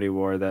Infinity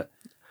War that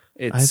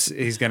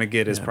he's going to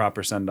get his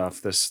proper send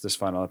off this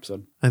final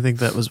episode. I think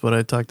that was what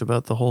I talked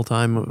about the whole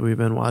time we've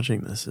been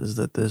watching this, is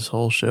that this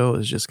whole show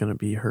is just going to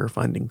be her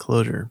finding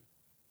closure.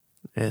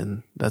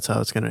 And that's how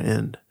it's going to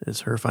end,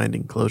 is her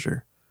finding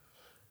closure.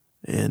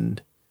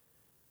 And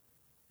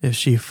if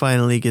she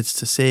finally gets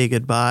to say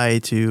goodbye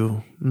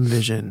to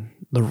Vision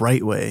the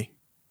right way,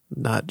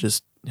 not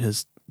just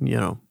his, you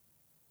know,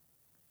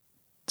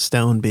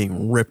 stone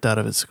being ripped out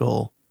of his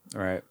skull.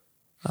 All right.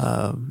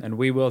 And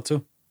we will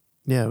too.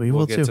 Yeah, we We'll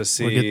will get too. to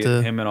see We'll get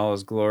to, him in all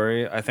his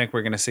glory. I think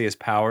we're going to see his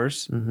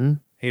powers. Mhm.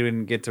 He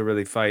didn't get to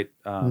really fight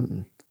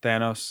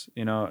Thanos,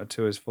 you know,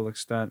 to his full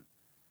extent.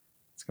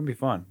 It's going to be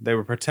fun. They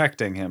were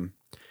protecting him.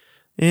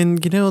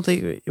 And, you know,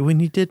 when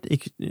he did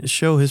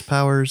show his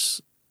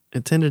powers,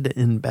 it tended to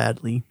end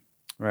badly.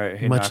 Right.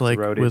 He Much knocked like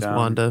Rhodey with down.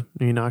 Wanda.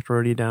 He knocked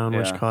Rhodey down,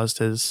 which Yeah. caused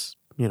his,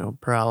 you know,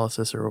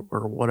 paralysis or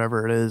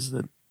whatever it is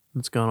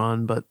that's going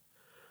on. But,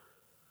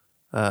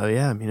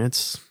 yeah, I mean,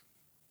 it's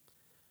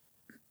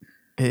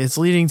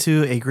leading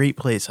to a great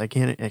place. I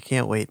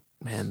can't wait,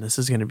 man. This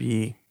is going to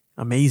be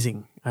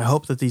amazing. I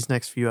hope that these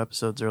next few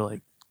episodes are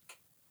like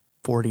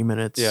 40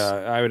 minutes. Yeah,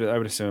 I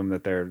would assume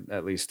that they're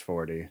at least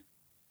 40.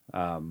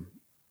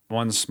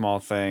 One small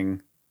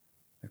thing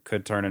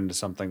could turn into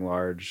something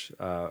large.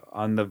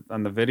 On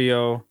the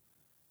video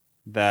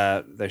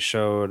that they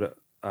showed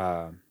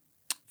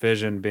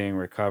Vision being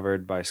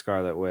recovered by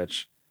Scarlet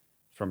Witch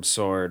from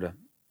Sword,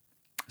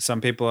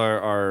 some people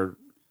are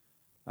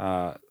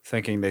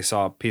thinking they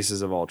saw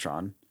pieces of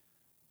Ultron.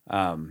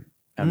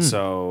 And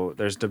so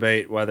there's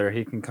debate whether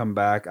he can come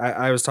back.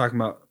 I was talking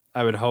about,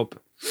 I would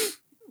hope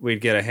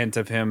we'd get a hint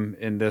of him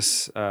in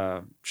this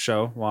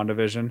show,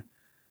 WandaVision.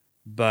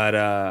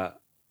 But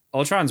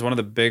Ultron's one of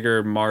the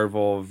bigger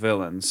Marvel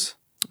villains.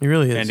 He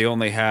really is. And he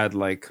only had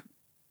like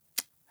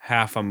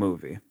half a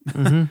movie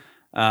Mhm.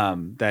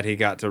 that he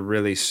got to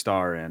really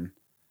star in.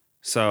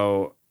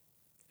 So,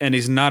 and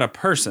he's not a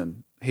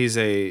person. He's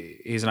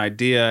an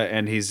idea,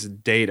 and he's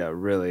data,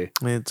 really.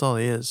 I mean, that's all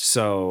he is.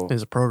 So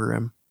He's a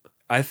program.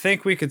 I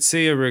think we could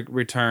see a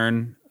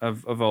return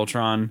of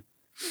Ultron.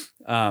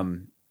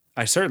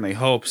 I certainly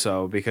hope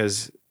so,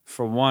 because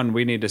for one,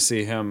 we need to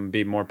see him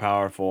be more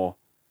powerful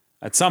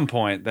at some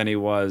point than he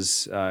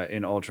was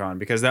in Ultron,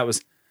 because that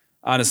was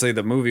honestly,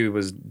 the movie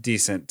was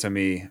decent to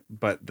me,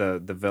 but the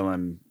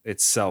villain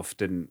itself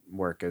didn't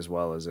work as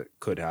well as it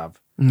could have.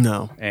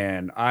 No.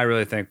 And I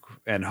really think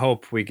and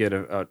hope we get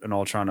an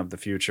Ultron of the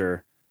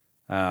future.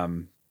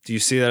 Do you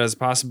see that as a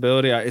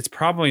possibility? It's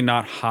probably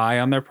not high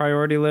on their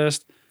priority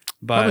list,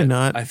 but Probably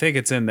not. I think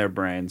it's in their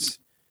brains.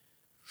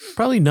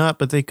 Probably not,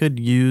 but they could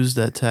use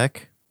that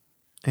tech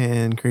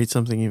and create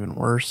something even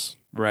worse.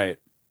 Right.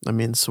 I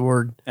mean,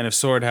 Sword. And if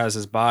Sword has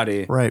his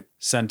body, right,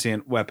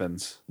 sentient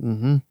weapons.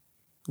 Mm-hmm.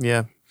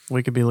 Yeah,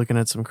 we could be looking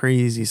at some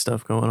crazy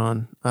stuff going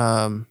on.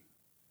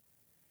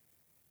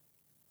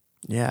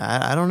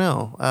 Yeah, I don't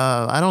know.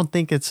 I don't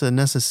think it's a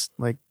necessity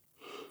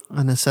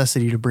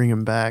to bring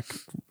him back.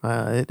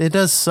 It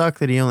does suck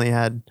that he only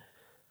had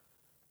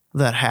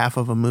that half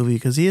of a movie,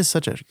 because he is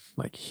such a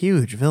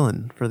huge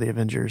villain for the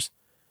Avengers.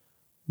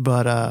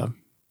 But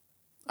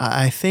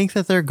I think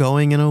that they're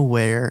going in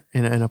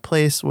a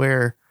place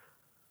where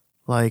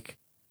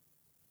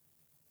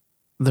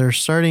they're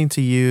starting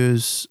to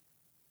use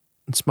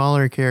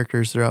smaller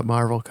characters throughout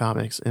Marvel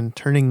Comics and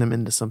turning them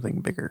into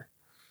something bigger.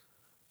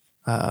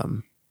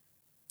 And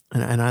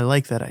I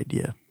like that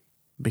idea,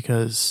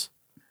 because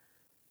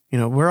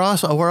we're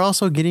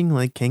also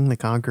getting King the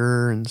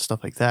Conqueror and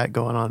stuff like that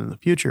going on in the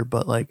future,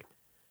 but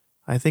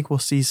I think we'll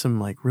see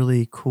some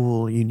really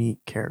cool,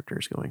 unique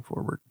characters going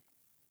forward,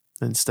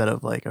 instead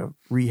of a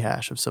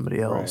rehash of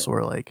somebody else,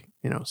 right,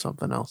 or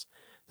something else.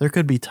 There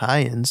could be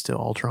tie-ins to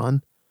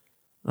Ultron,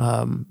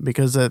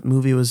 because that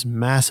movie was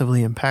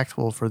massively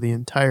impactful for the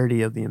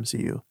entirety of the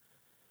MCU.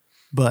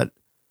 But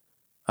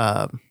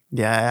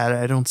yeah,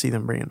 I don't see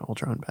them bringing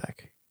Ultron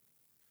back.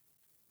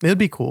 It'd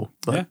be cool,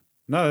 but yeah,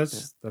 no,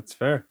 that's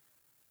fair.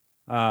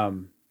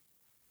 I'm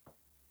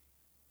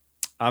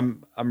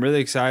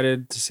really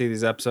excited to see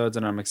these episodes,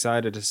 and I'm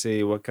excited to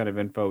see what kind of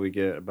info we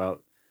get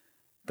about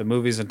the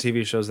movies and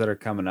TV shows that are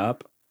coming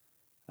up.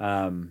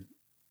 In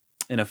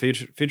a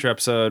future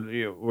episode,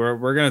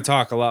 we're going to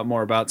talk a lot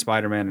more about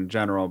Spider-Man in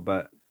general,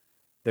 but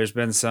there's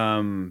been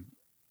some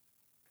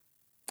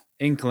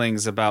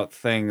inklings about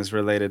things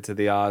related to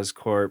the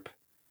Oscorp,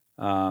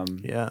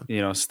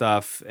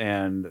 stuff,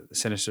 and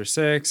Sinister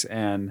Six,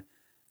 and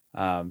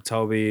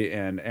Toby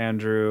and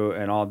Andrew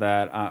and all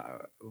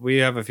that. We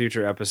have a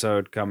future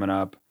episode coming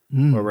up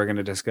where we're going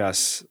to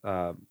discuss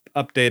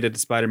updated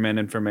Spider-Man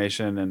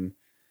information, and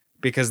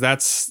because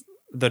that's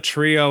the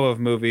trio of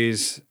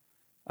movies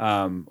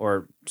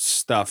or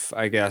stuff,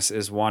 I guess,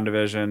 is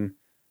WandaVision,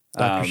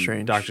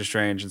 Doctor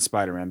Strange, and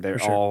Spider-Man. They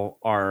all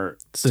are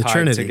tied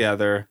Trinity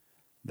together.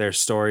 Their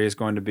story is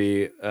going to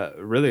be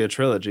really a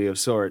trilogy of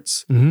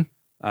sorts. Mm-hmm.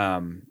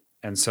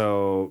 And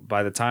so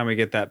by the time we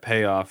get that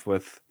payoff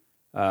with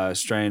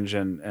Strange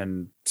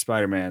and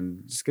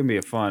Spider-Man, it's going to be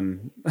it's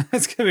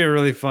going to be a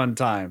really fun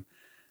time.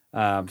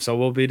 So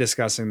we'll be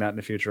discussing that in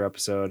a future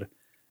episode.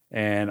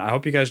 And I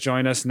hope you guys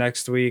join us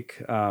next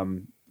week.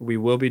 We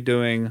will be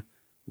doing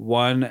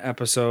one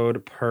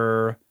episode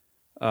per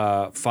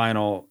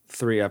final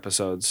 3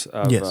 episodes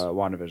of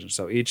WandaVision.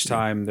 So each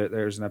time that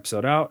there's an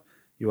episode out,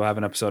 you will have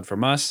an episode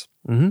from us,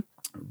 both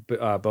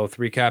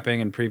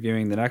recapping and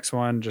previewing the next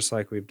one, just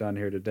like we've done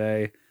here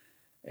today.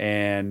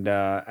 And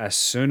as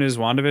soon as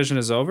WandaVision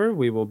is over,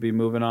 we will be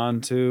moving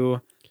on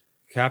to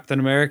Captain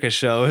America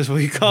show, as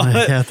we call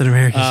it. Captain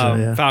America show,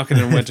 yeah. Falcon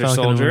and Winter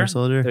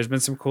Soldier. There's been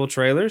some cool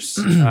trailers.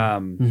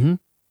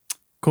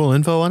 Cool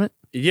info on it.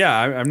 Yeah,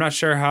 I'm not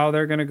sure how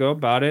they're going to go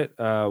about it.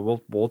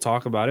 We'll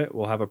talk about it.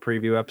 We'll have a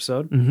preview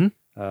episode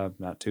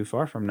not too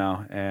far from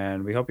now,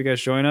 and we hope you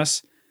guys join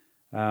us.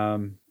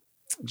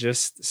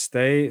 Just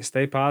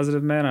stay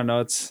positive, man. I know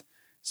it's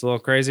a little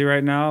crazy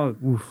right now.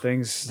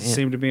 Things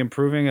seem to be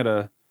improving at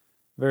a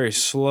very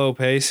slow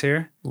pace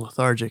here.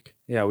 Lethargic.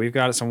 Yeah, we've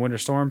got some winter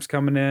storms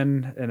coming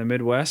in the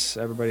Midwest.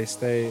 Everybody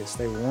stay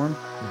warm,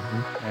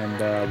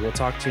 and we'll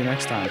talk to you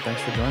next time.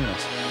 Thanks for joining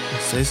us.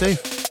 Stay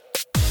safe.